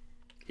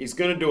 He's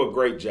going to do a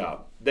great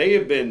job. They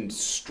have been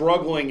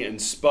struggling and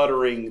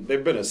sputtering.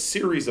 They've been a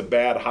series of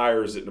bad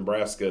hires at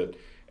Nebraska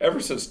ever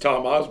since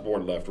Tom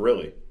Osborne left,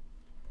 really.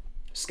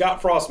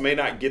 Scott Frost may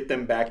not get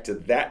them back to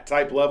that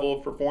type level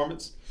of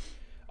performance.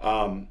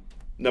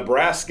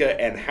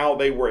 Nebraska and how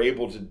they were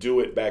able to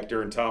do it back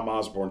during Tom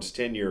Osborne's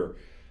tenure,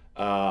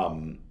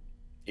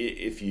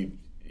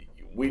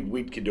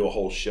 we could do a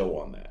whole show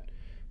on that.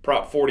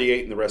 Prop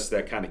 48 and the rest of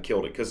that kind of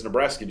killed it because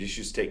Nebraska just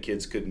used to take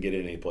kids couldn't get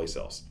in any place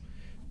else.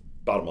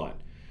 Bottom line.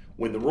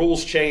 When the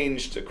rules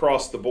changed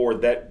across the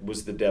board, that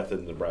was the death of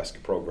the Nebraska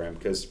program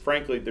because,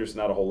 frankly, there's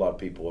not a whole lot of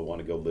people that want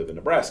to go live in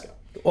Nebraska.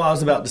 Well, I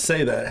was about to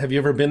say that. Have you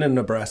ever been in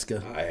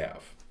Nebraska? I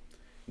have.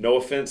 No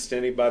offense to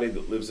anybody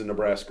that lives in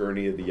Nebraska or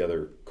any of the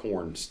other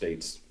corn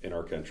states in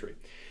our country.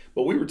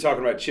 But we were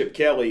talking about Chip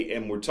Kelly,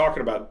 and we're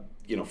talking about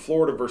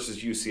Florida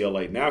versus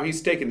UCLA. Now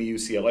he's taking the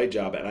UCLA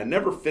job, and I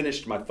never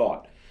finished my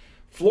thought.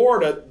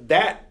 Florida,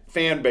 that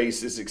fan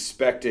base is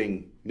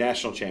expecting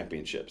national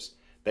championships.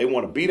 They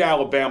want to beat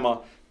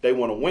Alabama. They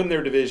want to win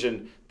their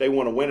division. They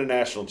want to win a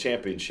national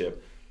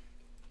championship.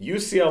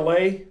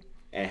 UCLA,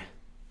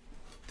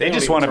 They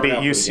just want to beat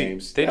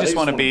UC. They just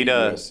want to beat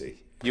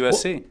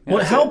USC.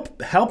 Well,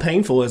 how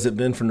painful has it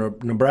been for a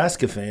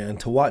Nebraska fan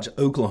to watch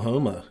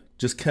Oklahoma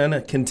just kind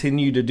of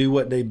continue to do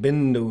what they've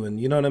been doing?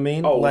 You know what I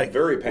mean? Oh,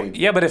 very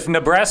painful. Yeah, but if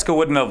Nebraska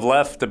wouldn't have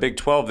left the Big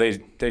 12,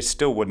 they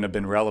still wouldn't have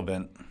been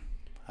relevant.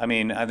 I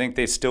mean, I think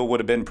they still would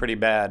have been pretty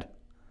bad.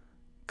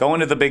 Going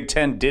to the Big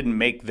 10 didn't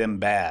make them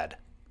bad.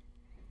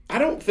 I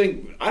don't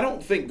think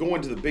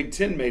going to the Big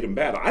 10 made them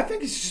bad. I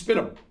think it's just been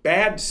a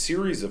bad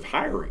series of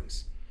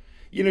hirings.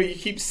 You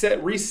keep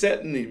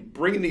resetting,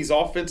 bringing these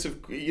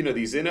offensive,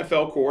 these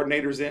NFL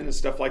coordinators in and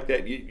stuff like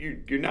that.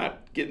 You're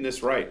not getting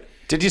this right.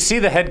 Did you see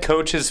the head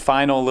coach's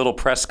final little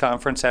press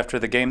conference after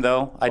the game,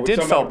 though? I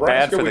did felt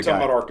bad for the guy. Are we talking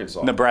about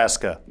Arkansas?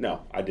 Nebraska.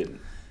 No, I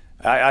didn't.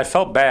 I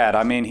felt bad.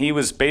 I mean, he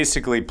was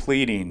basically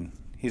pleading.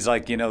 He's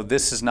like,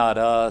 this is not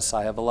us.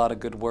 I have a lot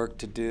of good work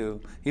to do.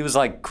 He was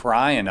like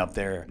crying up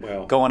there,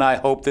 going, I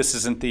hope this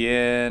isn't the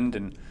end.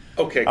 And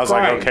okay, I was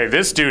like, okay,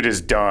 this dude is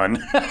done.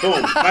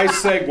 Boom,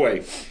 nice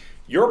segue.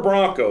 Your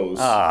Broncos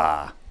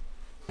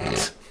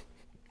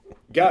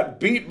got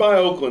beat by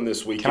Oakland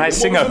this weekend. Can I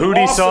sing a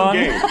Hootie song?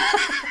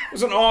 It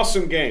was an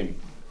awesome game.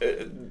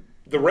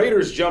 The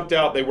Raiders jumped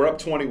out. They were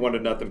up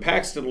 21-0.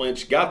 Paxton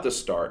Lynch got the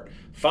start.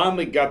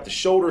 Finally got the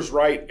shoulders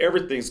right.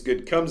 Everything's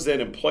good. Comes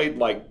in and played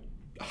like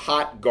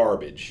hot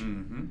garbage.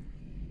 Mm-hmm.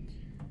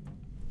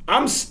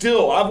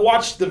 I've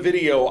watched the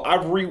video.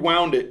 I've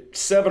rewound it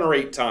 7 or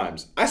 8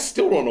 times. I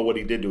still don't know what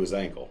he did to his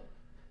ankle.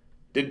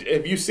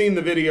 Have you seen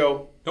the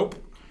video? Nope.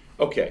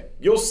 Okay,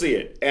 you'll see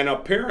it. And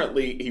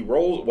apparently he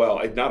rolled,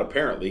 not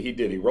apparently, he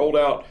did. He rolled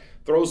out,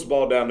 throws the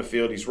ball down the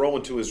field. He's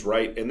rolling to his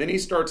right, and then he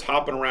starts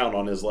hopping around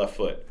on his left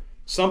foot.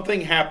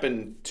 Something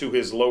happened to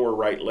his lower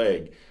right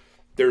leg.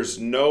 There's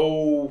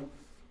no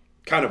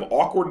kind of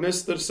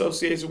awkwardness that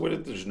associates with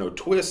it. There's no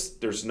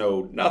twist. There's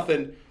no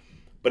nothing.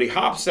 But he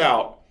hops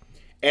out,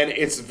 and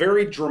it's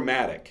very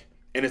dramatic.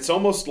 And it's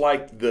almost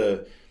like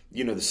the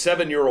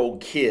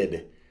 7-year-old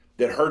kid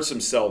that hurts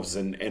himself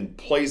and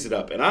plays it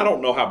up. And I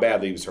don't know how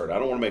badly he was hurt. I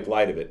don't want to make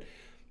light of it.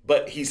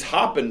 But he's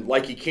hopping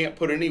like he can't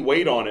put any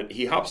weight on it.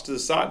 He hops to the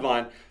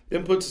sideline,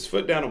 then puts his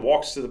foot down and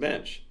walks to the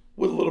bench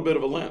with a little bit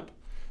of a limp.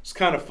 It's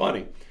kind of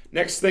funny.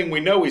 Next thing we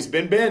know, he's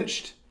been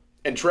benched.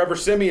 And Trevor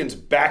Siemian's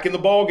back in the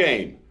ball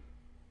game.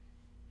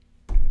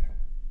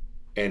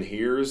 And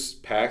here's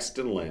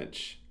Paxton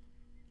Lynch,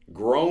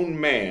 grown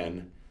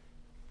man,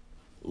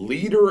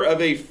 leader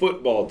of a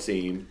football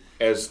team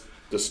as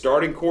the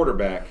starting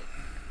quarterback,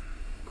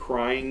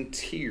 crying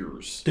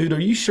tears. Dude, are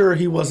you sure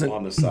he wasn't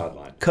on the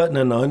sideline cutting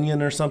an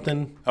onion or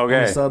something on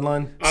the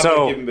sideline? I'm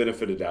going to give him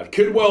benefit of the doubt.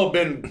 Could well have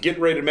been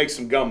getting ready to make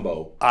some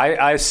gumbo.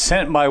 I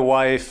sent my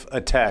wife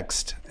a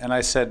text, and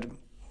I said,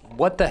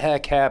 what the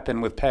heck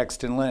happened with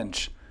Paxton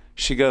Lynch?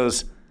 She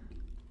goes,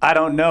 I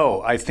don't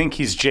know. I think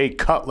he's Jay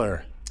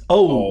Cutler.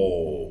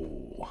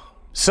 Oh.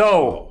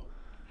 So,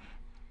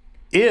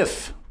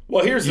 if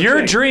here's the your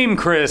thing. dream,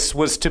 Chris,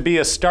 was to be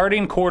a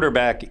starting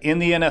quarterback in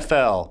the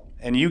NFL,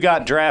 and you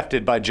got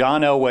drafted by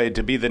John Elway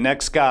to be the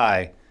next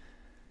guy,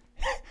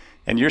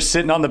 and you're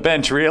sitting on the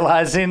bench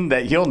realizing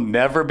that you'll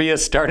never be a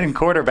starting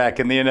quarterback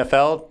in the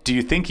NFL, do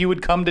you think you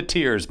would come to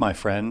tears, my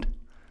friend?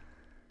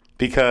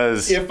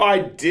 Because if I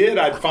did,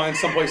 I'd find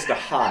someplace to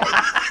hide.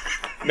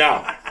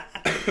 Now,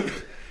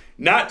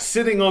 not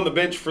sitting on the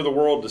bench for the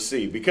world to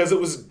see, because it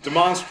was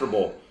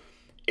demonstrable.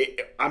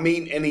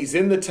 And he's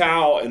in the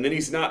towel, and then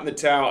he's not in the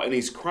towel, and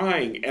he's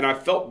crying, and I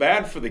felt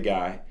bad for the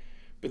guy.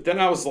 But then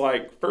I was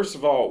like, first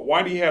of all,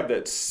 why do you have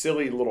that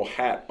silly little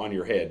hat on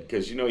your head?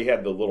 Because, he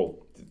had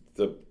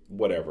the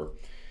whatever.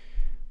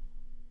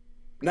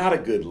 Not a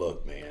good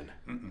look, man.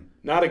 Mm-mm.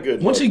 Not a good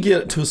look. Once you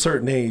get to a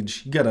certain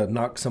age, you got to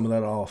knock some of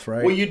that off,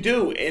 right? Well, you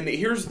do. And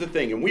here's the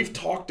thing, and we've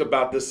talked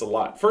about this a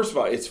lot. First of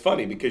all, it's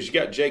funny because you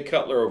got Jay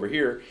Cutler over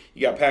here.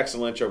 You got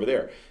Paxton Lynch over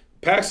there.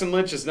 Paxton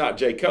Lynch is not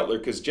Jay Cutler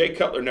because Jay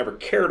Cutler never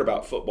cared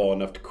about football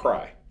enough to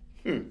cry.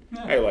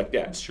 I like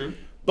that. That's true.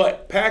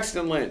 But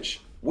Paxton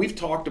Lynch, we've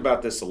talked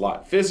about this a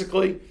lot.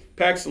 Physically,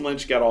 Paxton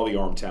Lynch got all the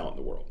arm talent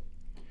in the world.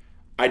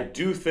 I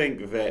do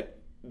think that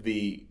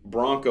the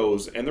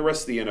Broncos and the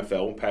rest of the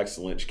NFL, when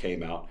Paxton Lynch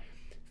came out,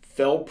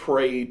 fell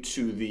prey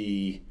to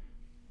the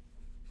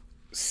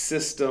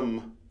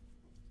system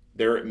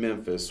there at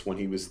Memphis when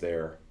he was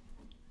there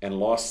and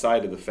lost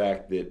sight of the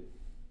fact that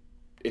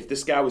if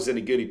this guy was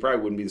any good, he probably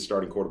wouldn't be the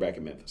starting quarterback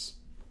in Memphis.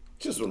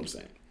 Just what I'm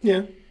saying.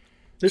 Yeah.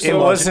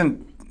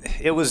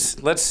 It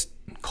was, let's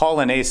call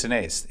an ace an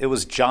ace. It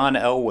was John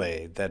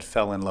Elway that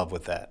fell in love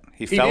with that.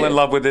 He fell in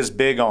love with his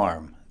big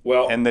arm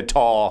and the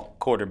tall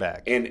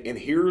quarterback. And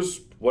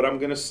here's what I'm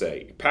going to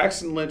say.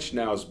 Paxton Lynch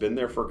now has been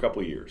there for a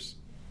couple of years.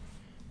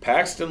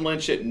 Paxton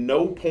Lynch at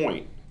no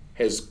point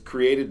has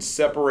created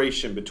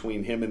separation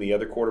between him and the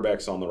other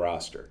quarterbacks on the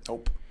roster.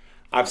 Nope.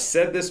 I've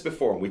said this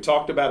before, and we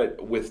talked about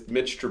it with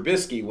Mitch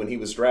Trubisky when he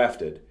was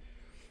drafted,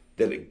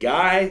 that a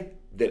guy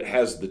that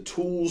has the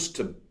tools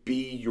to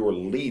be your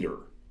leader,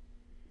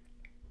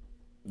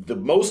 the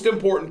most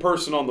important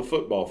person on the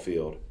football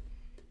field,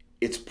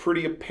 it's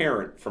pretty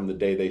apparent from the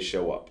day they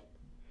show up.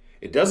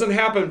 It doesn't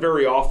happen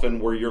very often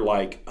where you're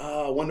like,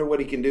 I wonder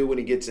what he can do when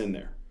he gets in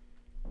there.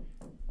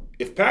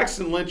 If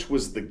Paxton Lynch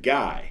was the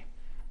guy,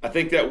 I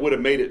think that would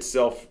have made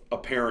itself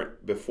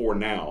apparent before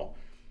now.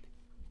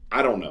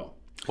 I don't know.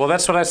 Well,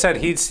 that's what I said.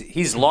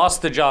 He's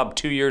lost the job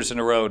 2 years in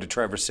a row to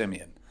Trevor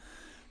Siemian.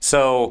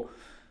 So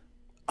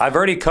I've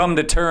already come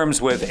to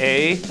terms with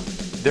A,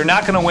 they're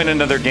not going to win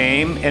another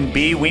game, and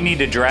B, we need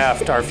to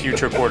draft our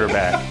future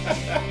quarterback.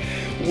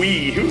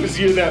 Who's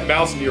you, that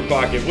mouse in your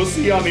pocket? We'll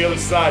see you on the other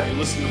side. You're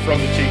listening From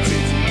the Cheap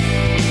Seats.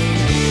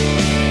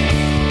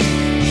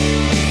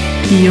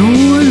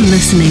 You're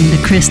listening to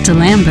Krista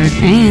Lambert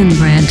and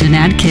Brandon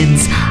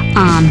Adkins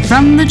on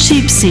From the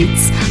Cheap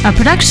Seats, a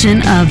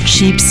production of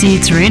Cheap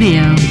Seats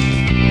Radio.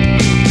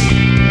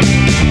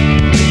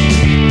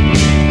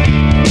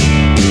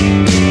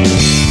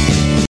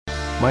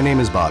 My name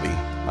is Bobby.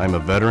 I'm a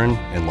veteran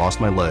and lost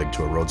my leg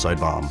to a roadside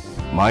bomb.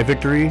 My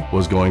victory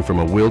was going from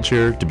a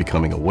wheelchair to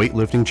becoming a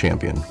weightlifting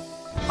champion.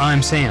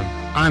 I'm Sam.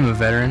 I'm a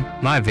veteran.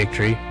 My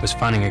victory was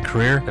finding a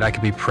career that I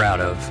could be proud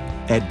of.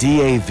 At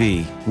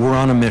DAV, we're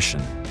on a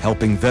mission,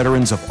 helping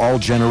veterans of all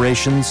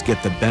generations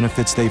get the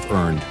benefits they've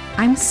earned.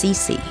 I'm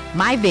Cece.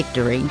 My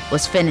victory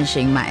was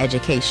finishing my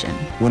education.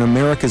 When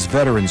America's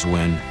veterans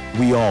win,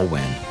 we all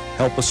win.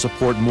 Help us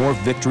support more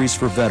victories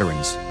for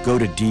veterans. Go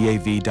to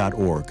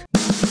DAV.org.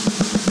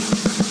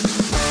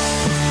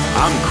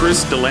 I'm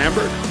Chris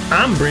DeLambert.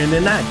 I'm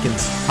Brandon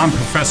Atkins. I'm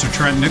Professor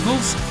Trent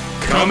Nichols.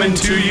 Coming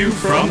to you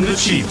from the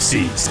Cheap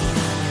Seats.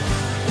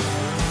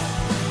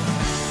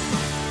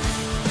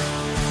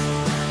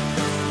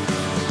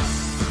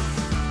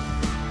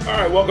 All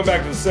right, welcome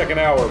back to the second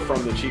hour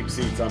from the Cheap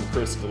Seats. I'm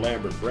Chris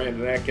DeLambert,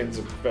 Brandon Atkins,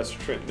 and Professor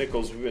Trent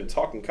Nichols. We've been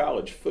talking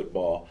college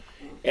football,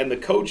 and the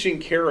coaching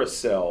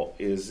carousel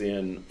is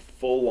in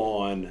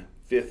full-on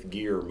fifth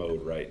gear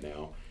mode right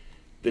now.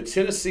 The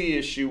Tennessee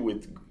issue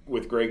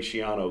with Greg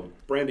Schiano,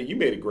 Brandon, you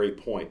made a great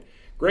point.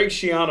 Greg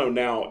Schiano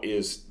now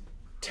is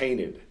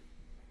tainted.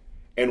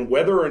 And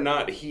whether or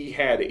not he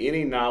had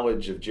any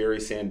knowledge of Jerry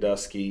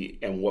Sandusky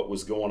and what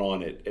was going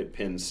on at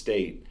Penn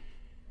State,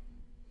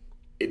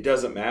 it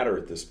doesn't matter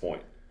at this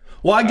point.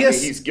 Well, I guess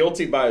mean, he's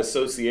guilty by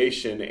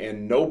association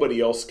and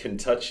nobody else can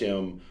touch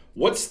him.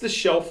 What's the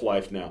shelf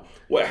life now?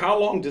 How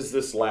long does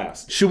this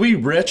last? Should we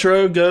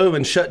retro go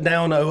and shut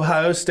down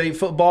Ohio State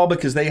football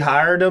because they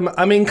hired him?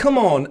 I mean, come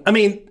on. I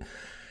mean,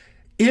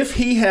 if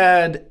he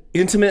had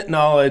intimate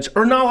knowledge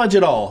or knowledge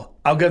at all,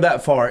 I'll go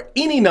that far.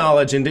 Any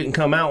knowledge and didn't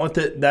come out with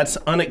it, that's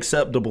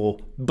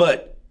unacceptable.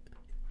 But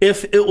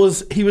if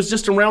he was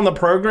just around the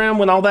program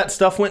when all that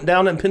stuff went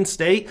down in Penn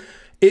State,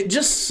 it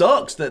just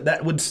sucks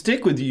that would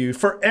stick with you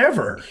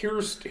forever.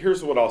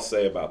 Here's what I'll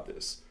say about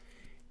this.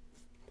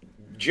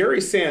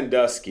 Jerry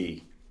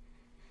Sandusky,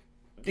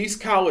 these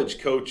college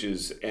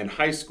coaches and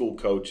high school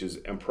coaches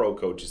and pro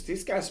coaches,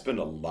 these guys spend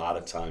a lot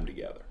of time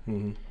together.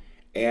 Mm-hmm.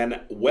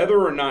 And whether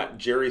or not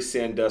Jerry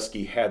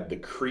Sandusky had the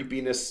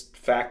creepiness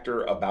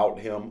factor about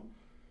him,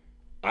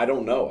 I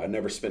don't know. I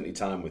never spent any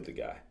time with the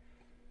guy.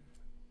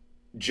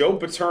 Joe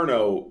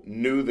Paterno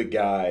knew the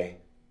guy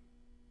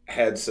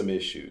had some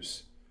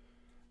issues.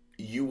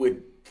 You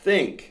would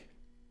think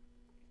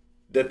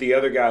that the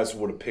other guys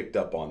would have picked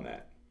up on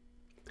that.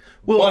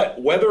 Well,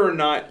 but whether or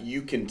not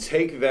you can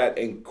take that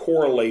and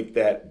correlate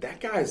that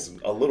guy's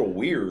a little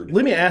weird.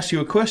 Let me ask you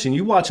a question.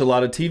 You watch a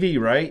lot of TV,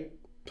 right?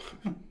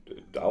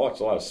 I watch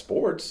a lot of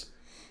sports.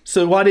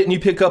 So why didn't you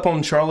pick up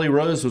on Charlie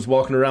Rose was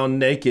walking around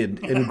naked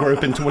and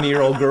groping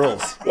 20-year-old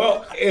girls?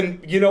 Well, and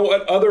you know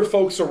what? Other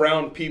folks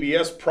around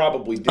PBS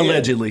probably did.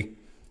 Allegedly.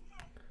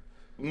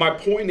 My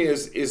point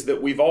is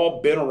that we've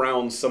all been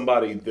around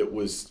somebody that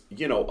was, a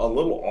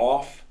little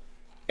off,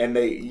 and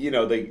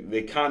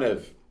they kind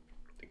of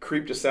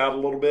creeped us out a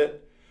little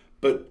bit.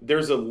 But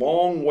there's a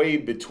long way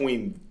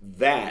between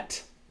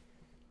that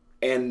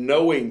and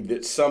knowing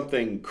that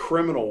something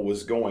criminal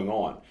was going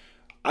on.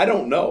 I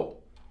don't know,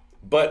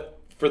 but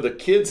for the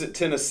kids at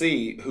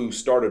Tennessee who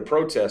started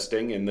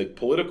protesting and the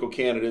political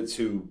candidates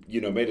who,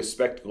 made a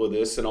spectacle of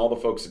this and all the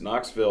folks at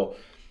Knoxville,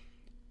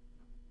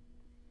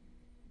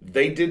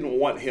 they didn't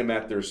want him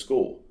at their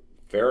school.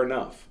 Fair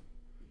enough.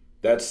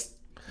 That's,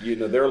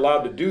 they're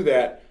allowed to do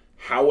that.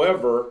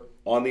 However,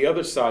 on the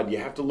other side, you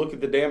have to look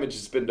at the damage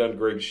that's been done to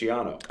Greg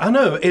Schiano. I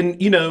know. And,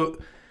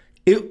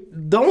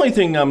 the only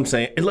thing I'm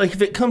saying, like,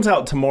 if it comes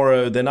out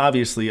tomorrow, then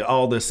obviously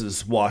all this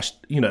is washed.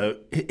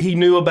 He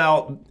knew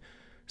about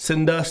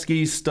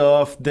Sandusky's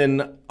stuff,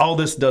 then all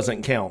this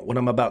doesn't count, what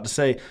I'm about to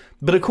say.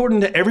 But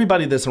according to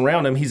everybody that's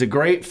around him, he's a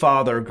great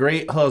father,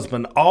 great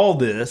husband, all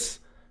this,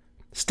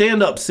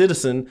 stand-up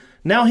citizen.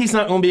 Now he's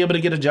not going to be able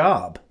to get a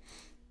job.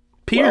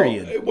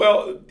 Period.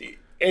 Well,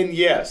 and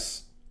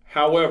yes.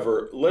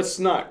 However, let's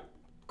not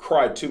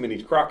cry too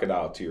many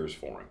crocodile tears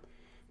for him.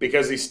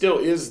 because he still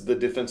is the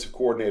defensive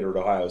coordinator at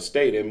Ohio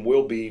State and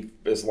will be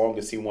as long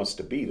as he wants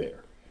to be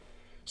there.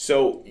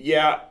 So,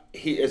 yeah,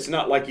 it's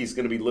not like he's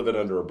going to be living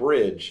under a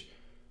bridge,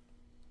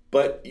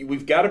 but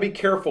we've got to be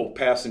careful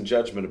passing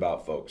judgment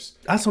about folks.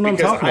 That's what I'm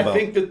talking about. I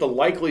think that the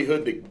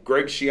likelihood that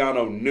Greg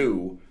Schiano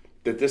knew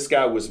that this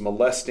guy was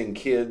molesting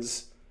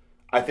kids,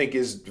 I think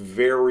is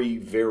very,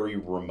 very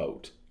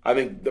remote. I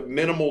think the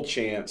minimal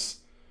chance,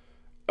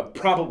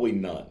 probably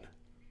none.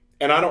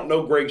 And I don't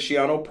know Greg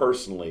Schiano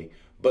personally,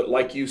 but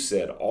like you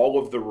said, all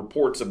of the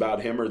reports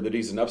about him are that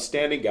he's an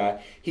upstanding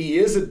guy. He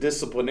is a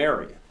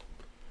disciplinarian.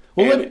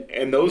 Well,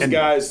 and those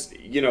guys,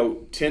 you know,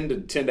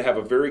 tend to have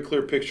a very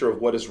clear picture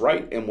of what is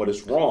right and what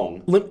is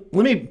wrong. Let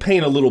me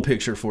paint a little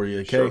picture for you,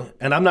 okay? Sure.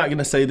 And I'm not going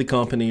to say the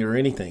company or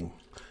anything,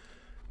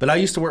 but I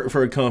used to work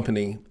for a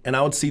company, and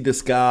I would see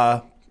this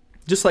guy,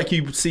 just like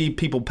you see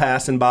people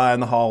passing by in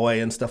the hallway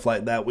and stuff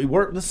like that. We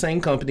worked the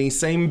same company,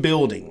 same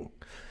building.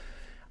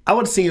 I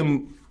would see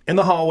him in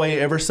the hallway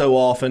ever so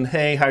often.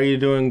 Hey, how are you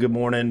doing? Good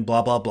morning,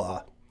 blah, blah,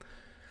 blah.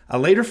 I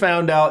later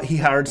found out he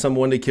hired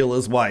someone to kill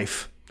his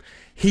wife.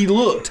 He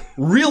looked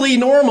really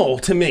normal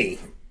to me.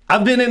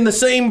 I've been in the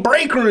same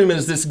break room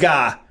as this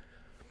guy.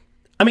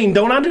 I mean,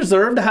 don't I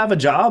deserve to have a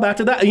job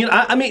after that? You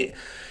know,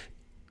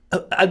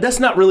 that's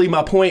not really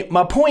my point.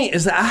 My point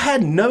is that I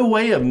had no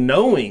way of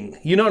knowing,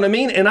 you know what I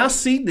mean? And I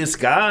see this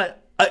guy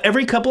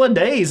every couple of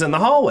days in the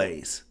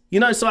hallways, you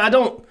know,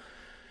 so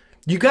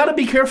you got to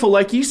be careful,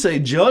 like you say,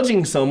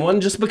 judging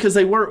someone just because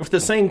they work with the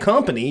same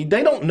company.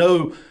 They don't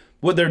know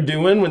what they're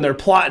doing when they're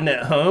plotting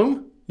at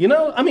home. You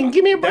know, I mean,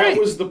 give me a break.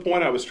 That was the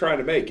point I was trying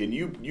to make, and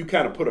you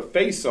kind of put a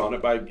face on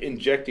it by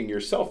injecting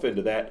yourself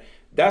into that.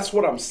 That's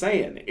what I'm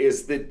saying,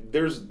 is that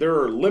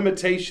there are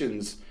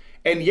limitations.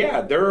 And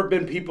yeah, there have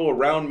been people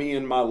around me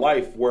in my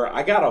life where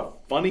I got a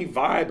funny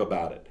vibe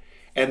about it.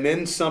 And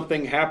then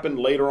something happened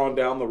later on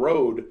down the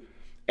road,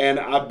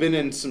 and I've been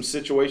in some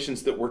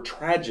situations that were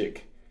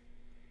tragic.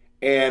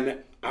 And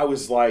I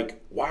was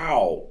like,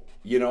 wow,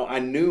 you know, I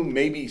knew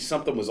maybe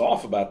something was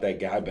off about that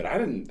guy, but I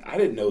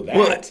didn't know that.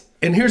 Well,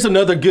 and here's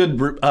another good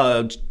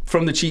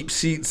From the Cheap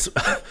Seats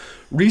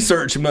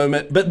research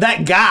moment. But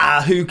that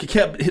guy who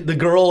kept the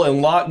girl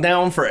in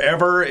lockdown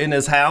forever in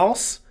his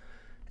house,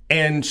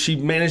 and she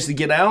managed to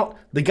get out,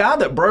 the guy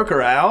that broke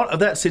her out of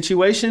that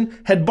situation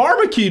had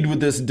barbecued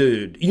with this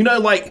dude. You know,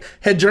 like,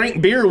 had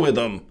drank beer with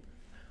him.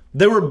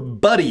 They were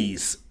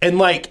buddies. And,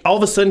 like, all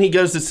of a sudden he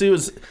goes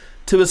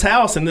to his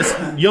house, and this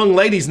young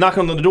lady's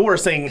knocking on the door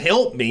saying,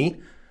 help me. I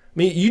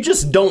mean, you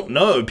just don't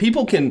know.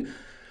 People can,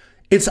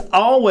 it's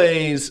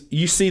always,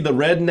 you see the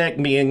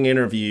redneck being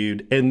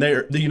interviewed, and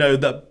they're, you know,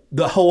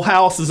 the whole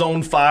house is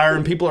on fire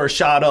and people are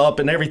shot up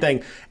and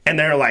everything. And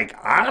they're like,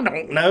 I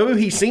don't know.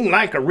 He seemed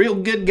like a real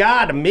good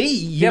guy to me.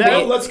 You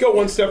know? But let's go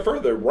one step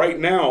further. Right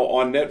now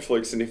on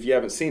Netflix, and if you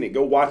haven't seen it,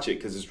 go watch it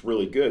because it's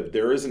really good.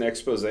 There is an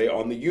expose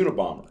on the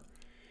Unabomber.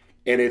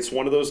 And it's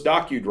one of those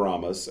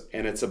docudramas,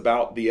 and it's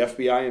about the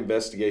FBI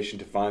investigation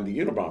to find the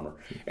Unabomber.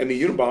 And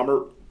the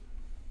Unabomber,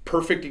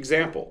 perfect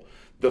example.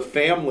 The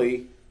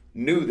family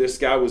knew this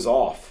guy was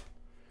off.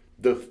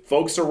 The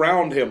folks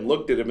around him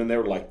looked at him, and they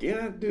were like, yeah,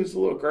 that dude's a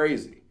little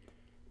crazy.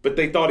 But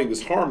they thought he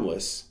was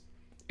harmless.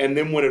 And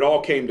then when it all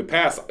came to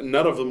pass,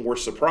 none of them were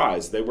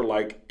surprised. They were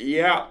like,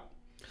 yeah.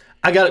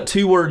 I got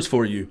 2 words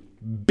for you.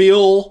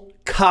 Bill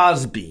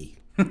Cosby.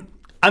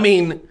 I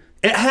mean,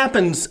 it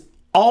happens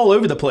all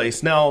over the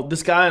place. Now,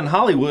 this guy in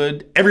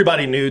Hollywood,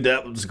 everybody knew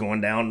that was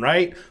going down,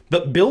 right?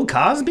 But Bill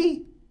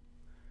Cosby?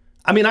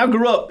 I mean, I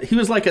grew up, he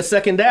was like a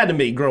second dad to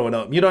me growing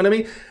up, you know what I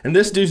mean? And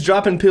this dude's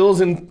dropping pills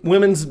in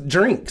women's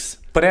drinks.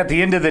 But at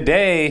the end of the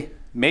day,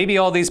 maybe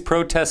all these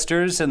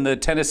protesters and the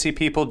Tennessee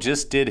people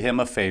just did him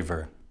a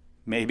favor.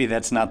 Maybe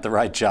that's not the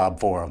right job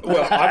for him.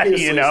 Well,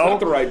 obviously it's not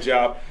the right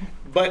job.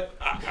 But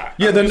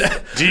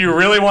do you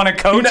really want to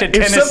coach at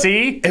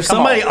Tennessee? If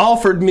somebody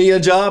offered me a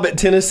job at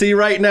Tennessee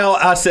right now,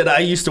 I said I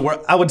used to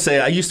work. I would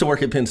say I used to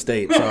work at Penn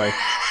State. Sorry,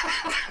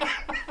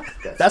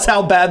 that's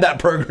how bad that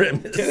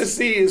program is.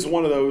 Tennessee is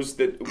one of those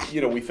that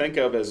we think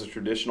of as a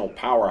traditional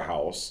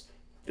powerhouse.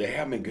 They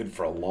haven't been good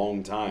for a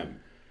long time.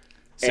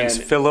 Since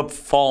Philip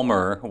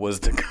Fulmer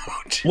was the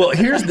coach. Well,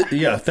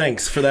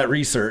 thanks for that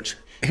research.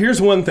 Here's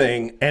one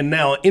thing, and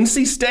now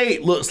NC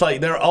State looks like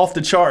they're off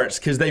the charts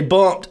because they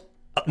bumped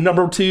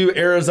number 2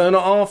 Arizona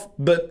off,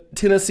 but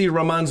Tennessee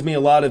reminds me a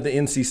lot of the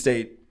NC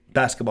State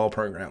basketball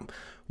program,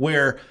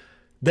 where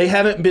they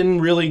haven't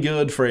been really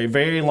good for a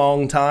very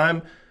long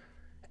time,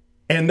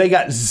 and they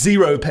got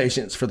 0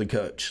 patience for the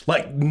coach.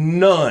 Like,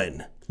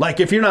 none. Like,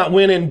 if you're not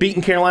winning,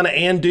 beating Carolina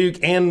and Duke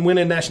and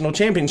winning national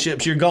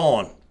championships, you're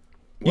gone.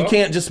 Well, you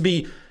can't just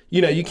be,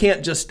 you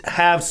can't just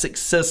have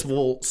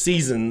successful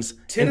seasons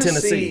in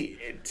Tennessee.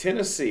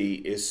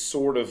 Tennessee is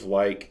sort of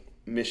like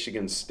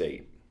Michigan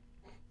State.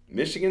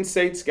 Michigan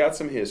State's got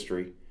some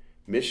history.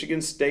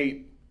 Michigan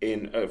State,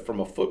 from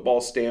a football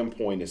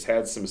standpoint, has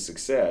had some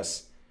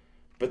success,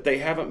 but they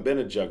haven't been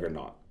a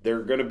juggernaut.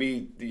 They're going to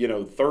be,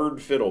 third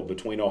fiddle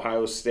between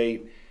Ohio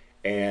State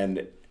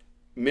and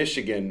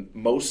Michigan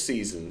most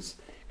seasons.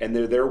 and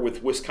they're there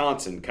with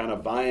Wisconsin, kind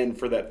of vying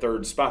for that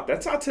third spot.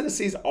 That's how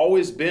Tennessee's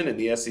always been in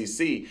the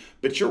SEC.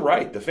 But you're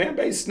right, the fan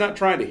base is not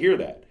trying to hear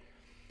that.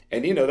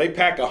 And, they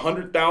pack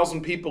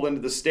 100,000 people into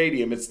the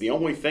stadium. It's the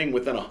only thing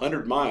within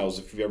 100 miles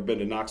if you've ever been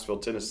to Knoxville,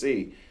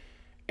 Tennessee.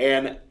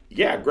 And,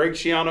 yeah, Greg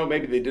Schiano,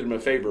 maybe they did him a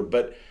favor.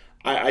 But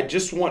I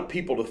just want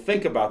people to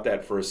think about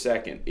that for a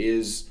second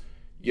is,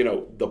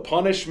 the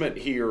punishment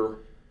here,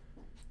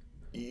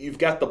 you've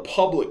got the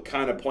public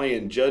kind of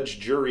playing judge,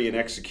 jury, and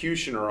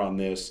executioner on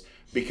this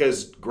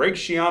because Greg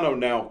Schiano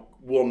now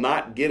will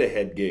not get a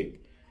head gig.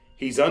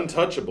 He's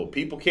untouchable.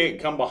 People can't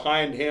come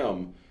behind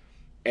him.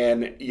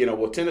 And,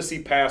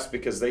 Tennessee passed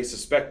because they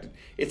suspected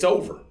it's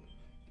over.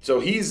 So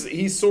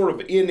he's sort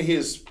of in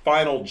his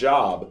final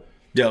job.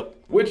 Yep.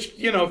 Which,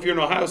 if you're an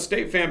Ohio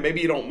State fan,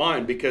 maybe you don't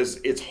mind because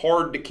it's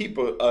hard to keep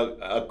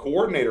a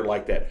coordinator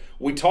like that.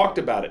 We talked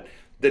about it.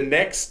 The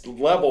next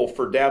level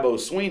for Dabo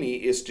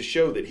Swinney is to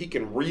show that he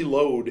can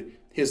reload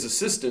his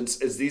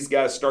assistants as these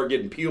guys start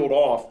getting peeled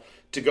off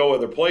to go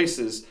other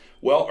places.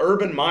 Well,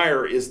 Urban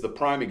Meyer is the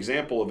prime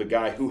example of a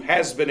guy who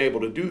has been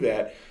able to do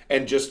that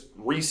and just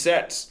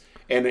resets.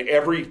 And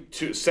every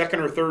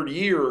second or third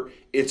year,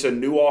 it's a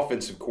new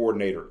offensive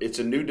coordinator. It's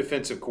a new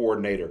defensive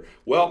coordinator.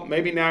 Well,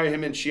 maybe now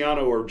him and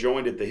Schiano are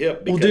joined at the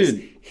hip because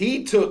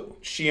he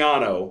took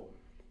Schiano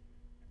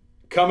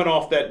coming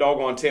off that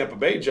doggone Tampa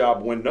Bay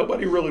job when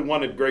nobody really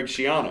wanted Greg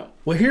Schiano.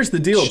 Well, here's the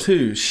deal,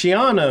 too.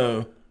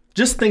 Schiano,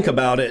 just think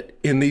about it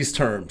in these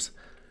terms.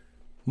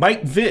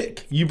 Mike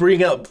Vick, you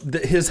bring up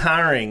his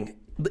hiring.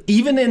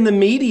 Even in the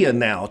media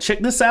now, check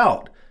this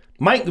out.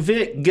 Mike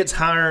Vick gets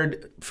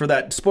hired for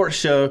that sports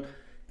show,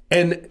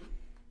 and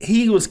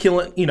he was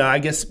killing, I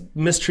guess,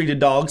 mistreated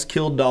dogs,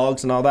 killed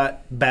dogs, and all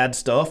that bad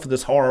stuff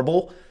that's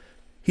horrible.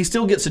 He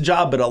still gets a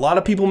job, but a lot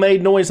of people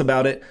made noise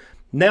about it.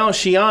 Now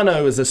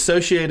Schiano is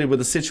associated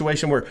with a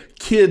situation where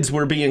kids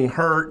were being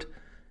hurt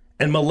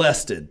and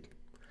molested.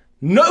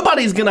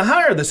 Nobody's going to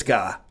hire this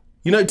guy.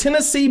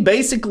 Tennessee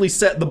basically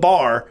set the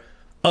bar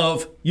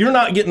of you're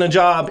not getting a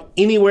job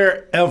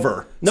anywhere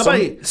ever.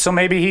 Nobody. So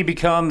maybe he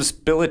becomes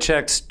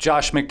Belichick's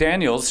Josh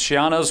McDaniels.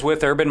 Schiano's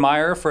with Urban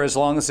Meyer for as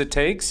long as it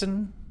takes,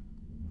 and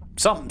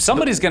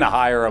somebody's going to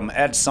hire him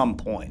at some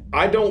point.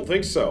 I don't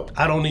think so.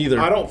 I don't either.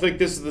 I don't think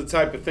this is the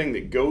type of thing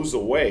that goes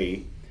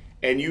away,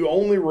 and you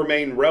only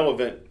remain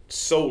relevant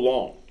so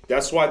long.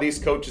 That's why these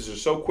coaches are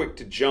so quick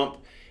to jump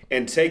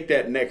and take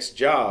that next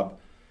job,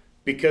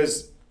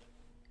 because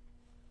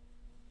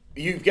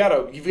you've got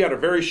a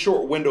very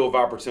short window of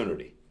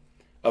opportunity,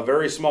 a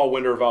very small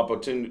window of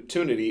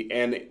opportunity,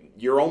 and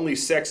you're only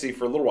sexy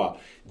for a little while.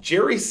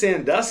 Jerry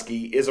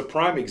Sandusky is a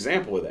prime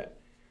example of that.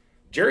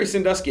 Jerry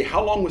Sandusky,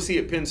 how long was he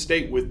at Penn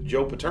State with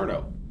Joe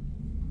Paterno?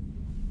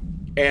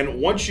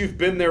 And once you've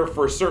been there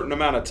for a certain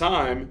amount of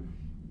time,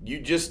 you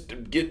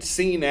just get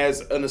seen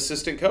as an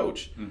assistant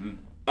coach. Mm-hmm.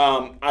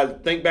 I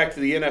think back to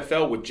the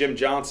NFL with Jim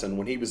Johnson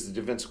when he was the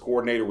defensive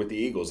coordinator with the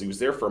Eagles. He was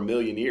there for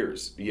 1,000,000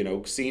 years,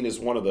 seen as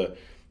one of the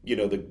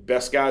the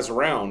best guys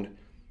around.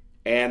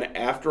 And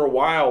after a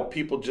while,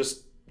 people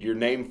just, your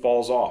name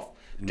falls off.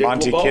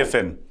 Monty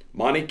Kiffin.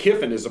 Monty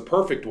Kiffin is a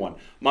perfect one.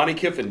 Monty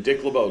Kiffin,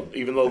 Dick LeBeau,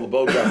 even though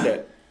LeBeau got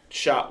that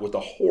shot with a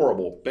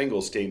horrible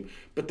Bengals team.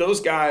 But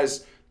those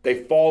guys,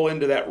 they fall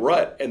into that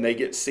rut and they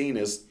get seen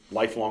as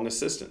lifelong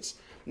assistants.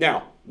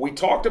 Now, we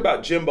talked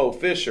about Jimbo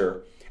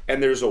Fisher,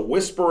 and there's a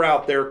whisper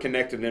out there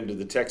connecting him to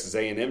the Texas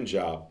A&M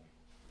job.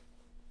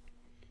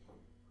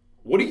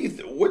 What do you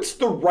what's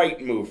the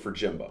right move for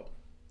Jimbo?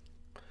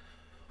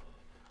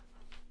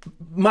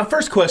 My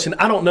first question,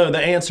 I don't know the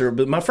answer,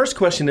 but my first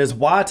question is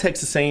why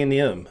Texas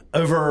A&M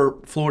over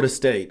Florida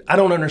State? I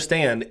don't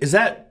understand. Is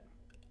that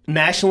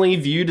nationally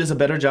viewed as a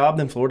better job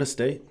than Florida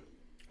State?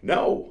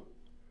 No.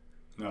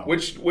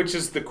 Which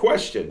is the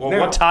question. Well,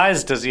 what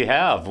ties does he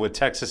have with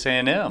Texas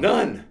A&M?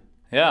 None.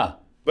 Yeah.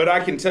 But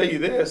I can tell you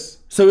this.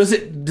 So does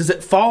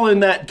it fall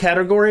in that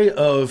category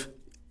of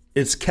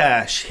it's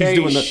cash?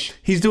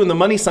 He's doing the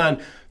money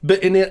sign,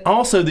 but and it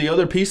also the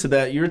other piece of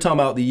that, you're talking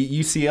about the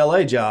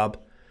UCLA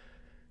job.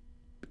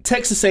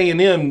 Texas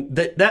A&M,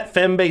 that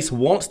fan base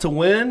wants to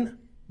win,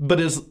 but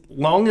as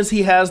long as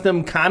he has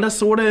them kind of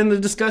sort of in the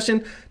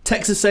discussion,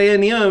 Texas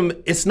A&M,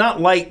 it's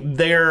not like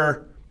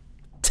they're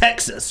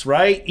Texas,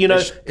 right?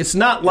 It's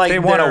not like if they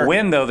want to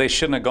win, though, they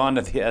shouldn't have gone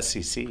to the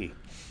SEC.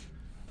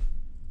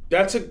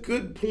 That's a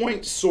good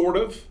point, sort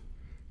of.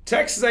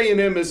 Texas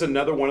A&M is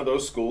another one of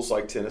those schools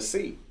like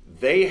Tennessee.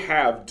 They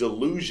have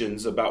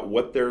delusions about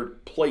what their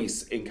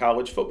place in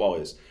college football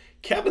is.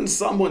 Kevin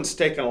Sumlin's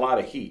taken a lot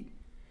of heat.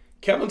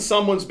 Kevin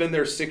Sumlin's been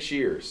there 6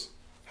 years.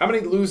 How many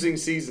losing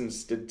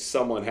seasons did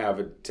Sumlin have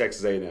at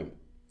Texas A&M?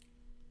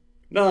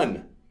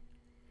 None.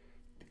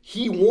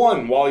 He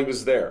won while he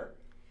was there.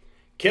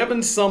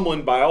 Kevin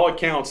Sumlin, by all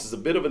accounts, is a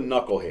bit of a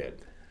knucklehead.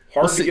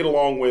 Hard to get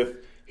along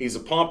with. He's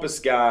a pompous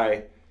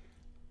guy.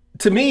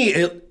 To me,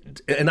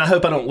 and I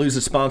hope I don't lose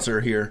a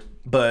sponsor here,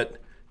 but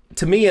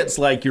to me it's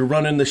like you're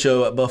running the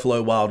show at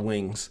Buffalo Wild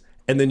Wings,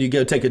 and then you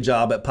go take a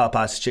job at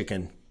Popeye's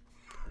Chicken.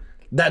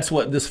 That's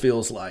what this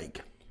feels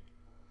like.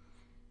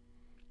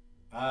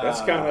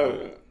 That's kind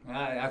of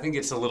I think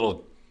it's a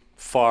little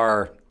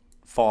far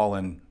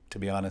fallen, to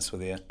be honest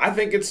with you. I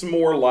think it's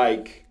more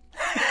like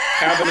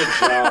having a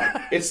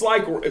job. It's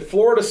like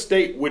Florida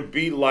State would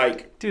be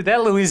like... Dude,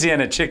 that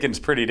Louisiana chicken's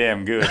pretty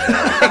damn good.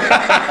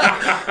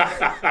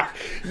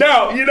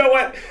 No, you know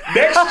what?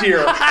 Next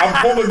year,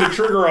 I'm pulling the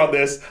trigger on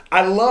this.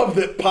 I love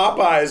that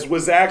Popeyes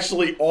was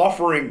actually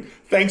offering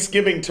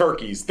Thanksgiving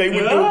turkeys. They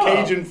would do a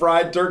Cajun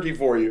fried turkey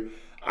for you.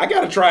 I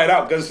got to try it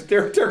out because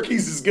their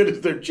turkey's as good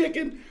as their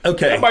chicken.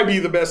 Okay. That might be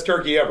the best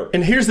turkey ever.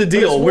 And here's the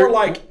deal.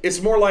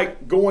 It's more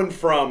like going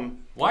from...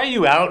 Why are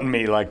you outing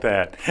me like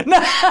that?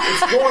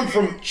 It's going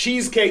from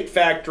Cheesecake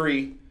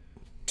Factory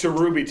to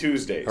Ruby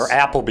Tuesdays. Or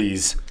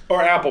Applebee's.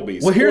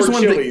 Well, here's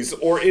or Chili's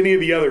or any of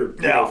the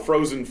other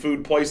frozen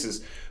food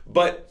places.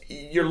 But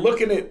you're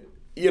looking at,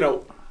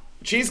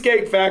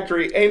 Cheesecake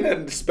Factory, ain't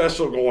nothing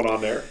special going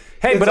on there.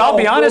 Hey, but I'll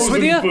be honest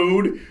with you.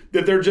 Food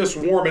that they're just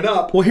warming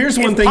up. Well, here's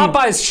one thing.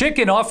 Popeyes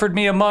Chicken offered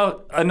me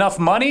enough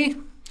money,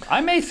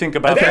 I may think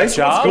about that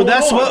job. Well,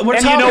 that's what we're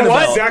talking about. And you know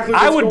what? Exactly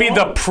I would be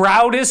the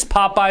proudest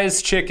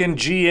Popeyes Chicken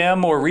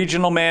GM or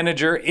regional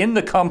manager in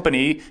the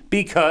company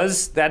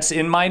because that's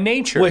in my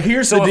nature. Well,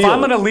 here's the deal. So if I'm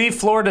going to leave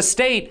Florida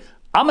State,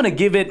 I'm going to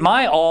give it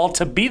my all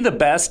to be the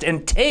best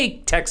and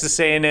take Texas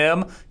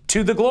A&M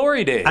to the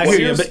glory days. I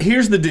hear you, but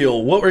here's the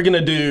deal. What we're going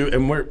to do,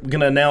 and we're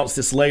going to announce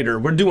this later,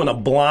 we're doing a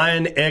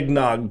blind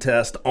eggnog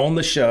test on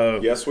the show.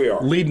 Yes, we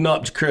are. Leading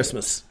up to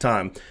Christmas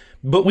time.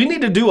 But we need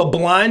to do a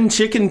blind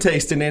chicken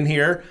tasting in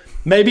here.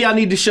 Maybe I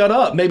need to shut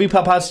up. Maybe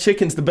Popeye's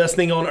chicken's the best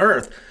thing on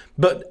earth.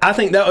 But I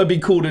think that would be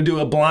cool to do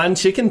a blind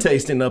chicken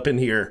tasting up in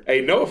here.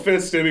 Hey, no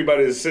offense to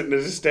anybody that's sitting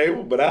at this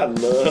table, but I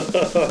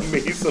love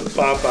me some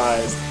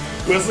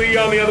Popeyes. We'll see you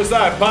on the other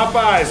side.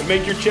 Popeyes,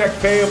 make your check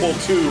payable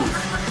to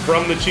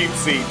From the Cheap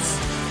Seats.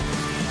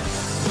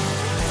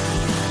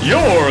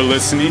 You're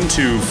listening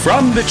to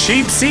From the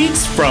Cheap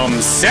Seats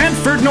from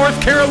Sanford,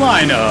 North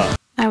Carolina.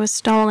 I was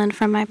stolen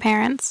from my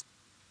parents.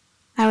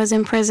 I was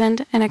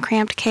imprisoned in a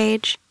cramped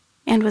cage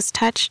and was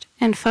touched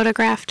and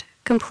photographed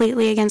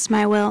completely against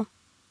my will,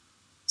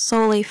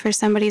 solely for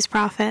somebody's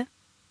profit.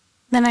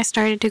 Then I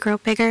started to grow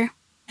bigger,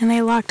 and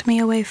they locked me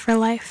away for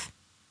life.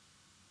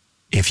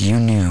 If you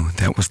knew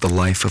that was the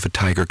life of a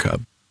tiger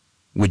cub,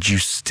 would you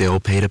still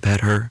pay to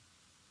pet her?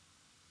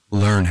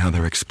 Learn how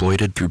they're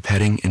exploited through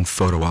petting and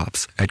photo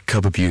ops at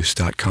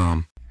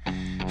cubabuse.com.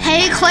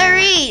 Hey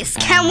Clarice,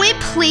 can we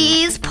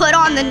please put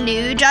on the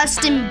new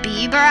Justin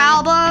Bieber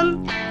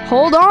album?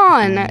 Hold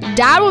on.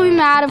 Dad will be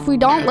mad if we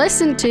don't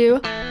listen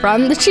to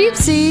From the Cheap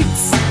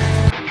Seats.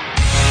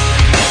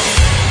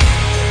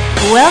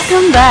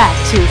 Welcome back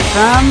to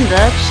From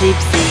the Cheap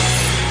Seats.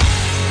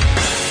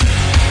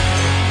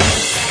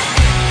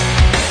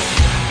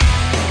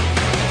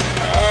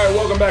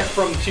 Welcome back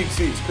From the Cheap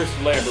Seats.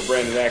 Kristen Lambert,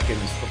 Brandon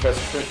Atkins,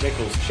 Professor Trent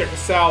Nichols. Check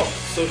us out,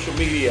 social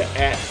media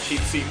at Cheap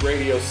Seat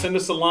Radio. Send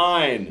us a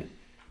line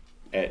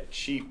at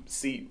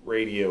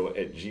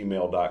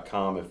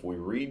cheapseatradio@gmail.com. If we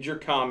read your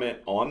comment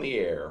on the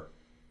air,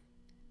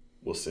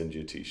 we'll send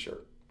you a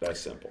t-shirt. That's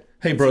simple.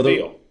 Hey,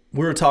 brother,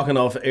 we were talking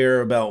off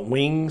air about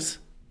wings.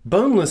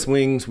 Boneless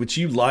wings, which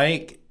you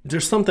like,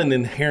 there's something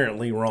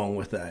inherently wrong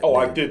with that.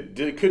 Oh,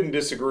 dude. I couldn't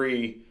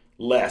disagree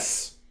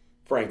less.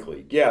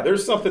 Frankly, yeah,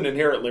 there's something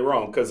inherently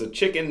wrong because a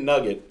chicken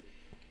nugget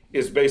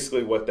is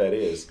basically what that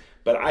is.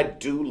 But I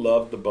do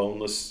love the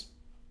boneless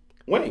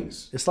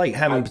wings. It's like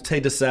having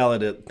potato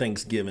salad at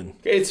Thanksgiving.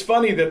 It's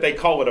funny that they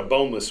call it a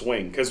boneless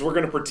wing because we're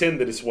going to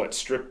pretend that it's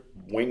strip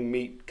wing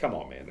meat. Come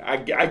on, man. I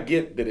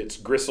get that it's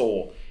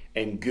gristle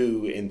and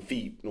goo and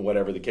feet and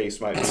whatever the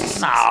case might be.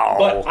 No,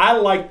 but I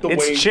like the way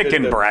it's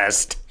chicken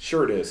breast.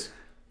 Sure it is.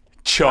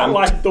 Chunked. I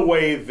like the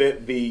way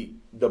that the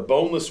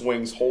boneless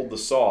wings hold the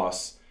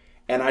sauce.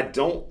 And I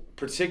don't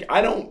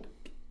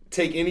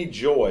take any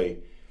joy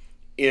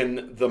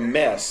in the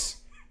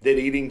mess that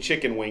eating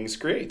chicken wings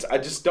creates. I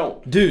just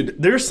don't.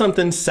 Dude, there's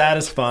something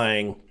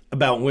satisfying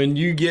about when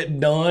you get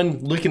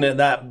done looking at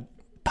that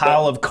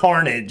pile of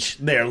carnage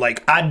there.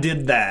 Like, I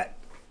did that.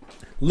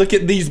 Look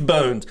at these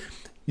bones.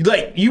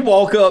 You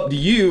walk up to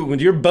you when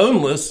you're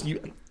boneless,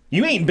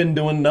 you ain't been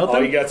doing nothing.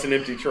 All you got's an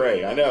empty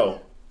tray. I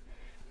know.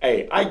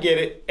 Hey, I get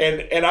it.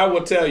 And I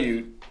will tell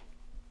you,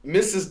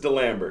 Mrs.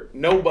 DeLambert,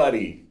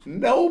 nobody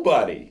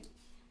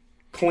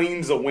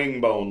cleans a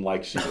wing bone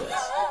like she does.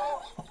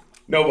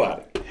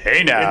 Nobody.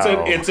 Hey now.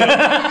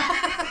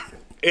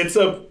 It's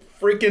a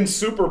freaking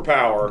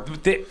superpower.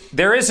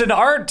 There is an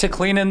art to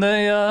cleaning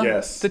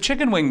the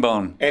chicken wing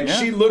bone. And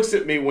she looks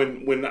at me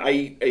when I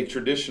eat a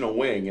traditional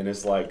wing and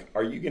is like,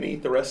 "Are you going to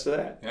eat the rest of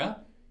that?" Yeah.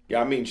 Yeah,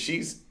 I mean,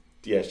 she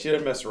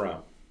doesn't mess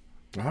around.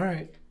 All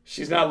right.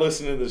 She's not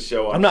listening to the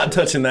show. I'm not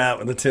touching that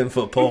with a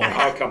 10-foot pole.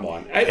 Oh, come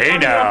on. Hey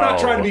now. I'm not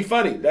trying to be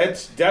funny.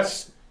 That's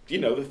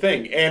the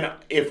thing. And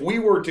if we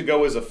were to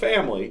go as a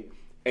family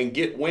and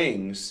get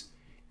wings,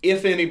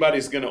 if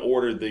anybody's going to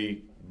order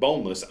the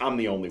boneless, I'm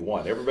the only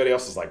one. Everybody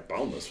else is like,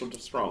 boneless?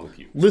 What's wrong with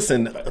you?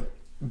 Listen,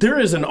 There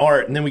is an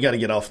art, and then we got to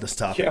get off this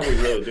topic. Yeah, we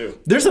really do.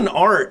 There's an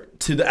art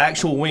to the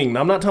actual wing.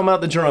 Now, I'm not talking about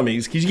the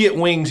drummies, because you get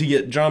wings, you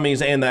get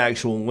drummies and the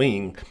actual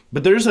wing.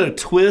 But there's a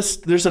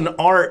twist, there's an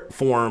art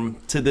form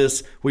to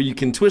this where you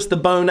can twist the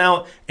bone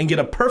out and get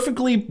a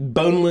perfectly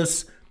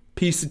boneless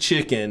piece of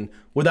chicken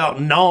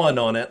without gnawing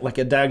on it like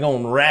a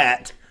daggone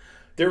rat.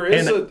 There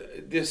is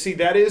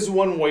that is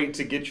one way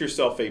to get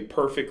yourself a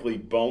perfectly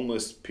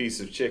boneless piece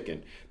of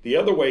chicken. The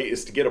other way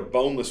is to get a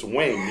boneless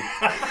wing.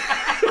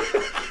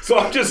 So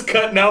I'm just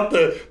cutting out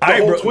the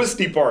whole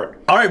twisty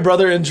part. All right,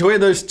 brother, enjoy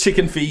those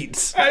chicken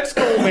feet. That's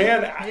cool,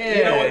 man.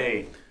 You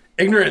know,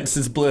 ignorance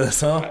is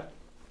bliss, huh?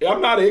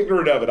 I'm not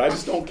ignorant of it. I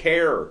just don't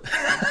care.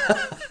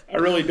 I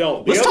really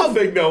don't. The other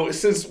thing, though,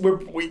 since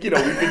we've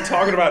been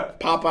talking about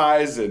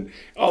Popeyes and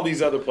all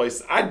these other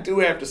places, I do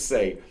have to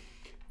say,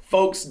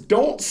 folks,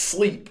 don't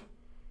sleep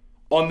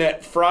on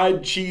that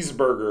fried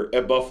cheeseburger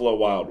at Buffalo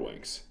Wild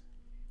Wings,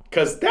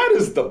 because that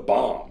is the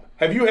bomb.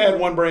 Have you had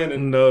one,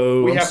 Brandon?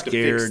 No, we I'm have scared.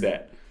 to fix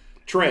that.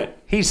 Trent,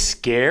 he's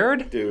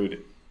scared,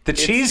 dude. The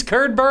cheese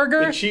curd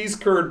burger. The cheese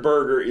curd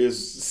burger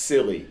is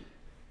silly.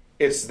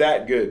 It's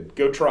that good.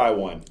 Go try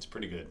one. It's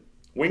pretty good.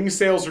 Wing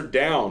sales are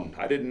down.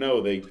 I didn't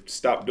know they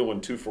stopped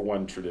doing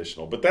 2-for-1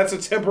 traditional, but that's a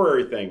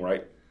temporary thing,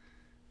 right?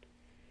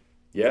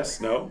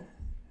 Yes? No?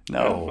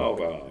 No. Oh,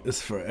 wow.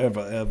 It's forever,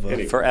 ever.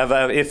 Anyway.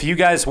 Forever. If you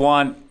guys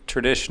want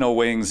traditional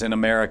wings in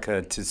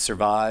America to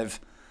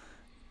survive,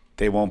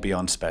 they won't be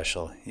on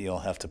special. You'll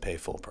have to pay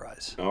full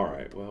price. All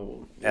right.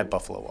 Well, at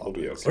Buffalo Wild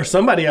Wings. Or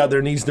somebody out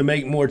there needs to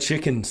make more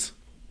chickens.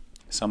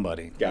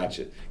 Somebody.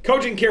 Gotcha.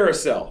 Coaching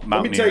carousel.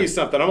 Let me tell you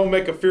something. I'm going to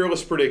make a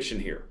fearless prediction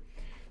here.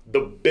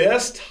 The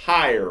best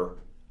hire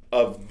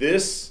of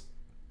this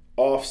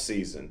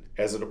offseason,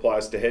 as it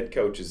applies to head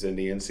coaches in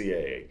the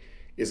NCAA,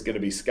 is going to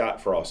be Scott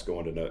Frost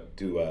going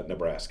to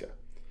Nebraska.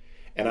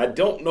 And I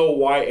don't know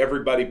why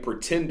everybody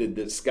pretended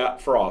that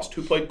Scott Frost,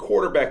 who played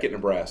quarterback at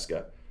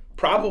Nebraska,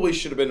 probably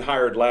should have been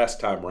hired last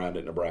time around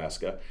at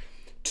Nebraska,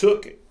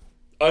 took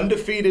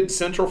undefeated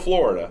Central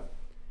Florida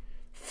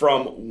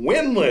from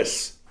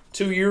winless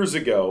 2 years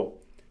ago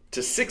to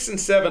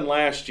 6-7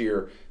 last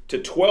year to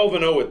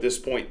 12-0 at this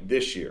point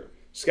this year.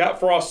 Scott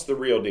Frost is the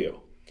real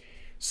deal.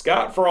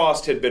 Scott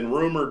Frost had been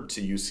rumored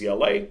to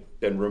UCLA,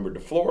 then rumored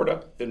to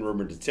Florida, then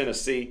rumored to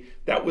Tennessee.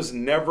 That was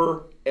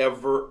never,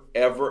 ever,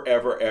 ever,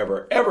 ever,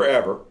 ever, ever,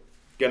 ever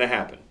going to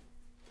happen.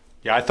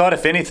 Yeah, I thought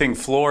if anything,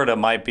 Florida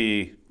might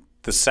be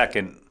the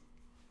second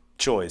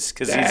choice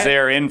because he's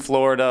there in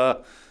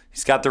Florida.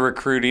 He's got the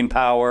recruiting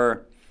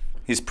power.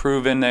 He's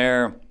proven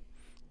there.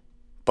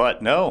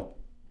 But no,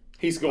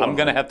 I'm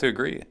going to have to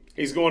agree.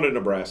 He's going to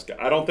Nebraska.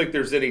 I don't think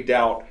there's any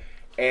doubt.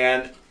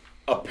 And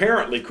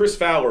apparently, Chris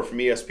Fowler from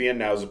ESPN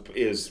now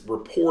is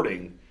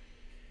reporting.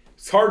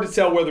 It's hard to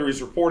tell whether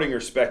he's reporting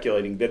or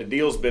speculating that a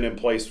deal's been in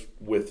place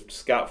with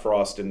Scott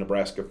Frost in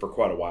Nebraska for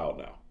quite a while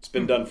now. It's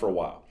been done for a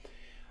while.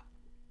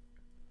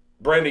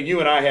 Brandon, you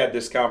and I had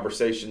this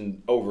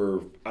conversation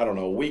over,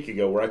 a week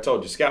ago where I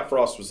told you Scott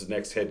Frost was the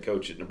next head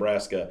coach at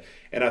Nebraska,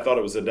 and I thought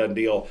it was a done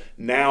deal.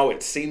 Now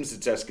it seems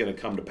that that's going to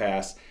come to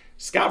pass.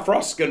 Scott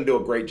Frost is going to do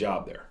a great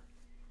job there.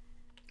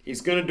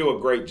 He's going to do a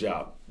great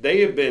job.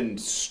 They have been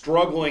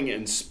struggling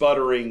and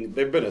sputtering.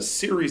 They've been a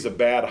series of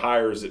bad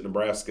hires at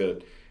Nebraska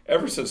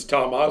ever since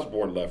Tom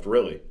Osborne left,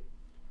 really.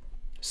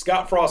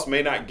 Scott Frost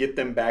may not get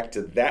them back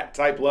to that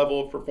type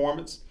level of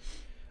performance.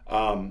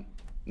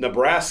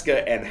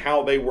 Nebraska and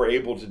how they were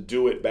able to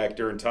do it back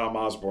during Tom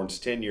Osborne's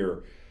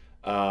tenure,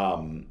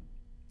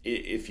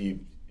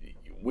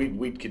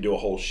 we could do a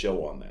whole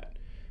show on that.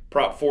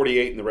 Prop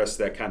 48 and the rest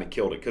of that kind of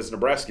killed it because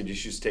Nebraska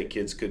just used to take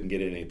kids couldn't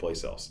get in any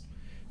place else.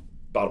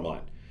 Bottom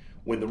line.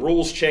 When the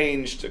rules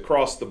changed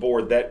across the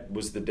board, that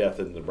was the death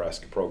of the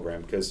Nebraska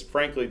program because,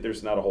 frankly,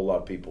 there's not a whole lot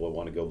of people that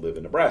want to go live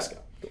in Nebraska.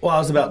 Well, I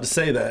was about to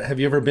say that.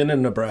 Have you ever been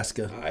in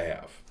Nebraska? I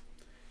have.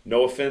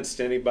 No offense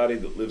to anybody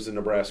that lives in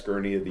Nebraska or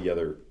any of the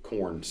other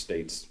corn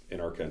states in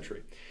our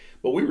country.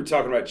 But we were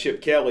talking about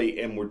Chip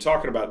Kelly, and we're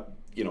talking about,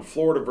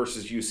 Florida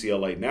versus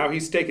UCLA. Now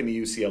he's taking the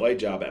UCLA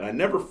job, and I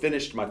never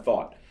finished my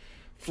thought.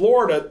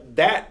 Florida,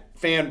 that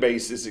fan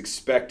base is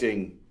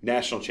expecting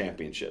national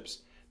championships.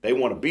 They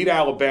want to beat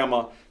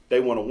Alabama. They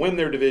want to win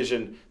their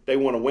division. They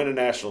want to win a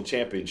national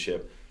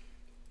championship.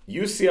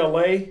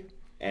 UCLA,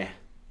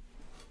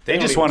 They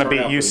just want to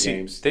beat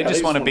UC. They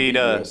just want to beat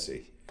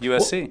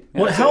USC.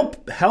 Well,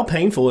 how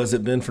painful has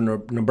it been for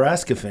a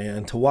Nebraska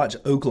fan to watch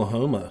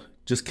Oklahoma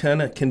just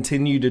kind of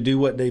continue to do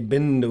what they've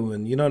been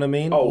doing? You know what I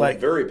mean? Oh,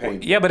 very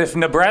painful. Yeah, but if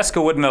Nebraska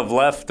wouldn't have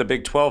left the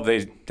Big 12,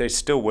 they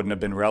still wouldn't have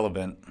been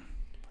relevant.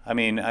 I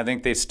mean, I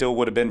think they still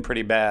would have been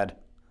pretty bad.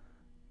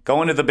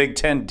 Going to the Big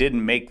 10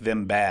 didn't make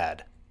them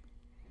bad.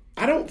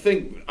 I don't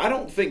think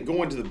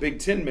going to the Big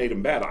 10 made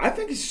them bad. I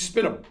think it's just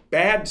been a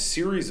bad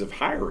series of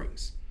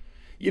hirings.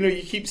 You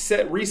keep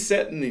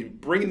resetting,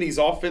 bringing these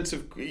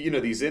offensive,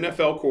 these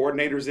NFL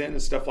coordinators in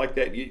and stuff like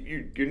that.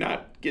 You're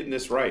not getting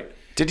this right.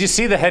 Did you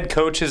see the head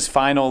coach's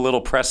final little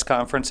press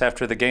conference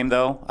after the game,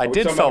 though? I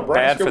did felt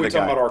bad for the guy.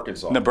 Talking about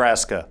Arkansas?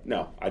 Nebraska.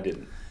 No, I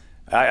didn't.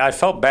 I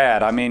felt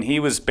bad. I mean, he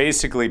was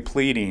basically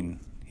pleading.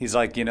 He's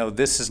like,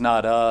 this is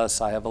not us.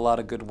 I have a lot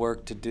of good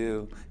work to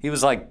do. He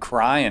was like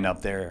crying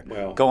up there,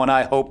 going,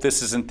 I hope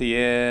this isn't the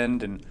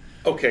end. And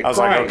okay, I was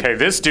like, okay,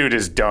 this dude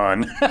is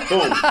done.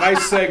 Boom,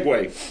 nice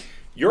segue.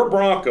 Your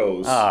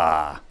Broncos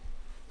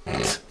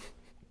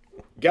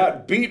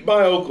got beat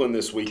by Oakland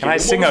this weekend. Can I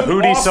sing a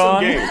Hootie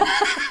song?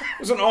 It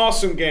was an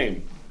awesome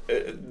game.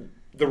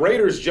 The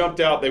Raiders jumped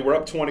out. They were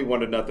up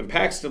 21-0.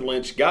 Paxton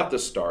Lynch got the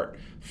start.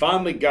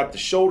 Finally got the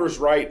shoulders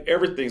right.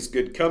 Everything's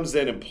good. Comes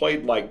in and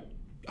played like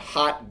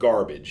hot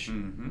garbage.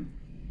 Mm-hmm.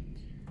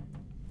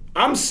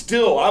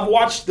 I've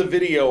watched the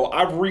video.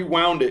 I've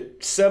rewound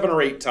it 7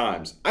 or 8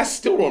 times. I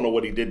still don't know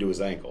what he did to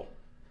his ankle.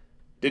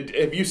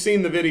 Have you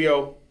seen the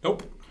video?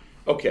 Nope.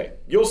 Okay,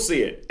 you'll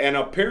see it. And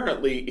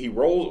apparently he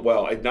rolled,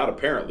 not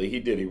apparently,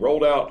 he did. He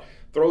rolled out,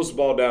 throws the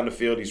ball down the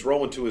field. He's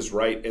rolling to his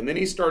right, and then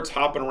he starts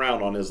hopping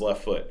around on his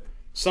left foot.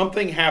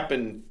 Something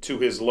happened to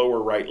his lower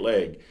right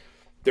leg.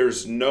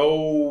 There's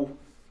no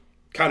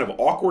kind of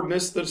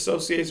awkwardness that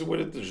associates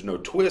with it. There's no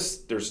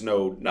twist. There's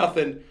no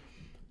nothing.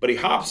 But he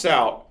hops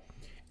out,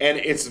 and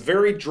it's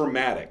very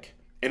dramatic.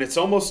 And it's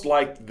almost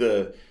like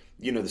the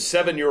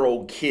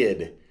 7-year-old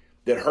kid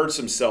that hurts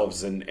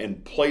himself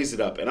and plays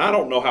it up. And I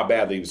don't know how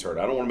badly he was hurt.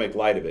 I don't want to make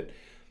light of it.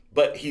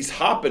 But he's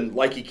hopping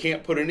like he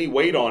can't put any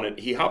weight on it.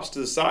 He hops to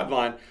the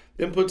sideline,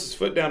 then puts his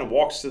foot down and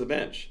walks to the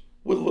bench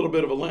with a little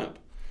bit of a limp.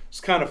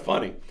 It's kind of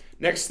funny.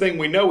 Next thing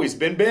we know, he's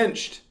been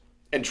benched.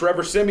 And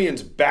Trevor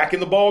Siemian's back in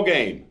the ball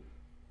game.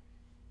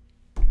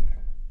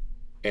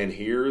 And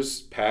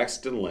here's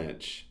Paxton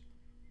Lynch,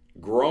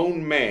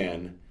 grown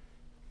man,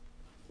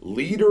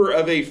 leader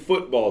of a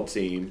football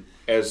team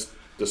as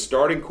the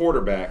starting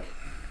quarterback,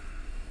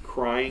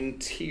 crying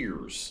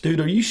tears. Dude,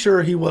 are you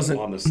sure he wasn't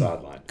on the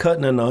sideline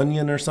cutting an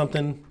onion or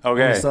something on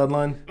the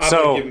sideline? I'm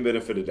going to give him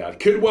benefit of the doubt.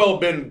 Could well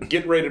have been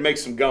getting ready to make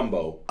some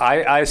gumbo.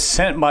 I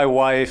sent my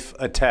wife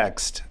a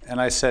text, and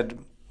I said,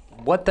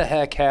 what the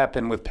heck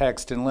happened with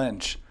Paxton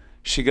Lynch?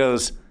 She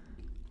goes,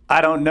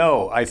 I don't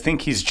know. I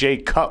think he's Jay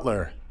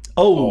Cutler.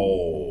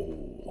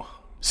 Oh.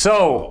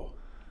 So,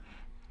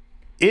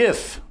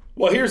 if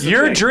here's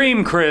your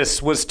dream,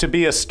 Chris, was to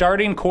be a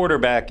starting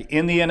quarterback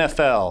in the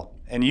NFL,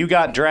 and you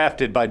got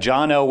drafted by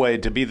John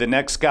Elway to be the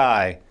next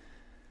guy,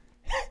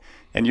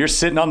 and you're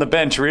sitting on the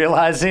bench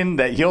realizing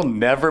that you'll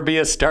never be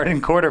a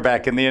starting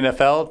quarterback in the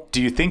NFL, do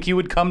you think you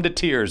would come to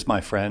tears, my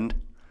friend?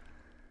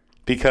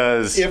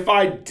 Because if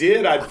I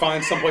did, I'd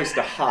find someplace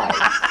to hide.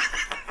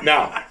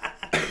 Now,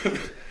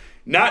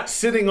 not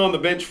sitting on the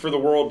bench for the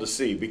world to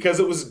see, because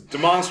it was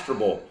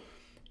demonstrable.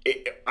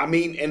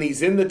 And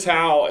he's in the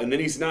towel, and then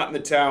he's not in the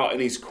towel, and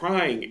he's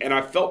crying, and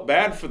I felt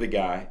bad for the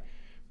guy.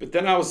 But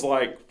then I was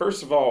like,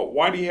 first of all,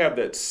 why do you have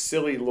that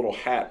silly little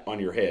hat on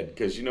your head?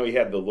 Because, he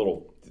had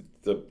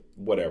the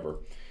whatever.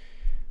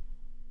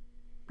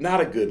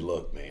 Not a good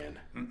look, man.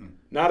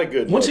 Not a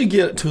good look. Once you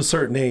get to a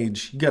certain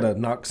age, you got to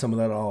knock some of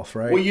that off,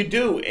 right? Well, you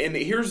do. And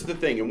here's the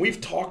thing, and we've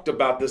talked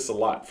about this a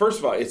lot. First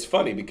of all, it's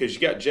funny because you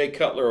got Jay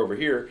Cutler over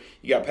here.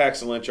 You got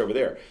Paxton Lynch over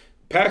there.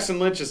 Paxton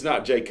Lynch is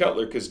not Jay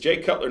Cutler because Jay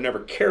Cutler never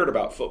cared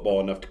about football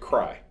enough to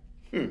cry.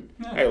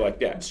 I like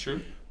that. That's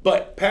true.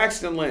 But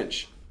Paxton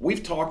Lynch,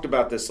 we've talked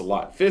about this a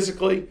lot.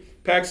 Physically,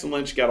 Paxton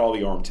Lynch got all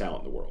the arm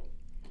talent in the world.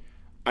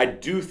 I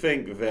do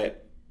think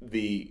that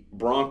the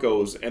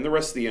Broncos and the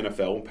rest of the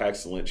NFL, when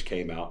Paxton Lynch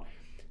came out,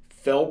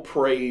 fell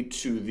prey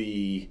to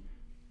the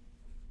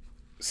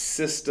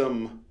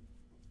system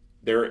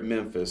there at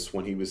Memphis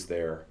when he was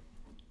there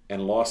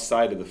and lost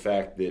sight of the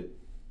fact that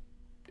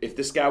if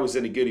this guy was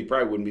any good, he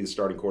probably wouldn't be the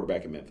starting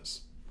quarterback in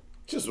Memphis.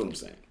 Just what I'm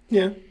saying.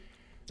 Yeah.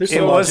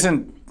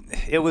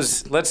 It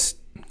was, let's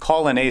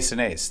call an ace an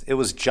ace. It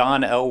was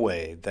John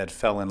Elway that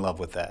fell in love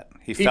with that.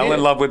 He fell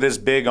in love with his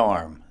big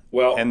arm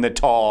and the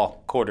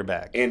tall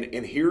quarterback. And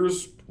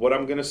here's what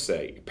I'm going to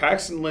say.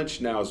 Paxton Lynch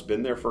now has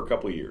been there for a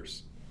couple of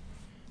years.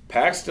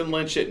 Paxton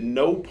Lynch at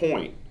no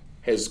point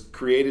has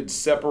created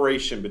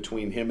separation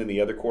between him and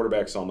the other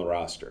quarterbacks on the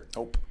roster.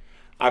 Nope.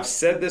 I've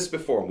said this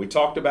before, and we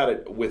talked about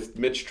it with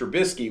Mitch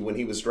Trubisky when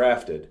he was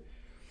drafted,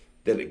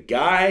 that a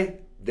guy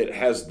that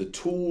has the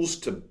tools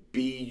to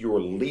be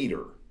your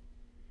leader,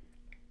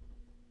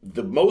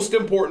 the most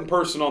important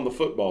person on the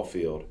football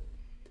field,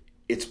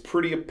 it's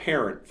pretty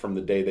apparent from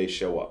the day they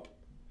show up.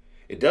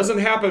 It doesn't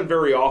happen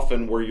very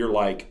often where you're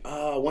like,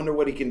 I wonder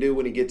what he can do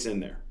when he gets in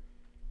there.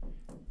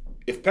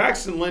 If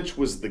Paxton Lynch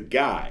was the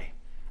guy,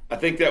 I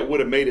think that would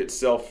have made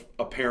itself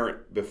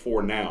apparent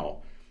before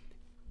now.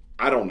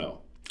 I don't know.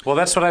 Well,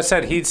 that's what I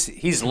said.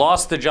 He's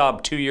lost the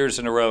job 2 years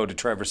in a row to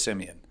Trevor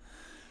Siemian.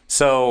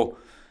 So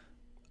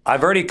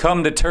I've already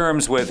come to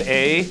terms with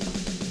A,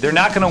 they're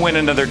not going to win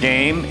another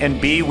game, and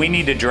B, we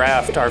need to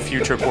draft our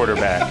future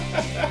quarterback.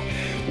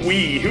 Who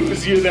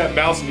is you that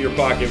mouse in your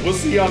pocket? We'll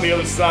see you on the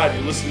other side.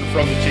 You're listening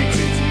From the Cheap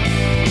Seats.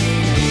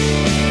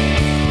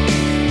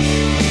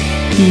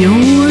 You're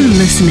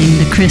listening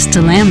to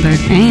Krista Lambert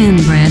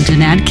and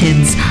Brandon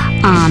Adkins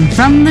on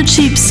From the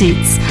Cheap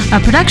Seats, a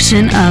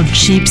production of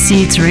Cheap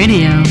Seats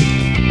Radio.